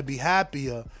I'm gonna be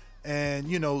happier. And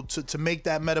you know, to make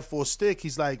that metaphor stick,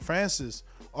 he's like, Francis,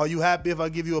 are you happy if I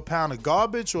give you a pound of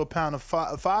garbage or a pound of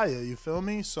fire? You feel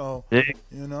me? So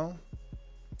you know.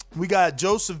 We got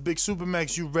Joseph, Big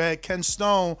Supermax, you read. Ken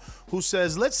Stone, who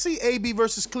says, let's see AB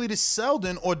versus Cletus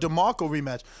Selden or DeMarco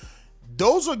rematch.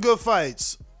 Those are good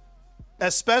fights,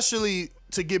 especially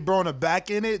to get Broner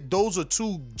back in it. Those are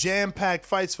 2 jam-packed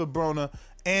fights for Broner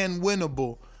and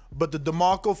winnable. But the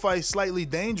DeMarco fight slightly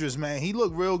dangerous, man. He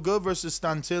looked real good versus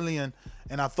Stantillion,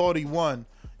 and I thought he won.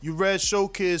 You read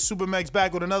Showkids, Supermax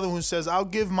back with another one who says, I'll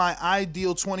give my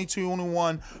ideal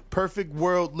 22-1 perfect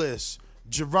world list.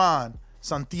 Javon,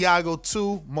 Santiago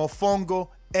 2, Mofongo,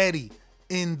 Eddie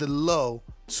in the low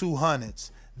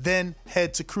 200s. Then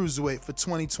head to cruiserweight for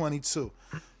 2022.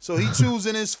 So he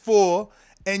choosing his 4.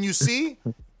 And you see,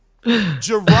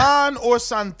 Jaron or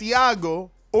Santiago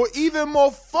or even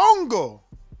Mofongo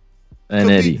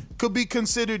could be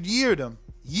considered Yildirim.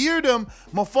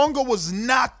 Mofongo was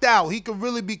knocked out. He could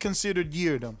really be considered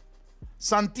Yildirim.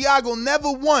 Santiago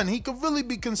never won. He could really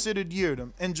be considered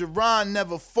Yildirim. And Jaron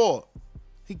never fought.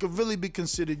 He could really be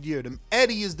considered Yildirim.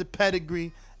 Eddie is the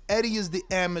pedigree. Eddie is the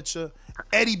amateur.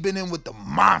 Eddie been in with the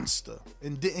monster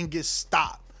and didn't get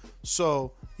stopped.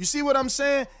 So, you see what I'm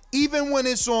saying? Even when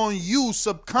it's on you,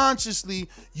 subconsciously,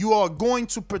 you are going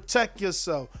to protect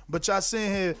yourself. But y'all sitting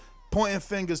here pointing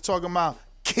fingers talking about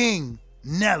King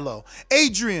Nello.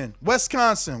 Adrian,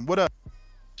 Wisconsin, what up?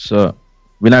 So,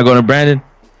 we're not going to Brandon?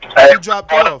 He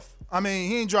dropped off. I mean,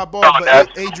 he ain't dropped off,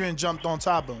 but Adrian jumped on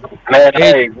top of him. Man,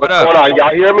 hey, what's going on?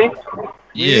 Y'all hear me?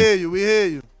 Yeah. We hear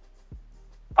you.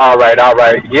 All right.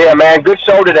 Yeah, man, good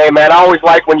show today, man. I always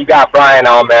like when you got Brian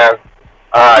on, man.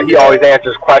 He always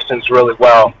answers questions really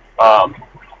well.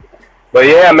 But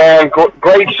yeah, man,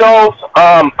 great show.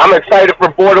 I'm excited for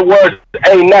Border Wars.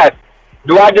 Hey, Ness,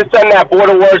 do I just send that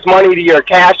Border Wars money to your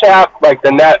Cash App, like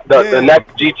the next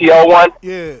GTO one?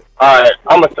 Yeah. All right,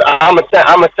 I'm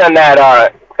gonna send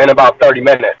that in about 30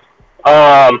 minutes.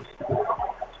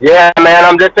 Yeah, man,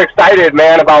 I'm just excited,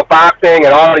 man, about boxing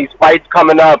and all these fights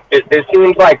coming up. It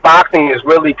seems like boxing is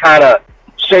really kind of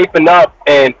shaping up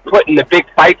and putting the big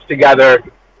fights together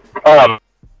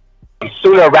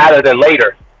sooner rather than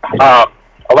later. A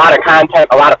lot of content,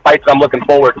 a lot of fights I'm looking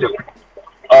forward to.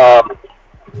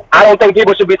 I don't think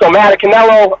people should be so mad at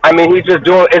Canelo. I mean, he's just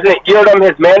doing. Isn't Yildirim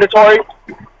his mandatory?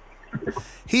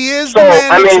 He is the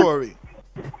mandatory.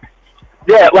 I mean,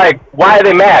 yeah, like, why are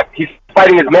they mad? He's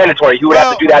fighting his mandatory. He would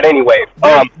have to do that anyway.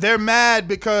 They're mad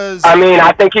because... I mean,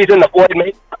 I think he's in the Floyd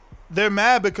Mayweather. They're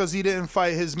mad because he didn't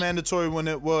fight his mandatory when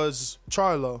it was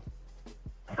Charlo.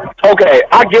 Okay,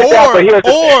 I get that, but here's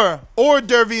the thing. Or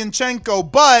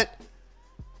Derevyanchenko, but...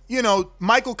 You know,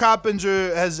 Michael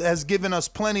Coppinger has given us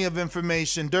plenty of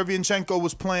information. Derevyanchenko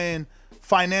was playing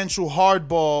financial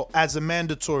hardball as a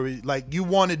mandatory. Like, you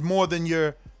wanted more than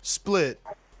your split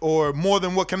or more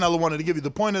than what Canelo wanted to give you. The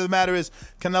point of the matter is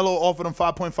Canelo offered him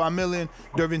 $5.5 million.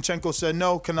 Derevyanchenko said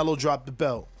no. Canelo dropped the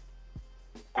belt.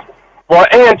 Well,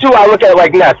 and too, I look at it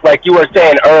like Ness, like you were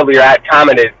saying earlier, I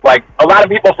commented, like, a lot of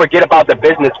people forget about the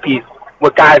business piece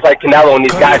with guys like Canelo and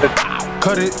these guys.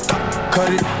 Cut it.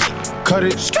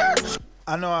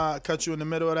 I know I cut you in the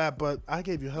middle of that, but I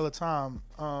gave you hella time.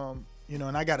 You know,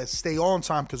 and I got to stay on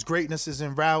time because greatness is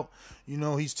en route. You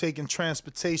know, he's taking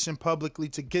transportation publicly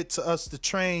to get to us to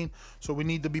train, so we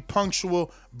need to be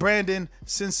punctual. Brandon,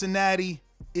 Cincinnati,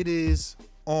 it is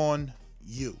on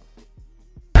you.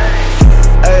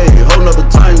 Hey, whole nother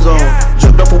time zone.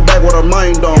 Just duffel bag with our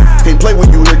mind on. Can't play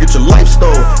when you here, get your life stole.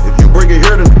 If you bring it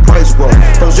here, then the price grow.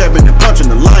 From jabbing and punching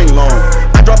the line long.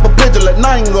 I drop a pigeon, let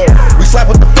 9 go. We slap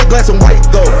with the fake glass and white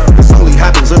though. This only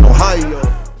happens in Ohio.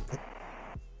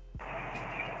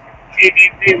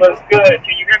 TDC looks good.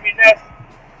 Can you hear me, Ness?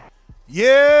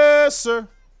 Yes, sir.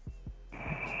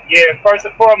 Yeah, first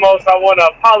and foremost, I want to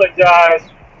apologize.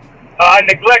 I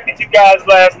neglected you guys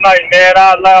last night, man.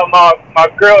 I allowed my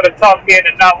girl to talk in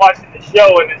and not watching the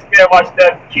show, and instead watched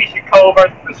that Keisha Cole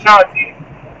versus Ashanti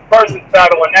versus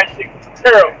battle, and that shit was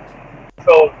terrible.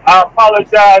 So I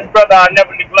apologize, brother. I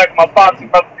never neglect my boxing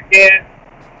brothers again.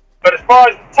 But as far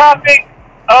as the topic,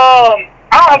 I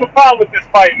don't have a problem with this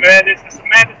fight, man. It's just a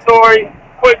mandatory,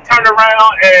 quick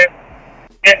turnaround, and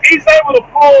if he's able to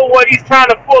pull what he's trying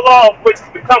to pull off, which is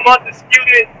become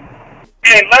undisputed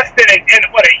in less than a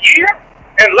year?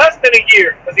 In less than a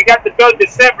year, because he got the belt in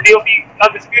December, he'll be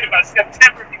undisputed by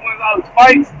September if he wins all his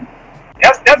fights.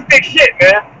 That's big shit,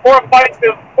 man. 4 belts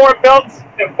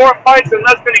and 4 fights in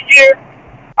less than a year.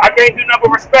 I can't do nothing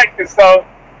but respect it. So,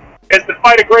 is the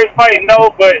fight a great fight?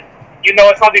 No, but you know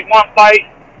it's only one fight,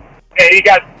 and he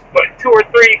got 2 or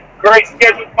 3 great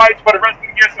scheduled fights for the rest of the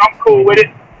year. So I'm cool with it.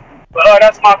 But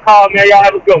that's my call, man. Y'all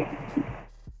have a good one.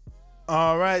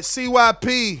 All right,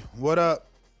 CYP, what up?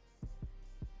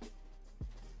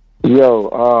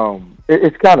 Yo,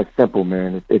 it's kind of simple,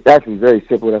 man. It's actually very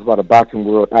simple. That's why the boxing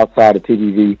world outside of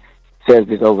TVV says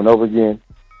this over and over again.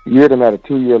 Yildirim had a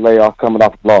 2-year layoff coming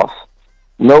off a loss.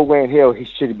 No way in hell he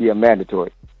should be a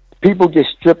mandatory. People get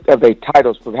stripped of their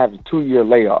titles for having 2-year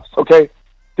layoffs, okay?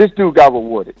 This dude got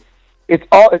rewarded. It's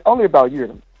only about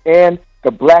Yildirim. And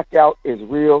the blackout is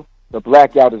real. The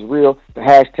blackout is real. The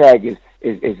hashtag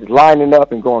is lining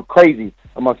up and going crazy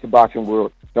amongst the boxing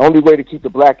world. The only way to keep the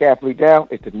black athlete down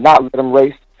is to not let them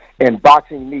race. And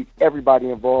boxing needs everybody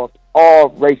involved, all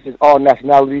races, all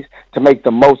nationalities, to make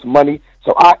the most money.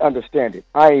 So I understand it.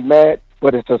 I ain't mad,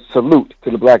 but it's a salute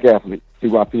to the black athlete.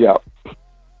 CYP out.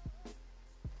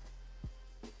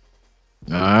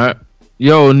 All right.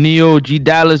 Yo, Neo G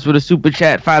Dallas with a super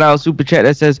chat, $5 super chat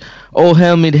that says, "Oh,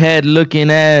 helmet head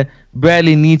looking at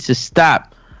Bradley needs to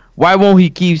stop. Why won't he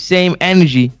keep same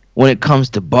energy when it comes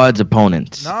to Bud's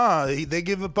opponents?" Nah, they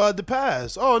give Bud the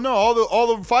pass. Oh no,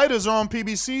 all the fighters are on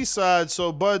PBC side,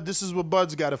 so Bud, this is what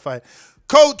Bud's got to fight.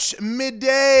 Coach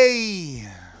Midday,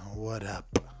 what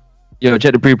up? Yo,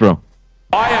 check the pre-pro.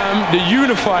 I am the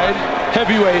unified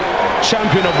heavyweight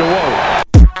champion of the world.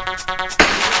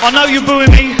 I know you're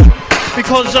booing me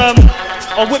because I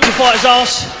whipped the fighter's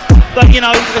ass, but you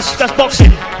know that's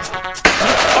boxing.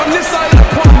 On this side of the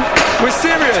pond, we're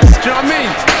serious. Do you know what I mean?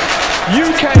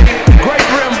 UK Great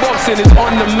Britain boxing is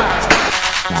on the map.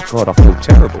 Oh God, I feel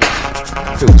terrible.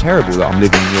 I feel terrible that I'm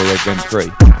living in your red rent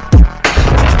free.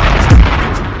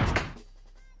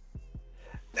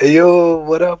 Hey, yo,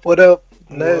 what up?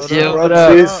 Nice. Yo, what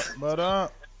up? What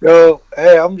up? Yo,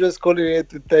 hey, I'm just calling here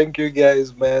to thank you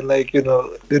guys, man. Like, you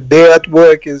know, the day at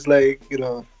work is like, you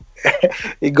know,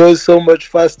 it goes so much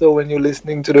faster when you're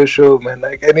listening to the show, man.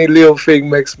 Like, any little thing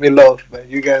makes me laugh, man.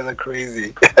 You guys are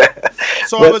crazy.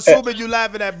 So I'm assuming you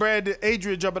laughing at Brandon,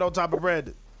 Adrian jumping on top of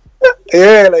Brandon.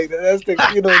 Yeah, like that's the,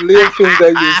 you know, little things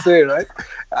that you say, right?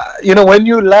 You know, when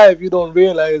you live, you don't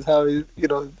realize how, you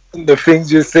know, the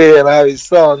things you say and how it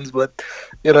sounds, but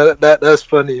you know, that's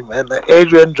funny, man. Like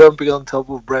Adrian jumping on top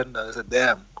of Brenda. I said,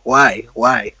 damn, why?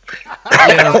 Yeah,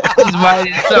 he's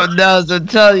writing something else, I'll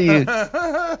tell you.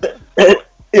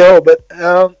 But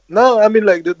no, I mean,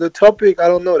 like the topic, I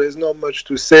don't know. There's not much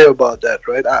to say about that,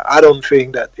 right? I don't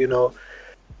think that,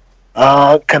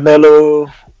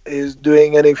 Canelo is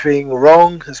doing anything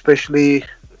wrong, especially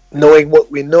knowing what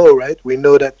we know, right? We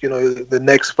know that, the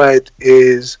next fight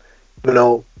is,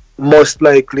 most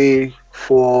likely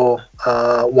for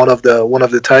one of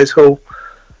the title,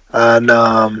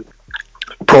 and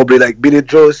probably like beat it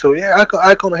draw. So yeah,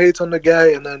 I can't hate on the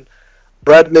guy. And then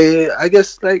Bradley, I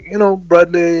guess,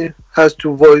 Bradley has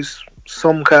to voice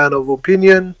some kind of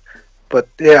opinion. But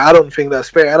yeah, I don't think that's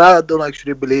fair, and I don't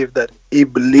actually believe that he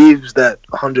believes that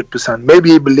 100%. Maybe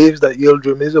he believes that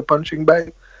Yildirim is a punching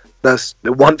bag. That's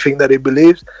the one thing that he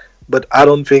believes. But I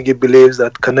don't think he believes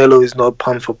that Canelo is not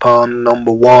pound for pound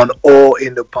number one or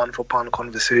in the pound for pound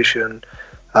conversation.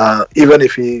 Even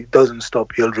if he doesn't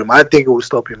stop Yildirim, I think it will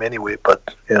stop him anyway.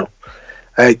 But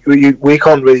we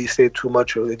can't really say too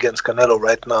much against Canelo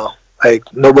right now. Like,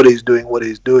 nobody's doing what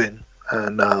he's doing.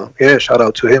 And shout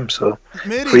out to him. So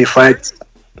Mitty, 3 fights.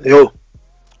 Yo.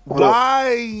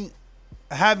 Why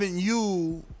haven't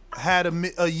you had a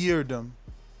Yildirim?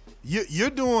 You're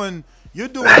doing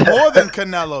more than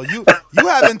Canelo. You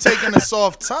haven't taken a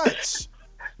soft touch.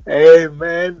 Hey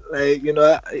man,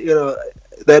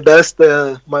 that's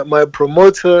my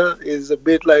promoter is a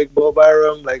bit like Bob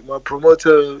Arum. Like, my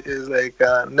promoter is like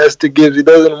Nestor Gibbs. He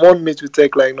doesn't want me to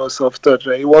take no soft touch.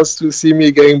 Right? He wants to see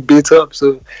me getting beat up.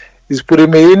 So he's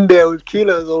putting me in there with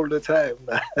killers all the time.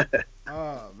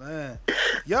 Oh, man.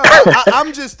 Yo,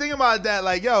 I'm just thinking about that.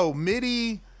 Like, yo,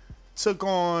 Mitty took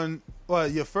on,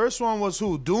 your first one was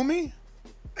who? Doomy?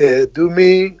 Yeah,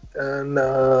 Doomy and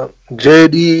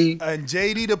JD. And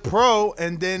JD the pro,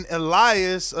 and then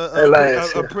Elias,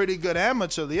 a pretty good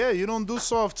amateur. Yeah, you don't do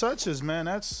soft touches, man.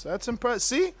 That's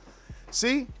impressive.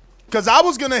 See? Because I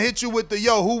was going to hit you with the,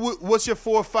 what's your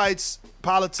 4 fights,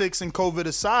 politics and COVID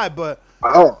aside, but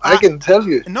I can tell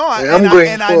you. No, I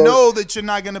know that you're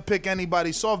not gonna pick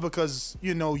anybody soft because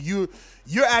you're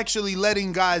actually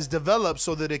letting guys develop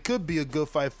so that it could be a good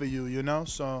fight for you.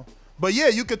 So, but yeah,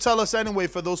 you could tell us anyway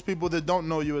for those people that don't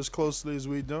know you as closely as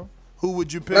we do. Who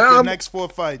would you pick your next 4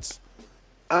 fights?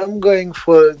 I'm going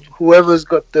for whoever's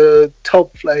got the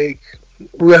top,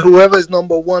 whoever's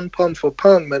number 1 pound for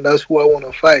pound, man. That's who I want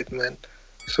to fight, man.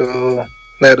 So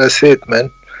that's it,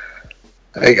 man.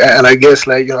 And I guess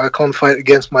I can't fight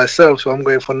against myself, so I'm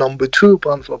going for number 2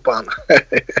 pound for pound.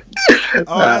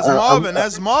 That's Marvin.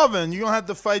 That's Marvin. You gonna have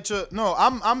to fight your. No,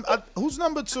 I'm who's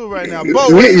number 2 right now?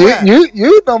 Bo,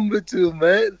 you number 2,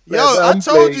 man. Yo, I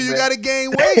told you gotta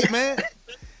gain weight, man.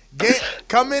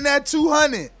 Come in at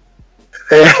 200.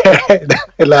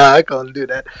 Nah, I can't do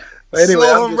that. Anyway,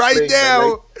 slow him right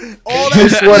down. All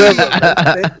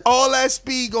that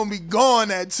speed gonna be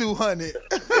gone at 200.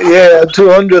 Yeah, at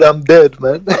 200, I'm dead,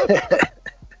 man.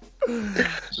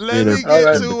 Let me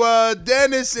get to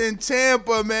Dennis in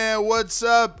Tampa, man. What's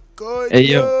up? Good. Hey,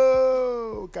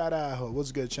 yo. Carajo.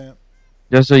 What's good, champ?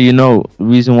 Just so you know, the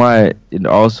reason why it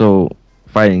also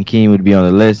fighting King would be on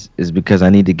the list is because I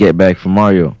need to get back from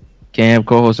Mario. Can't have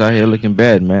co-hosts out here looking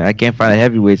bad, man. I can't find a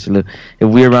heavyweight to look. If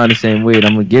we're around the same weight,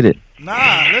 I'm gonna get it.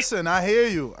 Nah, listen, I hear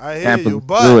you.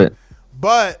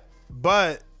 But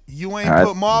you ain't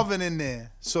put Marvin in there,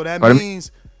 so that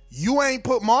means you ain't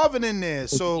put Marvin in there.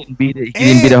 So he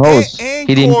didn't be the host. He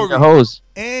didn't be the host.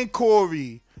 And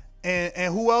Corey,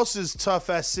 and who else is tough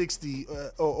at 60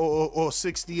 or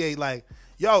 68? Like,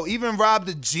 yo, even Rob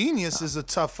the Genius is a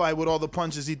tough fight with all the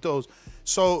punches he throws.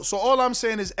 So all I'm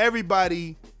saying is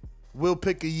everybody will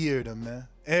pick a year, then, man.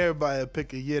 Everybody will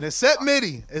pick a year. Except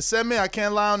Mitty. I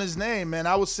can't lie on his name, man.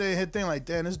 I was saying his thing like,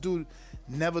 damn, this dude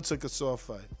never took a soft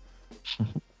fight.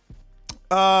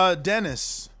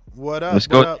 Dennis, what up? Let's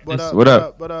go. What up? What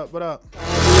up? The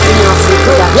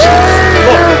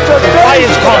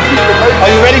fire's come.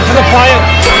 Are you ready for the fire?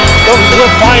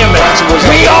 We're firemen.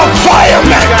 We are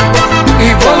firemen.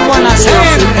 Y vuelvo a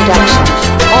nacer.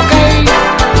 Okay.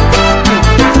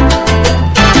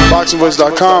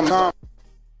 BoxingVoice.com.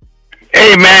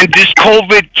 Hey man, this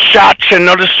COVID shots and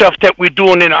other stuff that we're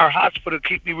doing in our hospital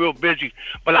keep me real busy.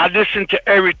 But I listen to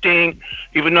everything,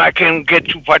 even though I can't get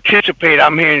to participate.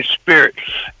 I'm here in spirit.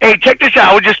 Hey, check this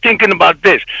out. I was just thinking about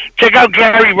this. Check out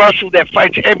Gary Russell that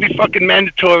fights every fucking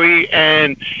mandatory,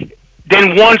 and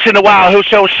then once in a while he'll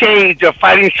show shades of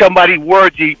fighting somebody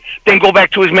worthy, then go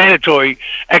back to his mandatory.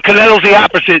 And Canelo's the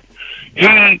opposite.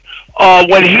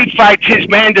 When he fights his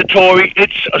mandatory,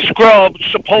 it's a scrub,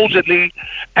 supposedly,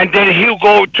 and then he'll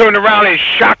go turn around and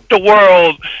shock the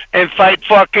world and fight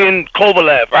fucking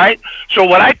Kovalev, right? So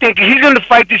what I think, he's going to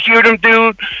fight this Yildirim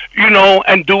dude,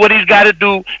 and do what he's got to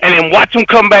do, and then watch him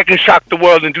come back and shock the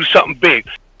world and do something big.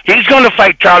 He's going to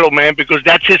fight Charlo, man, because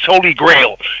that's his holy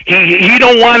grail. He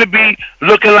don't want to be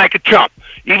looking like a chump.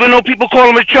 Even though people call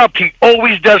him a chump, he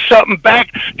always does something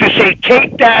back to say,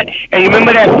 take that. And you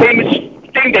remember that famous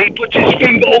thing that he puts his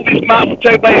finger over his mouth and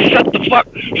tell everybody,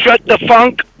 shut the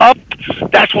funk up?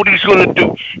 That's what he's going to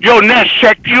do. Yo, Ness,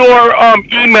 check your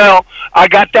email. I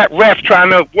got that ref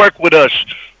trying to work with us.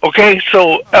 Okay,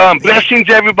 so blessings,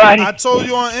 everybody. I told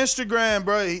you on Instagram,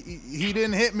 bro. He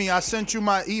didn't hit me. I sent you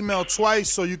my email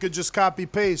twice so you could just copy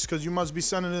paste because you must be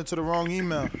sending it to the wrong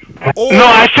email. Or, no,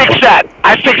 I fixed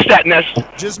that, Ness.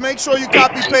 Just make sure you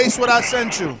copy paste what I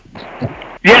sent you.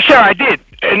 Yes, sir, I did.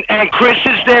 And Chris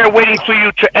is there waiting for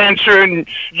you to answer, and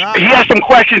he has some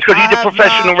questions because he's a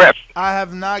professional ref. I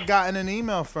have not gotten an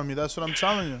email from you. That's what I'm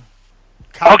telling you.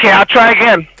 Okay, I'll try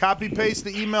again. Copy paste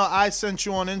the email I sent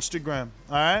you on Instagram.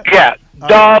 All right? Yeah.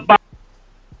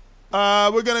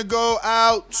 We're gonna go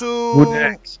out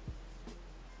to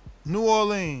New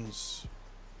Orleans.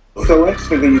 So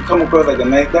interesting that you come across like a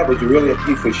nice guy, but you're really a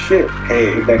piece of shit.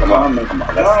 Hey, that comment. Come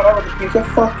on. That was a piece of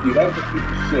fuck you. That was a piece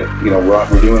of shit. You know, we're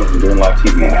doing live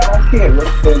TV. Man, I don't care. What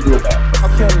you gonna do about it? I'll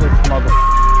kill this mother.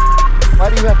 Why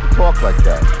do you have to talk like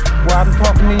that? Well, I'm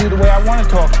talking to you the way I want to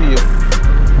talk to you.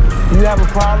 You have a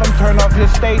problem? Turn off your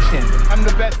station. I'm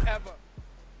the best ever.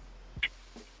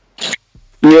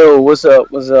 Yo, what's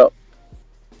up? What's up?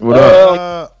 What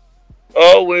up?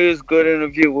 Always good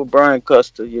interview with Brian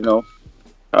Custer, you know.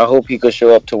 I hope he could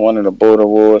show up to one of the Border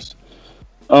Wars.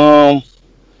 I'm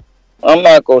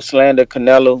not gonna slander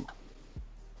Canelo.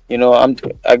 You know,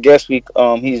 I guess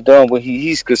he's done what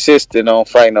he's consistent on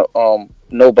fighting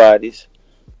nobodies.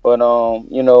 But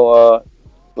you know,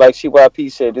 like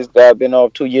CYP said, this guy been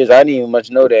off 2 years. I didn't even much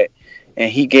know that, and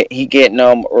he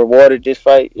getting rewarded this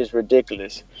fight is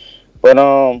ridiculous. But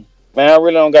man, I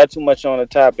really don't got too much on the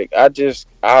topic. I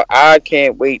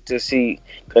can't wait to see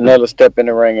Canelo step in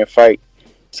the ring and fight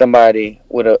somebody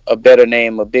with a better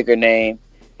name, a bigger name.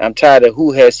 I'm tired of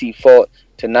who has he fought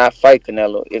to not fight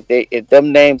Canelo. If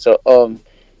them names are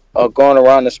going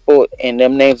around the sport and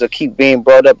them names will keep being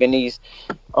brought up in these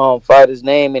fighters'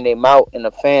 name and their mouth, and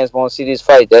the fans won't see this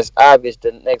fight, that's obvious.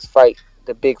 The next fight,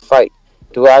 the big fight.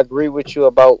 Do I agree with you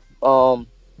about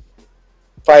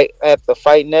fight after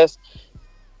fight, Ness?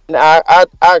 I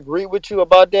agree with you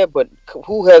about that, but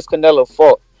who has Canelo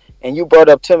fought? And you brought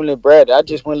up Timothy Bradley. I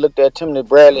just went and looked at Timothy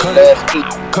Bradley last week.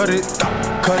 Cut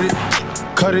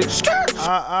it.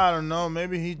 I don't know.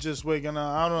 Maybe he just waking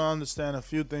up. I don't understand a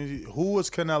few things. Who was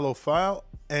Canelo fought?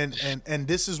 And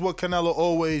this is what Canelo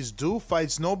always do,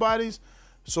 fights nobodies.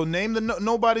 So name the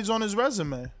nobodies on his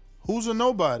resume. Who's a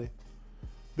nobody?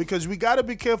 Because we got to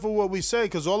be careful what we say,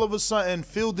 because all of a sudden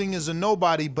Fielding is a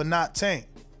nobody, but not Tank.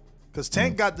 Because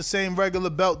Tank got the same regular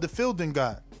belt that Fielding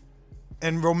got.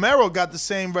 And Romero got the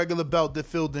same regular belt that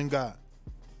Fielding got.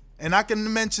 And I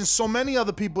can mention so many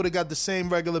other people that got the same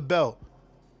regular belt.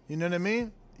 You know what I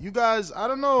mean? You guys, I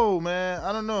don't know, man.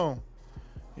 I don't know.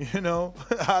 You know?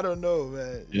 I don't know,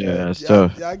 man. Yeah, that's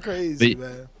tough. Y'all crazy,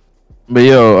 man. But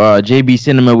yo, JB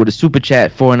Cinema with a super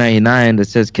chat $4.99 that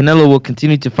says Canelo will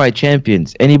continue to fight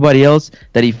champions. Anybody else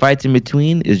that he fights in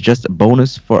between is just a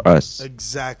bonus for us.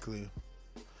 Exactly.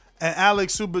 And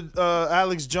Alex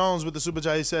Jones with the super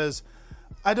chat, he says,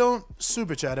 I don't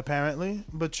super chat apparently,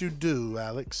 but you do,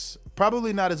 Alex.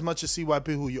 Probably not as much as CYP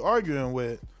who you're arguing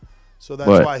with, so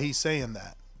that's why he's saying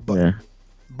that. But yeah.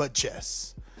 But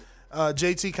yes.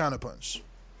 JT Counterpunch.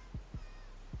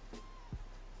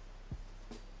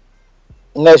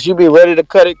 Unless you be ready to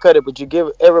cut it, but you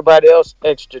give everybody else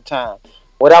extra time.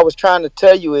 What I was trying to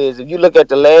tell you is, if you look at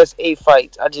the last 8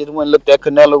 fights, I just went and looked at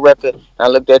Canelo record, and I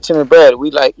looked at Timothy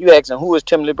Bradley. You asking who is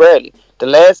Timothy Bradley? The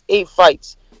last 8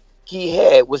 fights he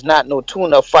had was not no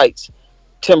tune-up fights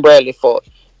Tim Bradley fought.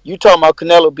 You talking about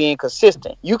Canelo being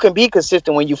consistent. You can be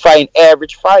consistent when you fighting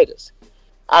average fighters.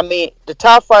 I mean, the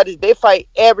top fighters, they fight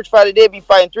average fighters, they be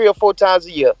fighting 3 or 4 times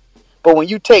a year. But when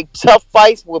you take tough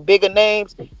fights with bigger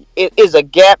names, it is a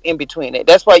gap in between it.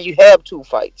 That's why you have 2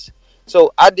 fights.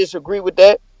 So I disagree with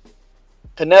that.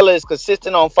 Canelo is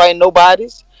consistent on fighting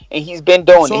nobodies, and he's been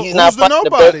doing it. He's not fighting the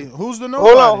best. Who's the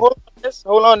nobody?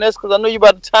 Hold on, Ness, because I know you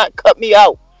about to cut me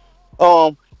out.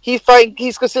 He's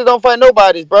consistent on fighting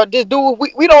nobodies, bro. This dude,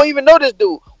 we don't even know this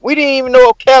dude. We didn't even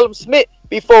know Callum Smith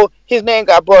before his name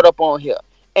got brought up on here.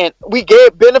 And we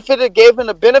gave him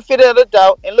the benefit of the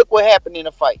doubt, and look what happened in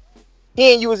the fight.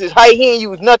 He ain't use his height, he ain't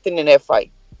use nothing in that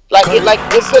fight. Cut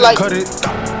it.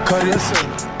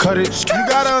 You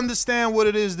gotta understand what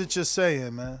it is that you're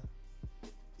saying, man.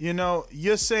 You know,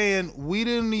 you're saying we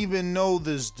didn't even know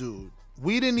this dude.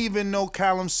 We didn't even know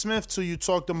Callum Smith till you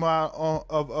talked about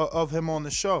of him on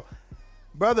the show.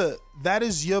 Brother, that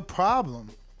is your problem.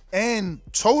 and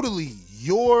totally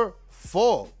your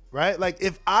fault, right? Like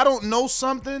if I don't know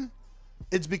something,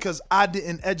 it's because I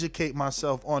didn't educate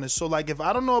myself on it. So like if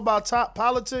I don't know about top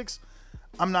politics,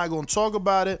 I'm not going to talk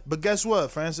about it. But guess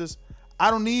what, Francis?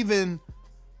 I don't even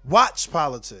watch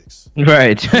politics.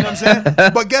 Right. You know what I'm saying?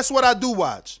 But guess what I do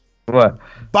watch? What?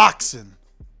 Boxing.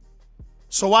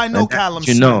 So I know Callum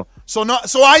Smith. Know. So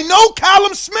I know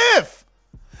Callum Smith.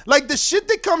 Like the shit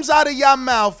that comes out of your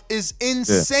mouth is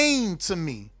insane to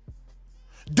me.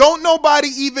 Don't nobody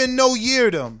even know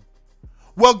Yeardom.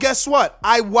 Well, guess what?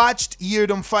 I watched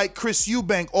Yeardom fight Chris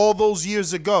Eubank all those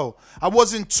years ago. I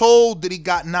wasn't told that he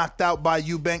got knocked out by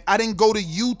Eubank. I didn't go to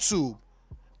YouTube.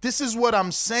 This is what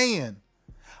I'm saying.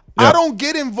 Yeah. I don't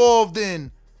get involved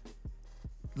in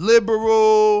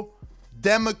liberal,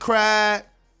 Democrat,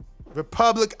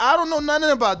 Republic. I don't know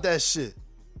nothing about that shit.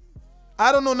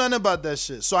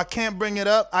 So I can't bring it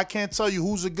up. I can't tell you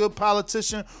who's a good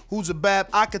politician, who's a bad.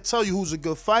 I could tell you who's a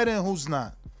good fighter and who's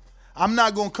not. I'm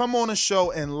not going to come on a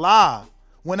show and lie.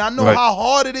 When I know how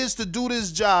hard it is to do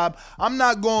this job, I'm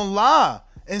not going to lie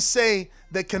and say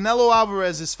that Canelo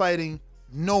Alvarez is fighting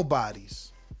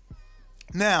nobodies.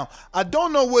 Now, I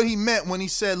don't know what he meant when he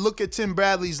said, look at Tim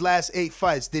Bradley's last 8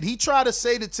 fights. Did he try to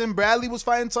say that Tim Bradley was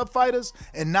fighting tough fighters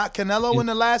and not Canelo in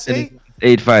the last 8?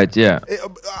 8 fights, yeah.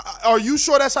 Are you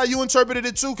sure that's how you interpreted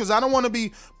it too? Because I don't want to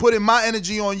be putting my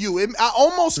energy on you. I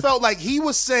almost felt like he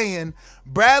was saying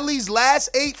Bradley's last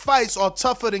 8 fights are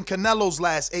tougher than Canelo's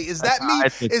last 8. Is that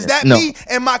me? Is that me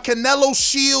and my Canelo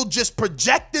shield just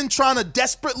projecting, trying to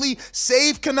desperately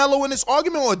save Canelo in this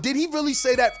argument? Or did he really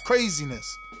say that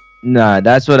craziness? Nah,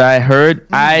 that's what I heard.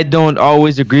 I don't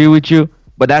always agree with you,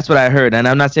 but that's what I heard. And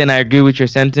I'm not saying I agree with your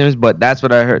sentiments, but that's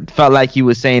what I heard. Felt like he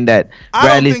was saying that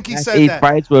Bradley's last 8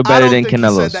 fights were better than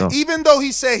Canelo. So. Even though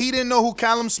he said he didn't know who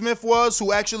Callum Smith was,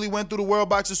 who actually went through the World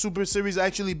Boxing Super Series,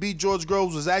 actually beat George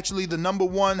Groves, was actually the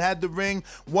 #1, had the ring,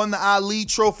 won the Ali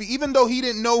Trophy. Even though he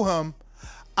didn't know him,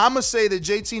 I'm going to say that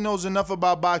JT knows enough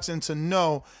about boxing to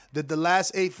know that the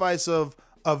last 8 fights of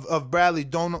Bradley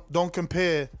don't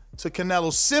compare to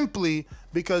Canelo, simply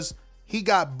because he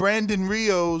got Brandon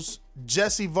Rios,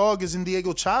 Jesse Vargas, and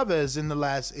Diego Chavez in the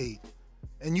last 8.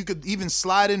 And you could even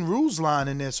slide in Ruslan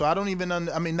in there. So I don't even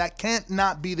that can't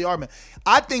not be the argument.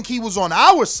 I think he was on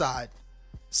our side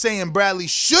saying Bradley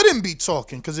shouldn't be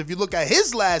talking, because if you look at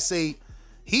his last 8,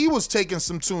 he was taking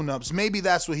some tune-ups. Maybe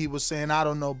that's what he was saying. I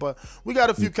don't know. But we got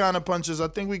a few counter punches. I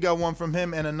think we got one from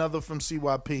him and another from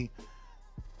CYP.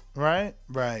 Right?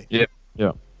 Right. Yep.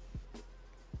 Yeah.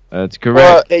 That's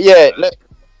correct. Yeah,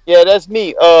 that's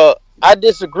me. I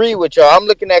disagree with y'all. I'm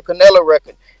looking at Canelo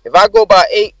record. If I go by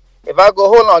 8,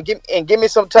 hold on, give me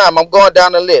some time. I'm going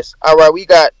down the list. All right, we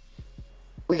got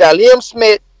Liam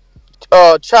Smith,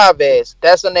 Chavez.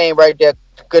 That's a name right there.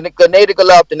 Grenada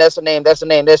Golovkin. That's a name.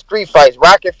 That's 3 fights.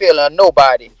 Rocket Filler,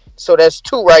 nobody. So that's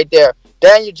 2 right there.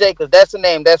 Daniel Jacobs. That's a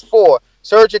name. That's 4.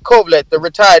 Sergio Kovalev, the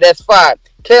retired. That's 5.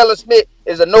 Caleb Smith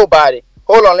is a nobody.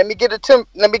 Hold on, let me get to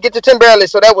Tim Bradley.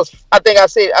 So that was, I think I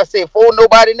said 4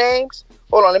 nobody names.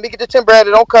 Hold on, let me get to Tim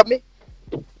Bradley. Don't cut me.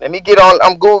 Let me get on.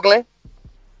 I'm Googling.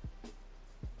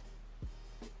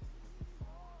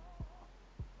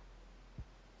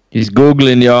 He's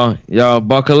Googling, y'all. Y'all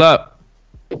buckle up.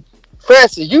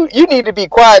 Francis, you need to be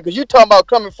quiet, because you talking about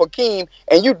coming for Keem,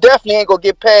 and you definitely ain't going to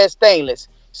get past Stainless.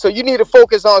 So you need to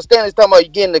focus on Stainless talking about you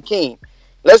getting the Keem.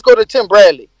 Let's go to Tim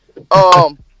Bradley.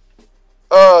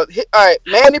 All right,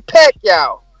 Manny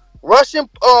Pacquiao, Russian.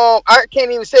 I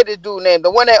can't even say this dude's name.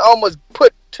 The one that almost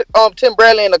put Tim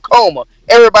Bradley in a coma.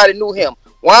 Everybody knew him.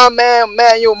 Juan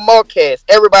Manuel Marquez.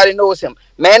 Everybody knows him.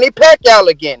 Manny Pacquiao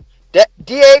again.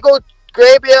 Diego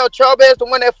Gabriel Chavez, the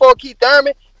one that fought Keith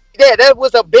Thurman. Yeah, that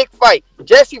was a big fight.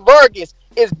 Jesse Vargas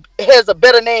has a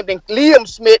better name than Liam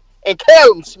Smith and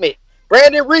Callum Smith.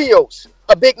 Brandon Rios,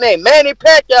 a big name. Manny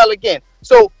Pacquiao again.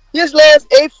 So his last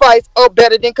 8 fights are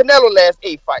better than Canelo's last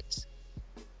 8 fights.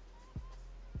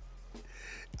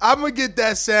 I'm going to get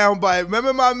that sound bite.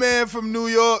 Remember my man from New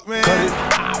York, man?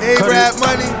 A-Rap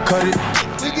Money.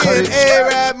 We getting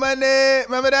A-Rap Money.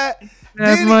 Remember that?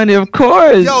 That money, of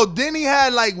course. Yo, didn't he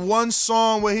had like one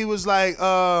song where he was like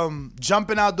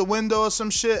jumping out the window or some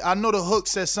shit? I know the hook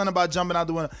says something about jumping out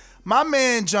the window. My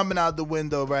man jumping out the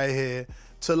window right here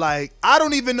to like, I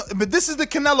don't even know, but this is the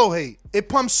Canelo hate. It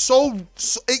pumps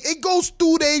it goes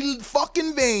through they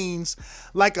fucking veins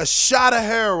like a shot of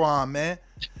heroin, man.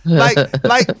 Like,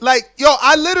 yo,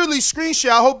 I literally screenshot.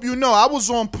 I hope you know, I was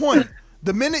on point.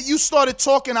 The minute you started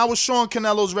talking, I was showing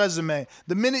Canelo's resume.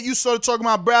 The minute you started talking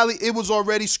about Bradley, it was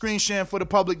already screen sharing for the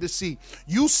public to see.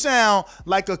 You sound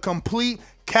like a complete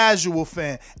Casual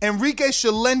fan. Enrique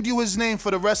should lend you his name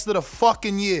for the rest of the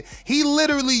fucking year. He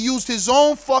literally used his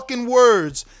own fucking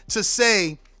words to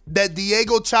say that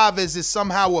Diego Chavez is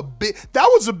somehow a big... That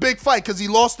was a big fight because he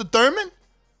lost to Thurman?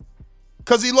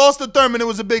 Because he lost to Thurman, it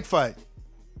was a big fight.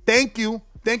 Thank you.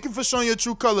 Thank you for showing your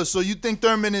true colors. So you think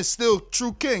Thurman is still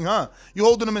true king, huh? You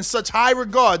holding him in such high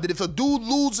regard that if a dude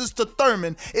loses to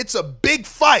Thurman, it's a big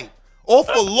fight. Off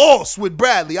a loss with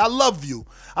Bradley. I love you.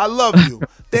 I love you.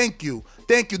 Thank you.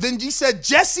 Thank you. Then he said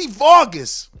Jesse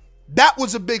Vargas. That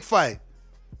was a big fight.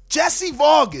 Jesse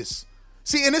Vargas.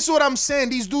 See, and this is what I'm saying.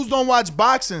 These dudes don't watch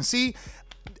boxing. See,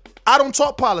 I don't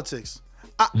talk politics.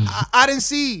 I didn't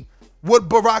see what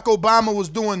Barack Obama was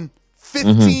doing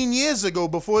 15 years ago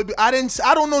before I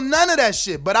don't know none of that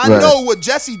shit, but I know what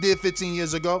Jesse did 15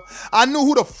 years ago. I knew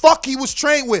who the fuck he was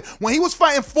trained with. When he was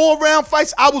fighting 4-round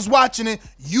fights, I was watching it.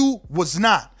 You was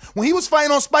not. When he was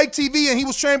fighting on Spike TV and he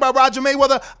was trained by Roger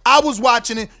Mayweather, I was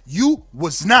watching it. You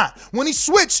was not. When he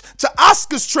switched to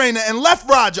Oscar's trainer and left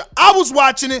Roger, I was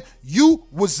watching it. You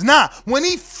was not. When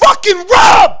he fucking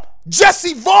robbed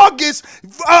Jesse Vargas,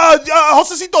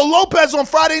 Josecito Lopez on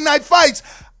Friday Night Fights,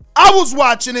 I was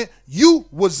watching it. You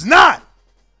was not.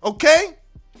 Okay?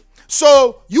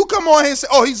 So you come on here and say,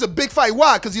 oh, he's a big fight.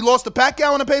 Why? Because he lost to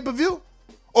Pacquiao on a pay-per-view?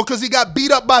 Or because he got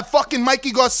beat up by fucking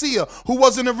Mikey Garcia, who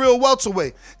wasn't a real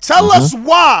welterweight? Tell us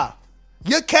why.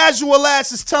 Your casual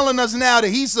ass is telling us now that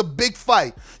he's a big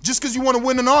fight just because you want to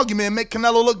win an argument and make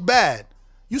Canelo look bad.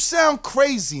 You sound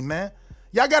crazy, man.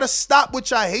 Y'all got to stop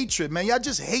with your hatred, man. Y'all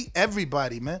just hate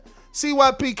everybody, man.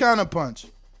 CYP Counterpunch.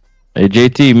 Hey,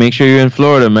 JT, make sure you're in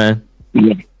Florida, man.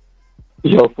 Yeah.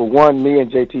 Yo, for one, me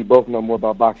and JT both know more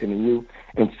about boxing than you.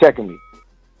 And secondly,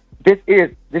 this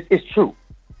is true.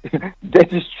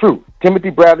 This is true. Timothy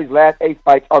Bradley's last 8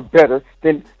 fights are better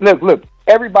than... Look,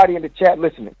 everybody in the chat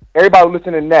listening, everybody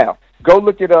listening now, go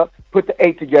look it up, put the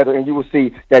 8 together, and you will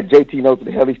see that JT knows what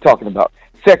the hell he's talking about.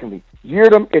 Secondly,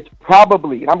 Yildirim is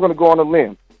probably, and I'm going to go on a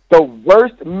limb, the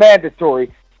worst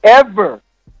mandatory ever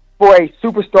for a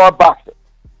superstar boxer.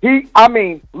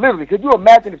 Literally, could you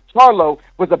imagine if Charlo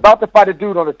was about to fight a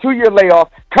dude on a 2-year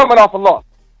layoff coming off a loss?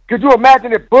 Could you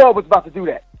imagine if Bud was about to do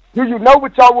that? Do you know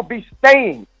what y'all would be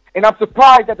saying? And I'm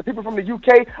surprised that the people from the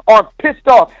UK aren't pissed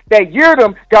off that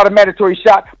Yildirim got a mandatory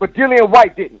shot, but Dillian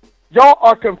White didn't. Y'all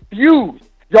are confused.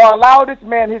 Y'all allow this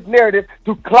man, his narrative,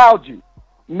 to cloud you.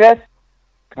 Ness,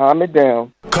 calm it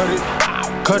down. Cut it.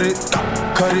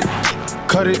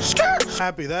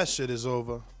 Happy that shit is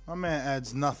over. My man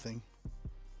adds nothing.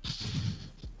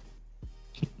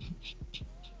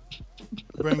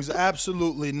 Brings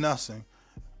absolutely nothing.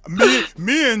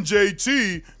 Me and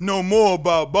JT know more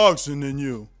about boxing than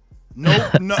you.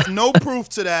 No proof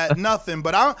to that, nothing.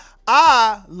 But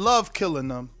I love killing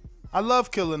them. I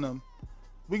love killing them.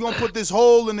 We're gonna put this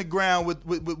hole in the ground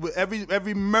with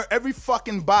every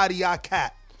fucking body I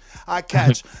catch.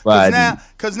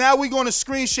 Cause now we're gonna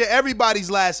screen share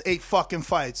everybody's last 8 fucking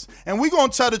fights. And we're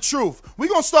gonna tell the truth. We're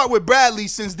gonna start with Bradley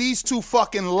since these 2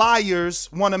 fucking liars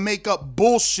wanna make up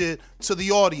bullshit to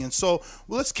the audience. So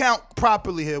let's count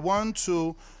properly here. 1,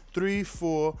 2, 3,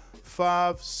 4,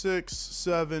 5, 6,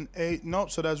 7, 8. Nope,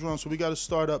 so that's wrong. So we gotta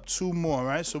start up 2 more,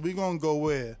 right? So we're gonna go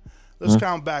where? Let's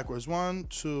count backwards. 1,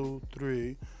 2,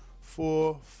 3,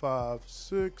 4, 5,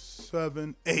 6,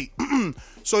 7, 8.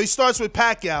 So he starts with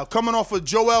Pacquiao, coming off of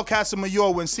Joel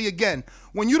Casamayor win. See, again,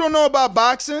 when you don't know about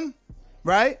boxing,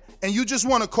 right, and you just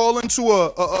want to call into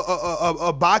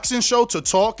a boxing show to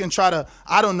talk and try to,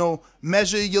 I don't know,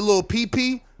 measure your little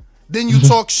pee-pee, then you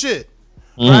talk shit,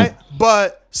 right?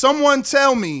 But someone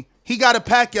tell me he got a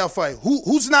Pacquiao fight.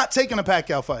 Who's not taking a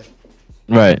Pacquiao fight?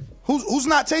 Right. Who's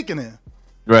not taking it?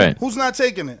 Right. Who's not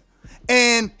taking it?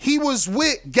 And he was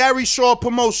with Gary Shaw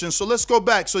Promotions. So let's go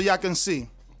back so y'all can see.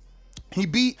 He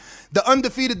beat the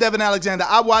undefeated Devin Alexander.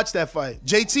 I watched that fight.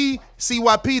 JT,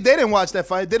 CYP, they didn't watch that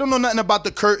fight. They don't know nothing about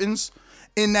the curtains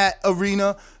in that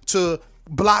arena to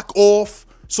block off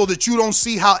so that you don't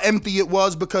see how empty it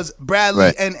was because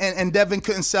Bradley and Devin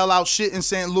couldn't sell out shit in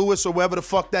St. Louis or wherever the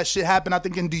fuck that shit happened. I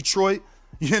think in Detroit.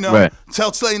 You know,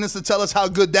 tell Slayton's to tell us how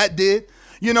good that did.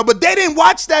 You know, but they didn't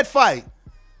watch that fight.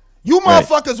 You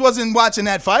motherfuckers wasn't watching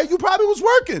that fight. You probably was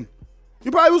working.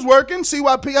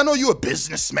 CYP, I know you a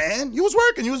businessman. You was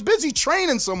working. You was busy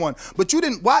training someone, but you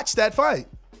didn't watch that fight.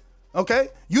 Okay?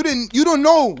 You don't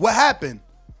know what happened,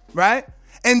 right?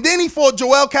 And then he fought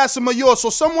Joel Casamayor.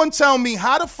 So someone tell me,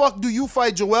 how the fuck do you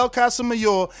fight Joel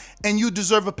Casamayor and you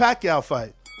deserve a Pacquiao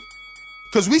fight?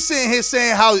 Because we sitting here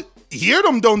saying how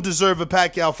Yildirim don't deserve a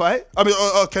Pacquiao fight. I mean,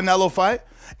 a Canelo fight.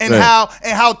 And how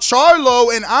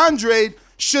Charlo and Andre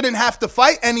shouldn't have to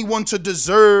fight anyone to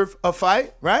deserve a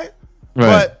fight, right?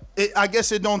 But I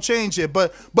guess it don't change it,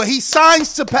 but he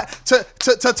signs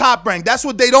to Top Rank. That's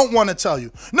what they don't want to tell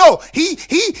you. No,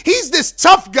 he's this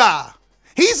tough guy.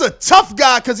 He's a tough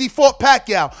guy because he fought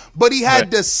Pacquiao, but he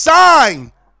had to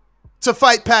sign to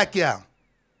fight Pacquiao.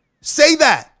 Say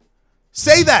that.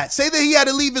 Say that he had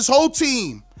to leave his whole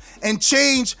team and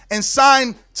change and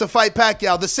sign to fight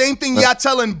Pacquiao. The same thing y'all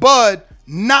telling Bud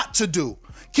not to do.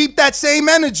 Keep that same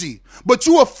energy. But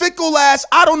you a fickle ass,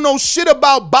 I don't know shit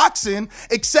about boxing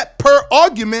except per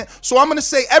argument, so I'm going to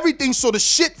say everything so the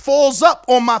shit falls up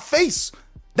on my face.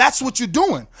 That's what you're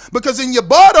doing. Because in your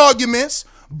Bud arguments,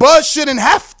 Bud shouldn't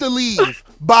have to leave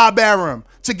Bob Arum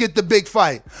to get the big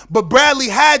fight. But Bradley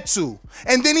had to.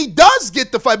 And then he does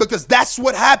get the fight because that's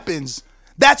what happens.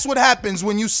 That's what happens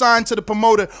when you sign to the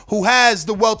promoter who has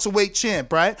the welterweight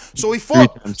champ, right? So he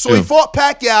fought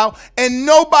Pacquiao, and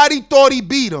nobody thought he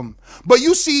beat him. But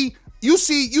you see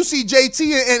JT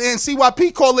and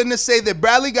CYP calling to say that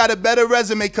Bradley got a better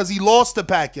resume because he lost to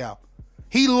Pacquiao.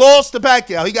 He lost to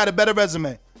Pacquiao. He got a better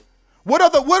resume. What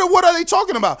are they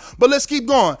talking about? But let's keep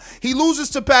going. He loses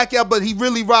to Pacquiao, but he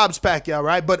really robs Pacquiao,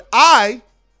 right? But I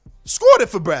scored it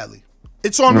for Bradley.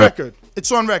 It's on record.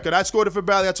 It's on record. I scored it for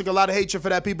Bradley. I took a lot of hatred for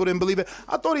that. People didn't believe it.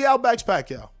 I thought he outboxed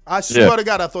Pacquiao. I swear to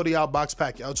God, I thought he outboxed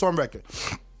Pacquiao. It's on record.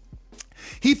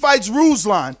 He fights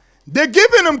Ruslan. They're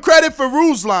giving him credit for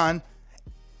Ruslan,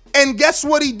 and guess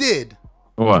what he did?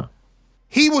 What?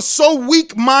 He was so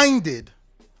weak-minded.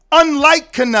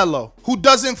 Unlike Canelo, who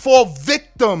doesn't fall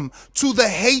victim to the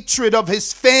hatred of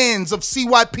his fans, of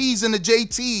CYPs and the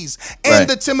JTs and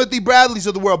the Timothy Bradleys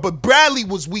of the world. But Bradley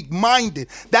was weak-minded.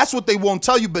 That's what they won't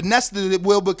tell you, but Nestor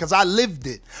will because I lived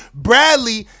it.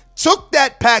 Bradley took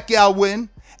that Pacquiao win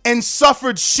and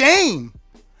suffered shame.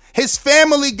 His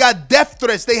family got death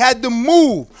threats. They had to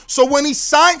move. So when he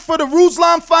signed for the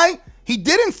Ruslan fight, he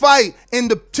didn't fight in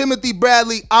the Timothy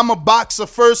Bradley, I'm a boxer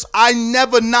first, I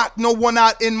never knocked no one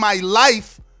out in my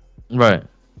life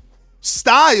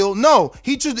style. No,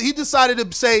 he decided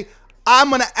to say, I'm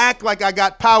going to act like I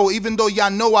got power even though y'all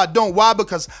know I don't. Why?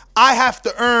 Because I have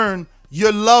to earn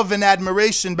your love and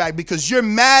admiration back because you're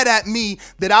mad at me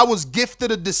that I was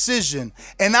gifted a decision.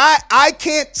 And I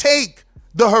can't take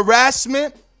the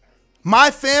harassment.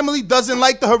 My family doesn't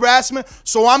like the harassment,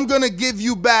 so I'm going to give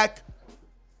you back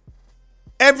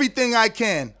everything I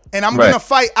can, and I'm going to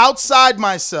fight outside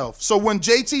myself. So when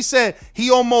JT said he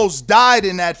almost died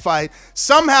in that fight,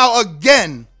 somehow,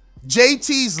 again,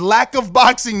 JT's lack of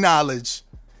boxing knowledge,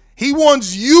 he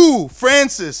wants you,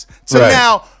 Francis, to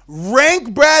now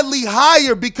rank Bradley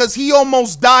higher because he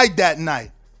almost died that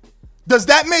night. Does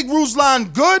that make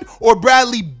Ruslan good or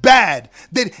Bradley bad?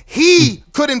 That he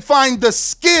couldn't find the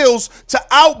skills to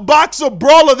outbox a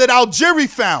brawler that Algieri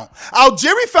found.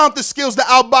 Algieri found the skills to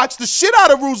outbox the shit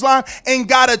out of Ruslan and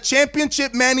got a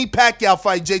championship Manny Pacquiao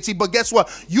fight, JT. But guess what?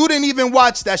 You didn't even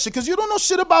watch that shit because you don't know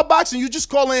shit about boxing. You just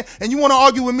call in and you want to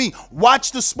argue with me.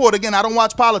 Watch the sport. Again, I don't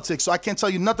watch politics, so I can't tell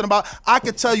you nothing about it. I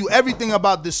can tell you everything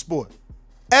about this sport.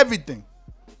 Everything.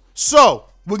 So,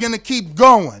 we're going to keep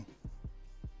going.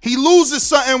 He loses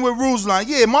something with Ruslan.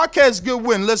 Yeah, Marquez, good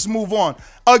win. Let's move on.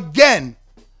 Again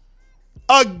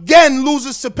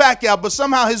loses to Pacquiao, but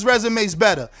somehow his resume's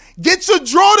better. Gets a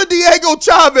draw to Diego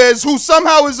Chavez, who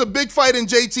somehow is a big fight in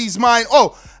JT's mind.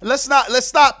 Oh, let's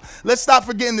stop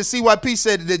forgetting that CYP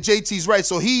said that JT's right.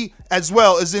 So he as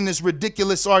well is in this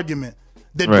ridiculous argument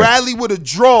that Bradley would have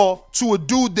draw to a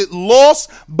dude that lost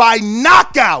by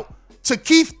knockout to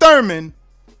Keith Thurman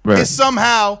is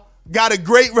somehow got a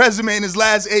great resume in his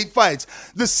last 8 fights.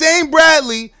 The same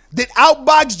Bradley that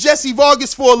outboxed Jesse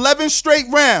Vargas for 11 straight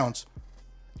rounds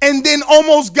and then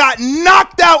almost got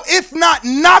knocked out, if not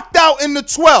knocked out in the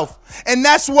 12th. And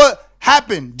that's what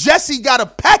happened. Jesse got a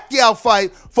Pacquiao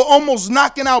fight for almost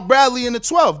knocking out Bradley in the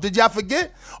 12th. Did y'all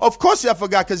forget? Of course y'all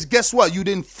forgot, because guess what? You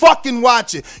didn't fucking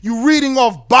watch it. You reading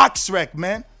off BoxRec,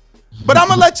 man. But I'm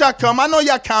going to let y'all come. I know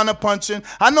y'all counter-punching.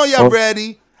 I know y'all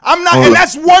ready. I'm not, and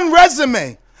that's one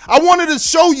resume. I wanted to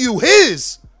show you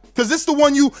his, because this the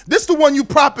one you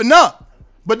propping up.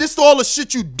 But this all the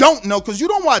shit you don't know, because you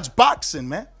don't watch boxing,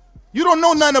 man. You don't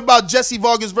know nothing about Jesse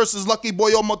Vargas versus Lucky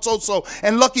Boy Omotoso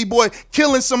and Lucky Boy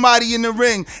killing somebody in the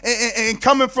ring and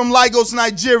coming from Lagos,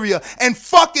 Nigeria, and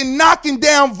fucking knocking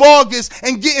down Vargas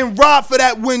and getting robbed for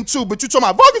that win too. But you talking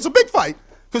about Vargas a big fight,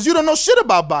 because you don't know shit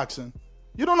about boxing.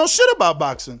 You don't know shit about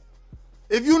boxing.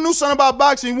 If you knew something about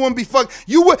boxing, you wouldn't be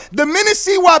you would. The minute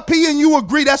CYP and you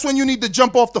agree, that's when you need to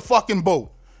jump off the fucking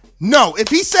boat. No, if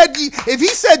he said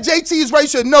JT is right, you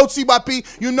should no,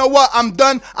 CYP. You know what? I'm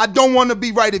done. I don't want to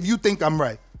be right if you think I'm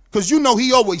right, because you know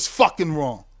he always fucking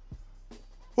wrong.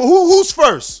 Well, who's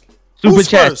first? Super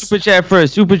chat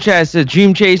first. Super chat says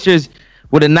Dream Chasers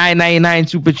with a $9.99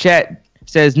 super chat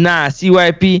says, nah,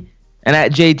 CYP and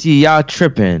at JT, y'all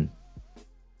tripping.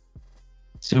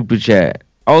 Super chat.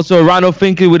 Also, Ronald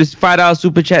Finkley with his $5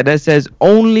 super chat that says,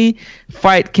 only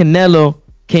fight Canelo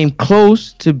came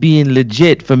close to being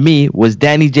legit for me was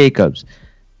Danny Jacobs.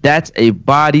 That's a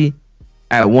body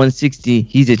at 160.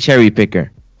 He's a cherry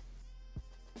picker.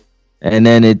 And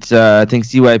then it's, I think,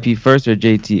 CYP first or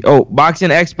JT. Oh,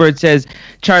 Boxing Expert says,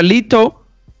 Charlito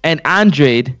and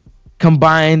Andrade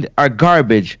combined are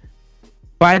garbage.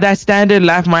 By that standard,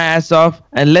 laugh my ass off.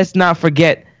 And let's not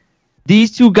forget,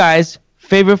 these two guys,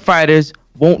 favorite fighters,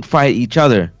 won't fight each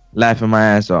other. Laughing my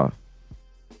ass off.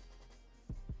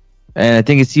 And I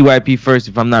think it's CYP first,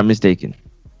 if I'm not mistaken.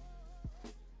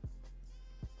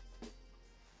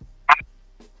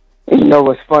 You know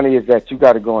what's funny is that you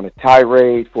got to go on a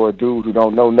tirade for a dude who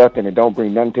don't know nothing and don't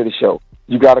bring nothing to the show.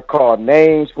 You got to call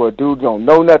names for a dude who don't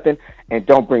know nothing and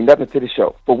don't bring nothing to the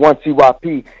show. For one,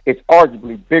 CYP, it's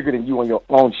arguably bigger than you on your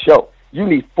own show. You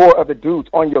need 4 other dudes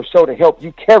on your show to help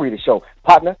you carry the show.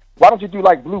 Partner, why don't you do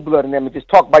like Blue Blood and them and just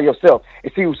talk by yourself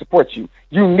and see who supports you?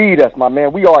 You need us, my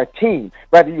man. We are a team.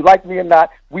 Whether you like me or not,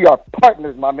 we are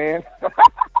partners, my man.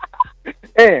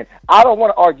 And I don't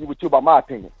want to argue with you about my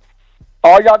opinion.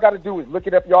 All y'all got to do is look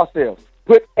it up yourselves.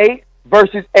 Put 8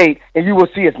 versus 8, and you will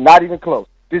see it's not even close.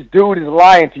 This dude is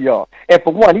lying to y'all. And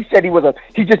for one, he said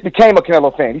he just became a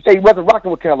Canelo fan. He said he wasn't rocking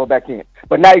with Canelo back then.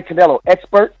 But now he's Canelo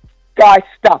expert. Guys,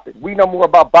 stop it. We know more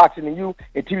about boxing than you,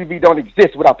 and TV don't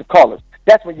exist without the callers.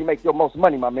 That's when you make your most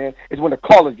money, my man, is when the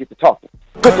callers get to talking.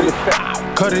 Cut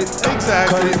it.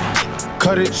 Exactly.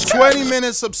 Cut it. 20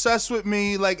 minutes obsessed with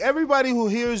me. Like, everybody who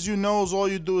hears you knows all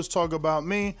you do is talk about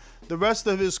me. The rest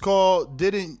of his call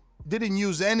didn't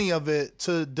use any of it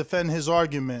to defend his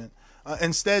argument.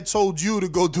 Instead told you to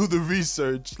go do the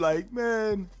research. Like,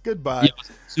 man, goodbye.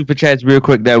 Yeah, super chats real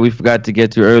quick that we forgot to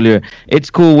get to earlier. It's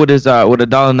cool with his with a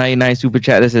 $1.99 super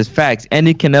chat that says, facts,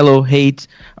 any Canelo hates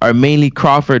are mainly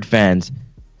Crawford fans.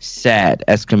 Sad! !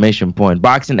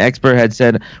 Boxing Expert had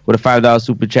said with a $5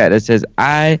 super chat that says,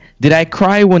 did I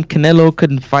cry when Canelo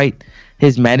couldn't fight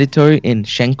his mandatory in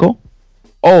Schenko?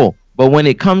 Oh, but when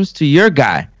it comes to your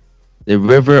guy, the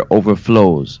river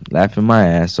overflows. Laughing my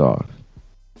ass off.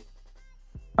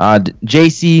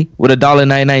 JC with a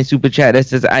 $1.99 super chat that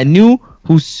says, I knew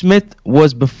who Smith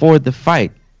was before the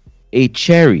fight. A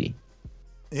cherry.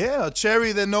 Yeah, a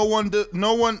cherry that no one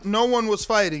was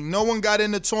fighting. No one got in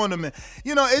the tournament.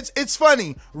 You know, it's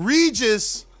funny.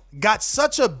 Regis got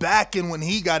such a backing when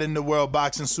he got in the World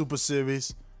Boxing Super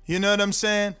Series. You know what I'm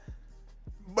saying?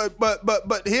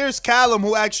 But here's Callum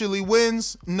who actually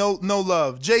wins. No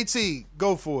love. JT,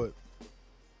 go for it.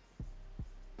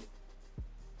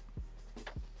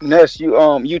 Ness,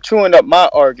 you chewing up my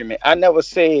argument. I never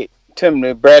said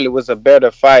Timothy Bradley was a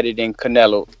better fighter than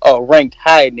Canelo, or ranked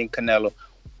higher than Canelo.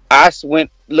 I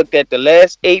looked at the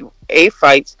last eight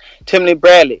fights. Timothy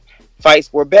Bradley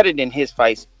fights were better than his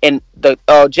fights, and the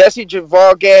Jesse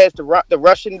Vargas, the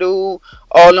Russian dude,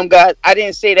 all them guys. I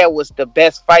didn't say that was the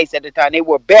best fights at the time. They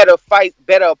were better fights,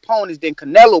 better opponents than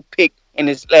Canelo picked in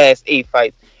his last 8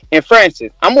 fights. And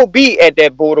Francis, I'm gonna be at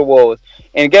that Border Wars,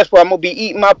 and guess what? I'm gonna be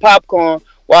eating my popcorn.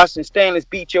 Watching Stanley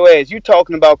beat your ass. You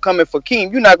talking about coming for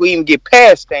Keem. You're not going to even get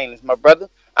past Stanley, my brother.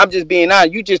 I'm just being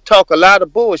honest. You just talk a lot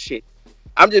of bullshit.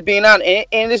 I'm just being honest.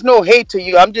 And there's no hate to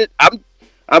you. I'm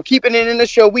keeping it in the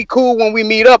show. We cool when we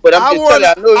meet up, but I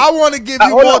want to give you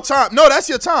more time. No, that's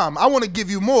your time. I want to give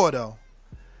you more, though.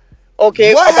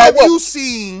 Okay. What have you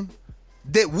seen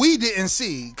that we didn't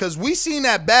see? Because we seen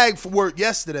that bag for work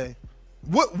yesterday.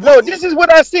 No, this is what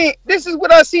I seen.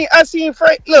 I seen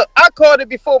Frank. Look, I called it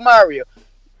before Mario.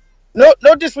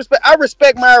 No disrespect. I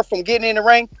respect Myra from getting in the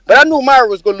ring, but I knew Myra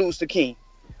was gonna lose to King.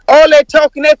 All that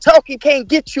talking can't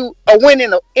get you a win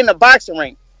in a boxing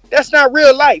ring. That's not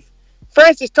real life.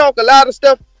 Francis talk a lot of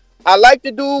stuff. I like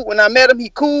the dude. When I met him,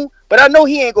 he cool, but I know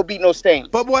he ain't gonna beat no Stainless.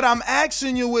 But what I'm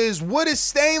asking you is, what is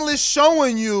Stainless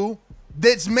showing you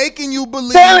that's making you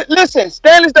believe?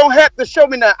 Stainless don't have to show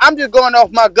me nothing. I'm just going off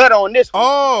my gut on this one.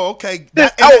 Oh, okay.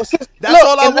 That's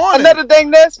all I wanted.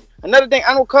 Another thing,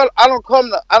 I don't call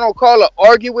to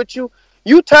argue with you.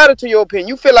 You tied it to your opinion.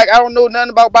 You feel like I don't know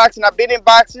nothing about boxing. I've been in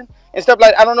boxing and stuff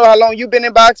like that. I don't know how long you've been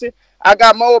in boxing. I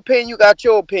got my opinion. You got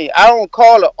your opinion. I don't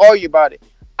call to argue about it.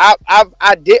 I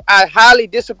highly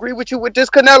disagree with you with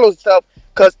this Canelo stuff,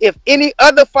 because if any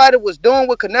other fighter was doing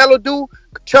what Canelo do,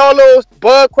 Charlos,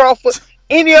 Bud Crawford,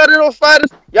 any other of those fighters,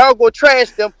 y'all go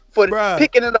trash them for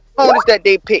picking the opponents that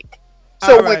they picked.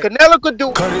 So when Canelo could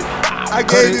do I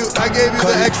gave you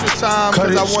the extra time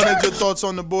because I wanted your thoughts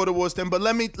on the Border Wars thing. But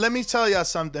let me tell y'all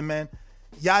something, man.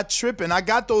 Y'all tripping. I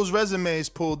got those resumes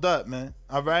pulled up, man.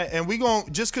 All right? And we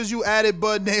gon' just because you added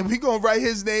Bud name, we gonna write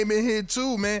his name in here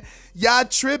too, man. Y'all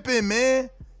tripping, man.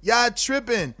 Y'all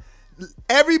tripping.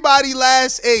 Everybody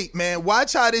last 8, man.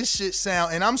 Watch how this shit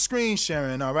sound. And I'm screen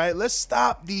sharing, all right? Let's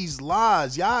stop these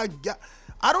lies. Y'all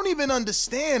I don't even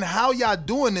understand how y'all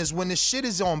doing this when the shit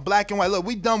is on black and white. Look,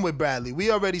 we done with Bradley. We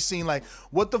already seen like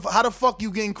how the fuck you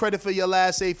getting credit for your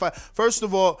last 8 fights? First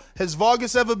of all, has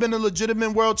Vargas ever been a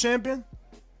legitimate world champion?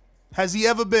 Has he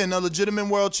ever been a legitimate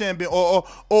world champion? Or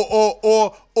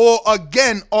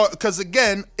again, because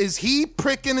again, is he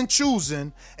pricking and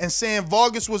choosing and saying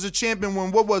Vargas was a champion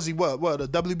when what was he? What a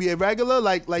WBA regular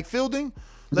like Fielding?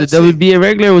 Was it WBA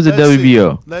regular or was it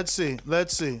WBO? Let's see.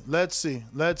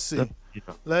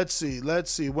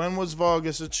 When was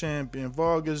Vargas a champion?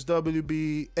 Vargas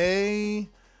WBA.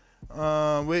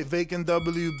 Vacant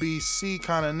WBC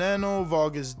Continental.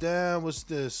 Vargas down. What's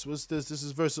this? This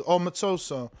is versus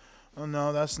Matoso. Oh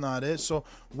no, that's not it. So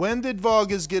when did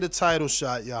Vargas get a title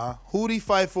shot, y'all? Who'd he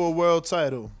fight for a world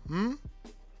title?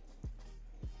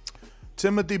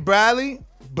 Timothy Bradley,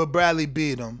 but Bradley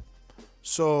beat him.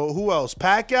 So who else?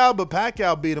 Pacquiao, but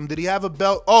Pacquiao beat him. Did he have a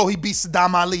belt? Oh, he beat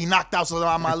Saddam Ali. He knocked out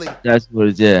Saddam Ali. That's what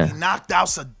it is, yeah. He knocked out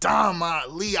Saddam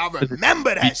Ali. I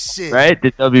remember that shit. Right?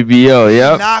 The WBO,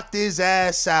 yep. He knocked his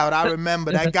ass out. I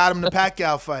remember. That got him the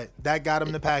Pacquiao fight.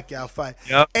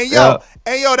 Yep. And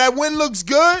yo, that win looks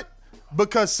good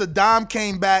because Saddam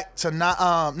came back to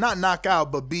not knock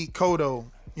out, but beat Cotto.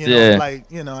 At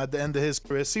the end of his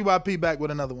career. CYP back with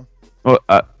another one. Oh,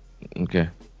 okay.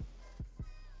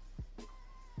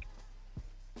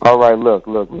 All right, look.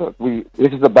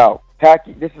 This is about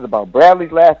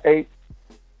Bradley's last 8,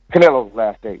 Canelo's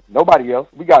last 8. Nobody else.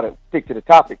 We gotta stick to the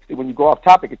topic. See, when you go off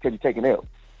topic, until you take an L.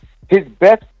 His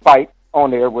best fight on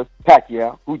there was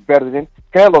Pacquiao, who's better than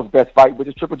Canelo's best fight, which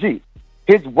is Triple G.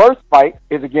 His worst fight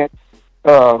is against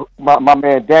my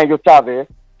man Daniel Chavez,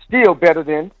 still better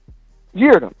than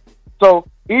Yeardom. So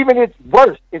even his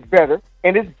worst is better,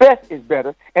 and his best is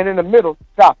better, and in the middle,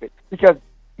 stop it, because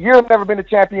Yeardom never been a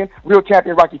champion, real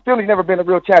champion. Rocky Philly's never been a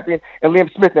real champion, and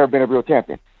Liam Smith never been a real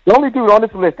champion. The only dude on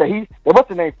this list that what's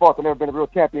the name fought that never been a real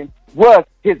champion was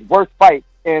his worst fight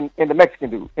in the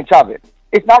Mexican dude, in Chavez.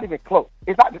 It's not even close.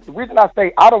 It's not the reason I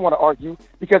say I don't want to argue,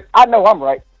 because I know I'm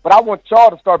right, but I want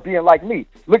y'all to start being like me.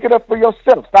 Look it up for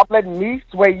yourself. Stop letting me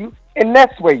sway you and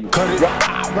that sway you. Cut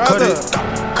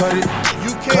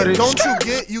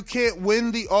it. You can't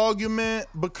win the argument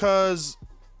because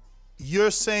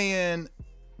you're saying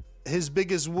his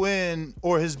biggest win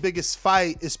or his biggest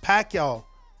fight is Pacquiao.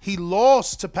 He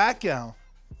lost to Pacquiao.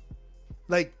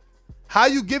 Like, how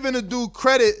you giving a dude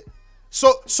credit?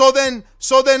 So then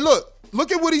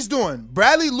look at what he's doing.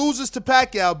 Bradley loses to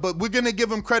Pacquiao, but we're gonna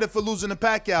give him credit for losing to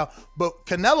Pacquiao. But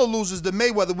Canelo loses to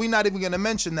Mayweather. We're not even gonna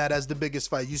mention that as the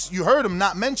biggest fight. You heard him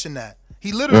not mention that.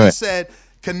 He literally said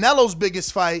Canelo's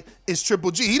biggest fight is Triple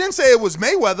G. He didn't say it was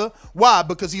Mayweather. Why?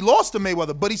 Because he lost to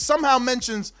Mayweather. But he somehow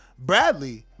mentions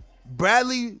Bradley.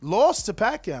 Bradley lost to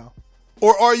Pacquiao.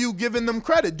 Or are you giving them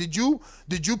credit? Did you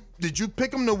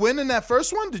pick him to win in that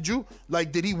first one? Did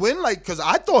he win? Cause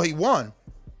I thought he won.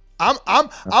 I'm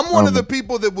one of the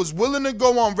people that was willing to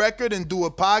go on record and do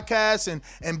a podcast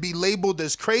and be labeled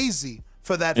as crazy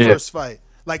for that first fight.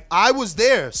 Like, I was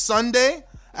there Sunday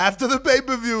after the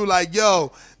pay-per-view, like,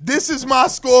 yo, this is my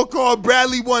scorecard.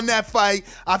 Bradley won that fight.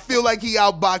 I feel like he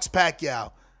outboxed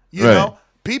Pacquiao. You know?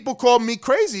 People called me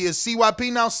crazy. Is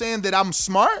CYP now saying that I'm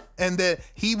smart and that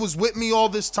he was with me all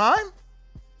this time?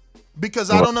 Because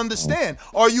I don't understand.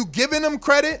 Are you giving him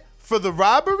credit for the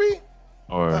robbery?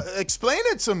 Or explain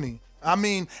it to me. I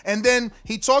mean, and then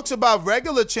he talks about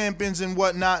regular champions and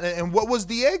whatnot. And what was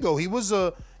Diego? He was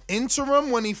a interim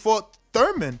when he fought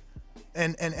Thurman,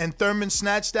 and Thurman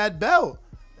snatched that belt.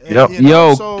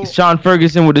 And, Sean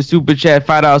Ferguson with the super chat,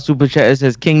 $5 super chat. It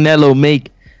says King Nello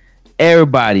make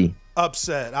everybody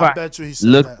upset. I bet you he said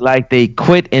look that. like they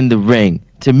quit in the ring.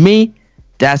 To me,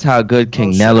 that's how good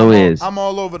King Nello is. I'm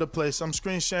all over the place. I'm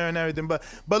screen sharing everything, but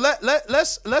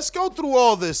let's go through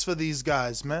all this for these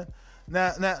guys, man.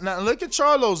 Now look at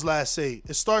Charlo's last 8.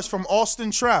 It starts from Austin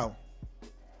Trout,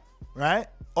 right?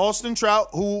 Austin Trout,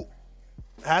 who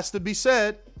has to be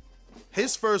said,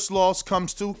 his first loss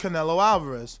comes to Canelo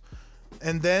Alvarez.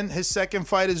 And then his second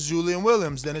fight is Julian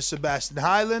Williams. Then it's Sebastian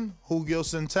Hyland, Hugo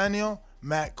Centennial,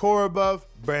 Matt Korobov,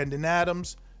 Brandon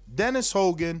Adams, Dennis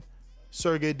Hogan,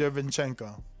 Sergey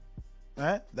Derevyanchenko.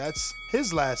 Right? That's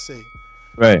his last 8.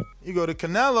 Right. You go to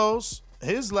Canelo's,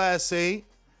 his last 8.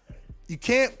 You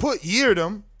can't put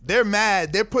Yeardom. They're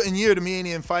mad. They're putting Yeardom. He ain't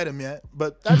even fight him yet.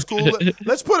 But that's cool.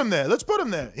 Let's put him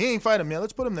there. He ain't fight him yet.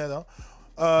 Let's put him there, though.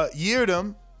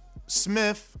 Yeardom,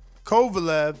 Smith,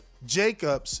 Kovalev,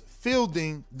 Jacobs,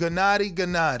 Fielding,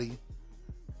 Gennady.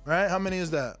 Right? How many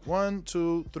is that? 1,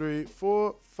 2, 3,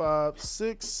 4, 5,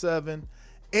 6, 7,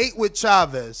 8 with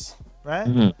Chavez. Right?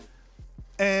 Mm-hmm.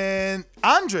 And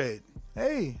Andre.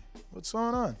 Hey, what's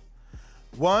going on?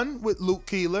 1 with Luke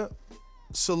Keeler,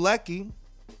 Selecki,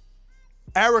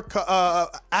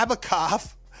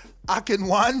 Abakov,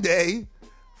 Akinwande.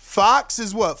 Fox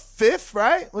is what? 5th,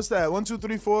 right? What's that? 1, 2,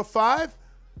 3, 4, 5.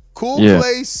 Cool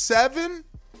Play 7,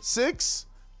 6.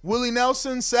 Willie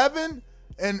Nelson 7,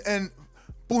 and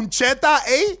Puncheta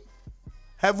 8.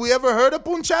 Have we ever heard of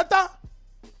Puncheta?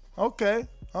 Okay.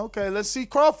 Let's see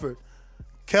Crawford.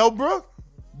 Kelbrook,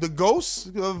 the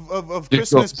ghost of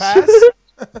Christmas past.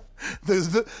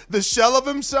 the shell of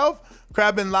himself.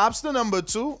 Crab and Lobster, number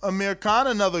 2. Amir Khan,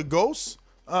 another ghost.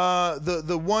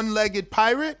 The one-legged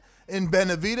pirate in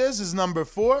Benavidez is number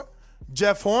 4.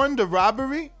 Jeff Horn, the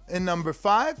robbery, in number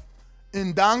 5.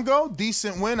 Ndango,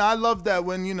 decent win. I love that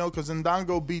win, because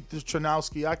Ndango beat the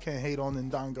Tranowski. I can't hate on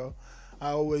Ndango.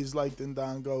 I always liked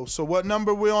Ndango. So what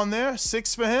number we on there?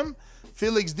 6 for him.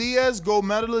 Felix Diaz, gold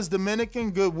medalist,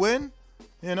 Dominican, good win.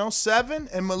 7.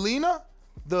 And Molina,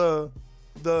 the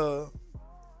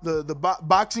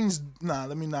boxing's,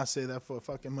 let me not say that for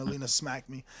fucking Molina smack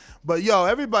me. But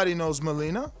everybody knows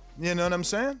Molina. You know what I'm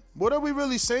saying? What are we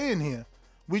really saying here?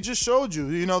 We just showed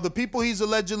you, the people he's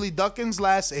allegedly ducking's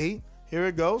last 8. Here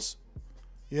it goes.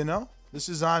 This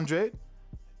is Andre.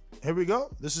 Here we go.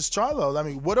 This is Charlo. I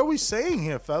mean, what are we saying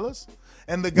here, fellas?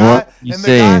 And the guy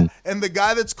and the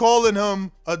guy that's calling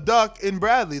him a duck in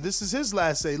Bradley. This is his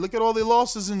last 8. Look at all the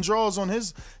losses and draws on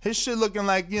his shit looking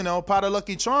like, pot of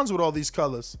Lucky Charms with all these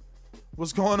colors.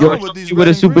 What's going on with these? With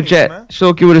a super chat,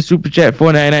 Shoki with a super chat,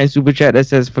 499 super chat that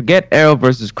says, "Forget Errol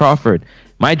versus Crawford.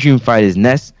 My dream fight is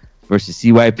Ness versus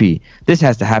CYP. This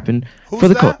has to happen for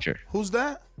the culture." Who's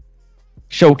that?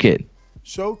 Show Kid.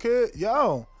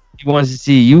 Yo. He wants to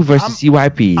see you versus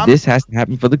CYP. This has to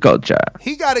happen for the culture.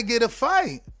 He got to get a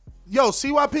fight.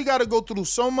 CYP got to go through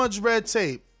so much red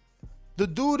tape. The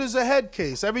dude is a head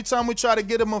case. Every time we try to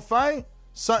get him a fight,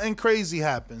 something crazy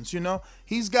happens.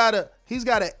 He's got to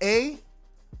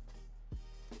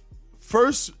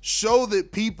first show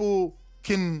that people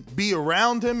can be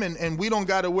around him, and we don't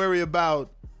got to worry about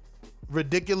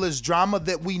ridiculous drama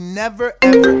that we never,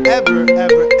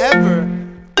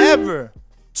 ever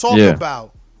talk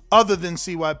about other than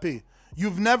CYP.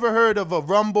 You've never heard of a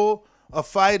rumble, a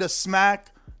fight, a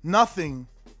smack, nothing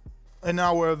in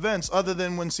our events other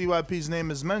than when CYP's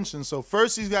name is mentioned. So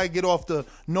first he's got to get off the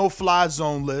no-fly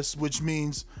zone list, which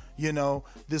means,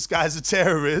 this guy's a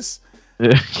terrorist.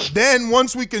 Then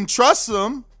once we can trust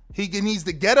him, he needs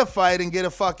to get a fight and get a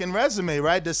fucking resume,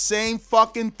 right? The same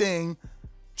fucking thing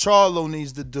Charlo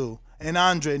needs to do and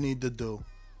Andre need to do.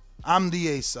 I'm the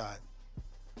A side.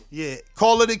 Yeah,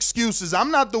 call it excuses.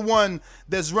 I'm not the one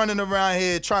that's running around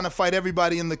here trying to fight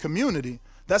everybody in the community.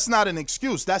 That's not an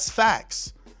excuse. That's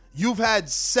facts. You've had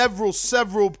several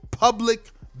public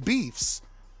beefs.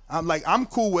 I'm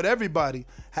cool with everybody.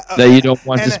 That you don't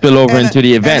want to spill over into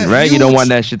the event, right? You don't want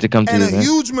that shit to come to the event. And a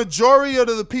huge majority of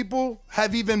the people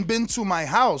have even been to my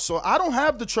house. So I don't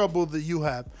have the trouble that you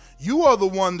have. You are the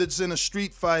one that's in a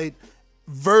street fight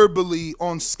verbally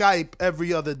on Skype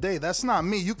every other day. That's not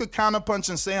me. You could counterpunch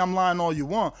and say I'm lying all you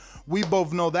want. We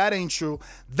both know that ain't true.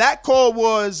 That call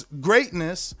was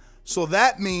greatness. So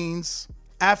that means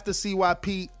after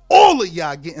CYP, all of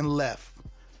y'all getting left.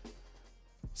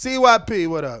 CYP,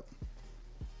 what up?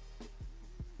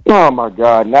 Oh my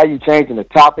God! Now you changing the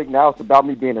topic. Now it's about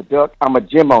me being a duck. I'm a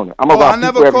gym owner. I'm around I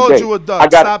never called you a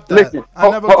duck. Stop that. Listen. I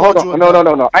never called you a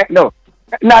duck. No.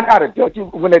 Not a duck.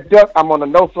 When a duck, I'm on a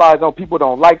no-fly zone. People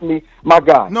don't like me. My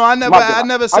God. No, I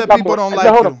never said people don't like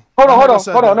you. Hold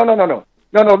on.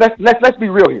 No. Let's be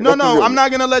real here. No. I'm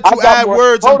not gonna let you add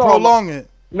words and prolong it.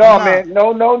 No, man.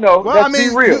 No. Well, Let's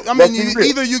be real.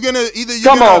 Either you're gonna.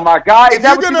 Come on, my guy. Is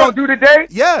that what you're gonna do today?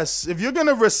 Yes. If you're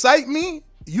gonna recite me,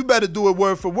 you better do it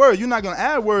word for word. You're not gonna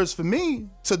add words for me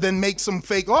to then make some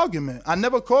fake argument. I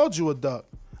never called you a duck.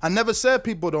 I never said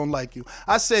people don't like you.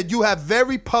 I said you have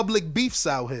very public beefs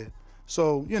out here.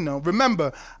 So,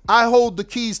 remember, I hold the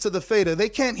keys to the fader. They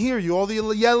can't hear you. All the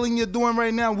yelling you're doing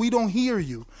right now, we don't hear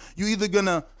you. You either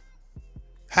gonna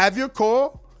have your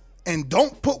call and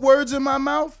don't put words in my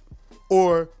mouth,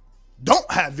 or don't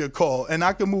have your call, and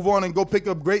I can move on and go pick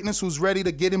up greatness who's ready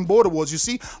to get in Border Wars. You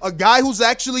see, a guy who's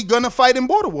actually gonna fight in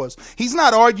Border Wars. He's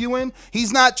not arguing.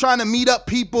 He's not trying to meet up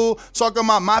people, talking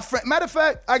about my friend. Matter of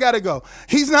fact, I gotta go.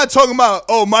 He's not talking about,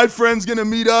 oh, my friend's gonna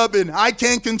meet up and I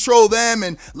can't control them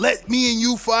and let me and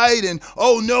you fight and,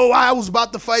 oh, no, I was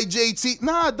about to fight JT.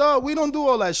 Nah, dog, we don't do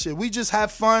all that shit. We just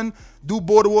have fun, do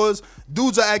Border Wars.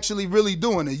 Dudes are actually really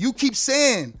doing it. You keep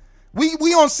saying, we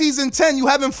on season 10, you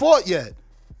haven't fought yet.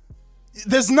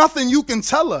 There's nothing you can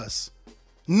tell us.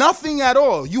 Nothing at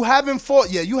all. You haven't fought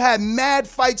yet. You had mad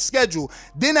fights scheduled.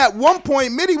 Then at one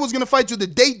point, Mitty was going to fight you. The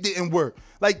date didn't work.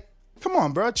 Like, come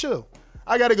on, bro. Chill.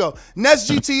 I got to go. Nest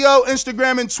GTO,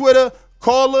 Instagram and Twitter.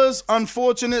 Callers,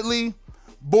 unfortunately,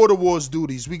 Border Wars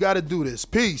duties. We got to do this.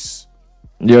 Peace.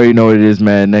 You already know what it is,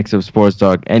 man. Next up, Sports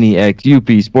Talk, NEX, UP,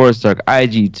 Sports Talk,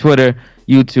 IG, Twitter,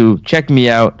 YouTube. Check me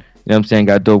out. You know what I'm saying?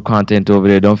 Got dope content over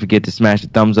there. Don't forget to smash the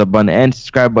thumbs up button and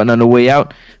subscribe button on the way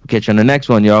out. We'll catch you on the next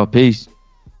one, y'all. Peace.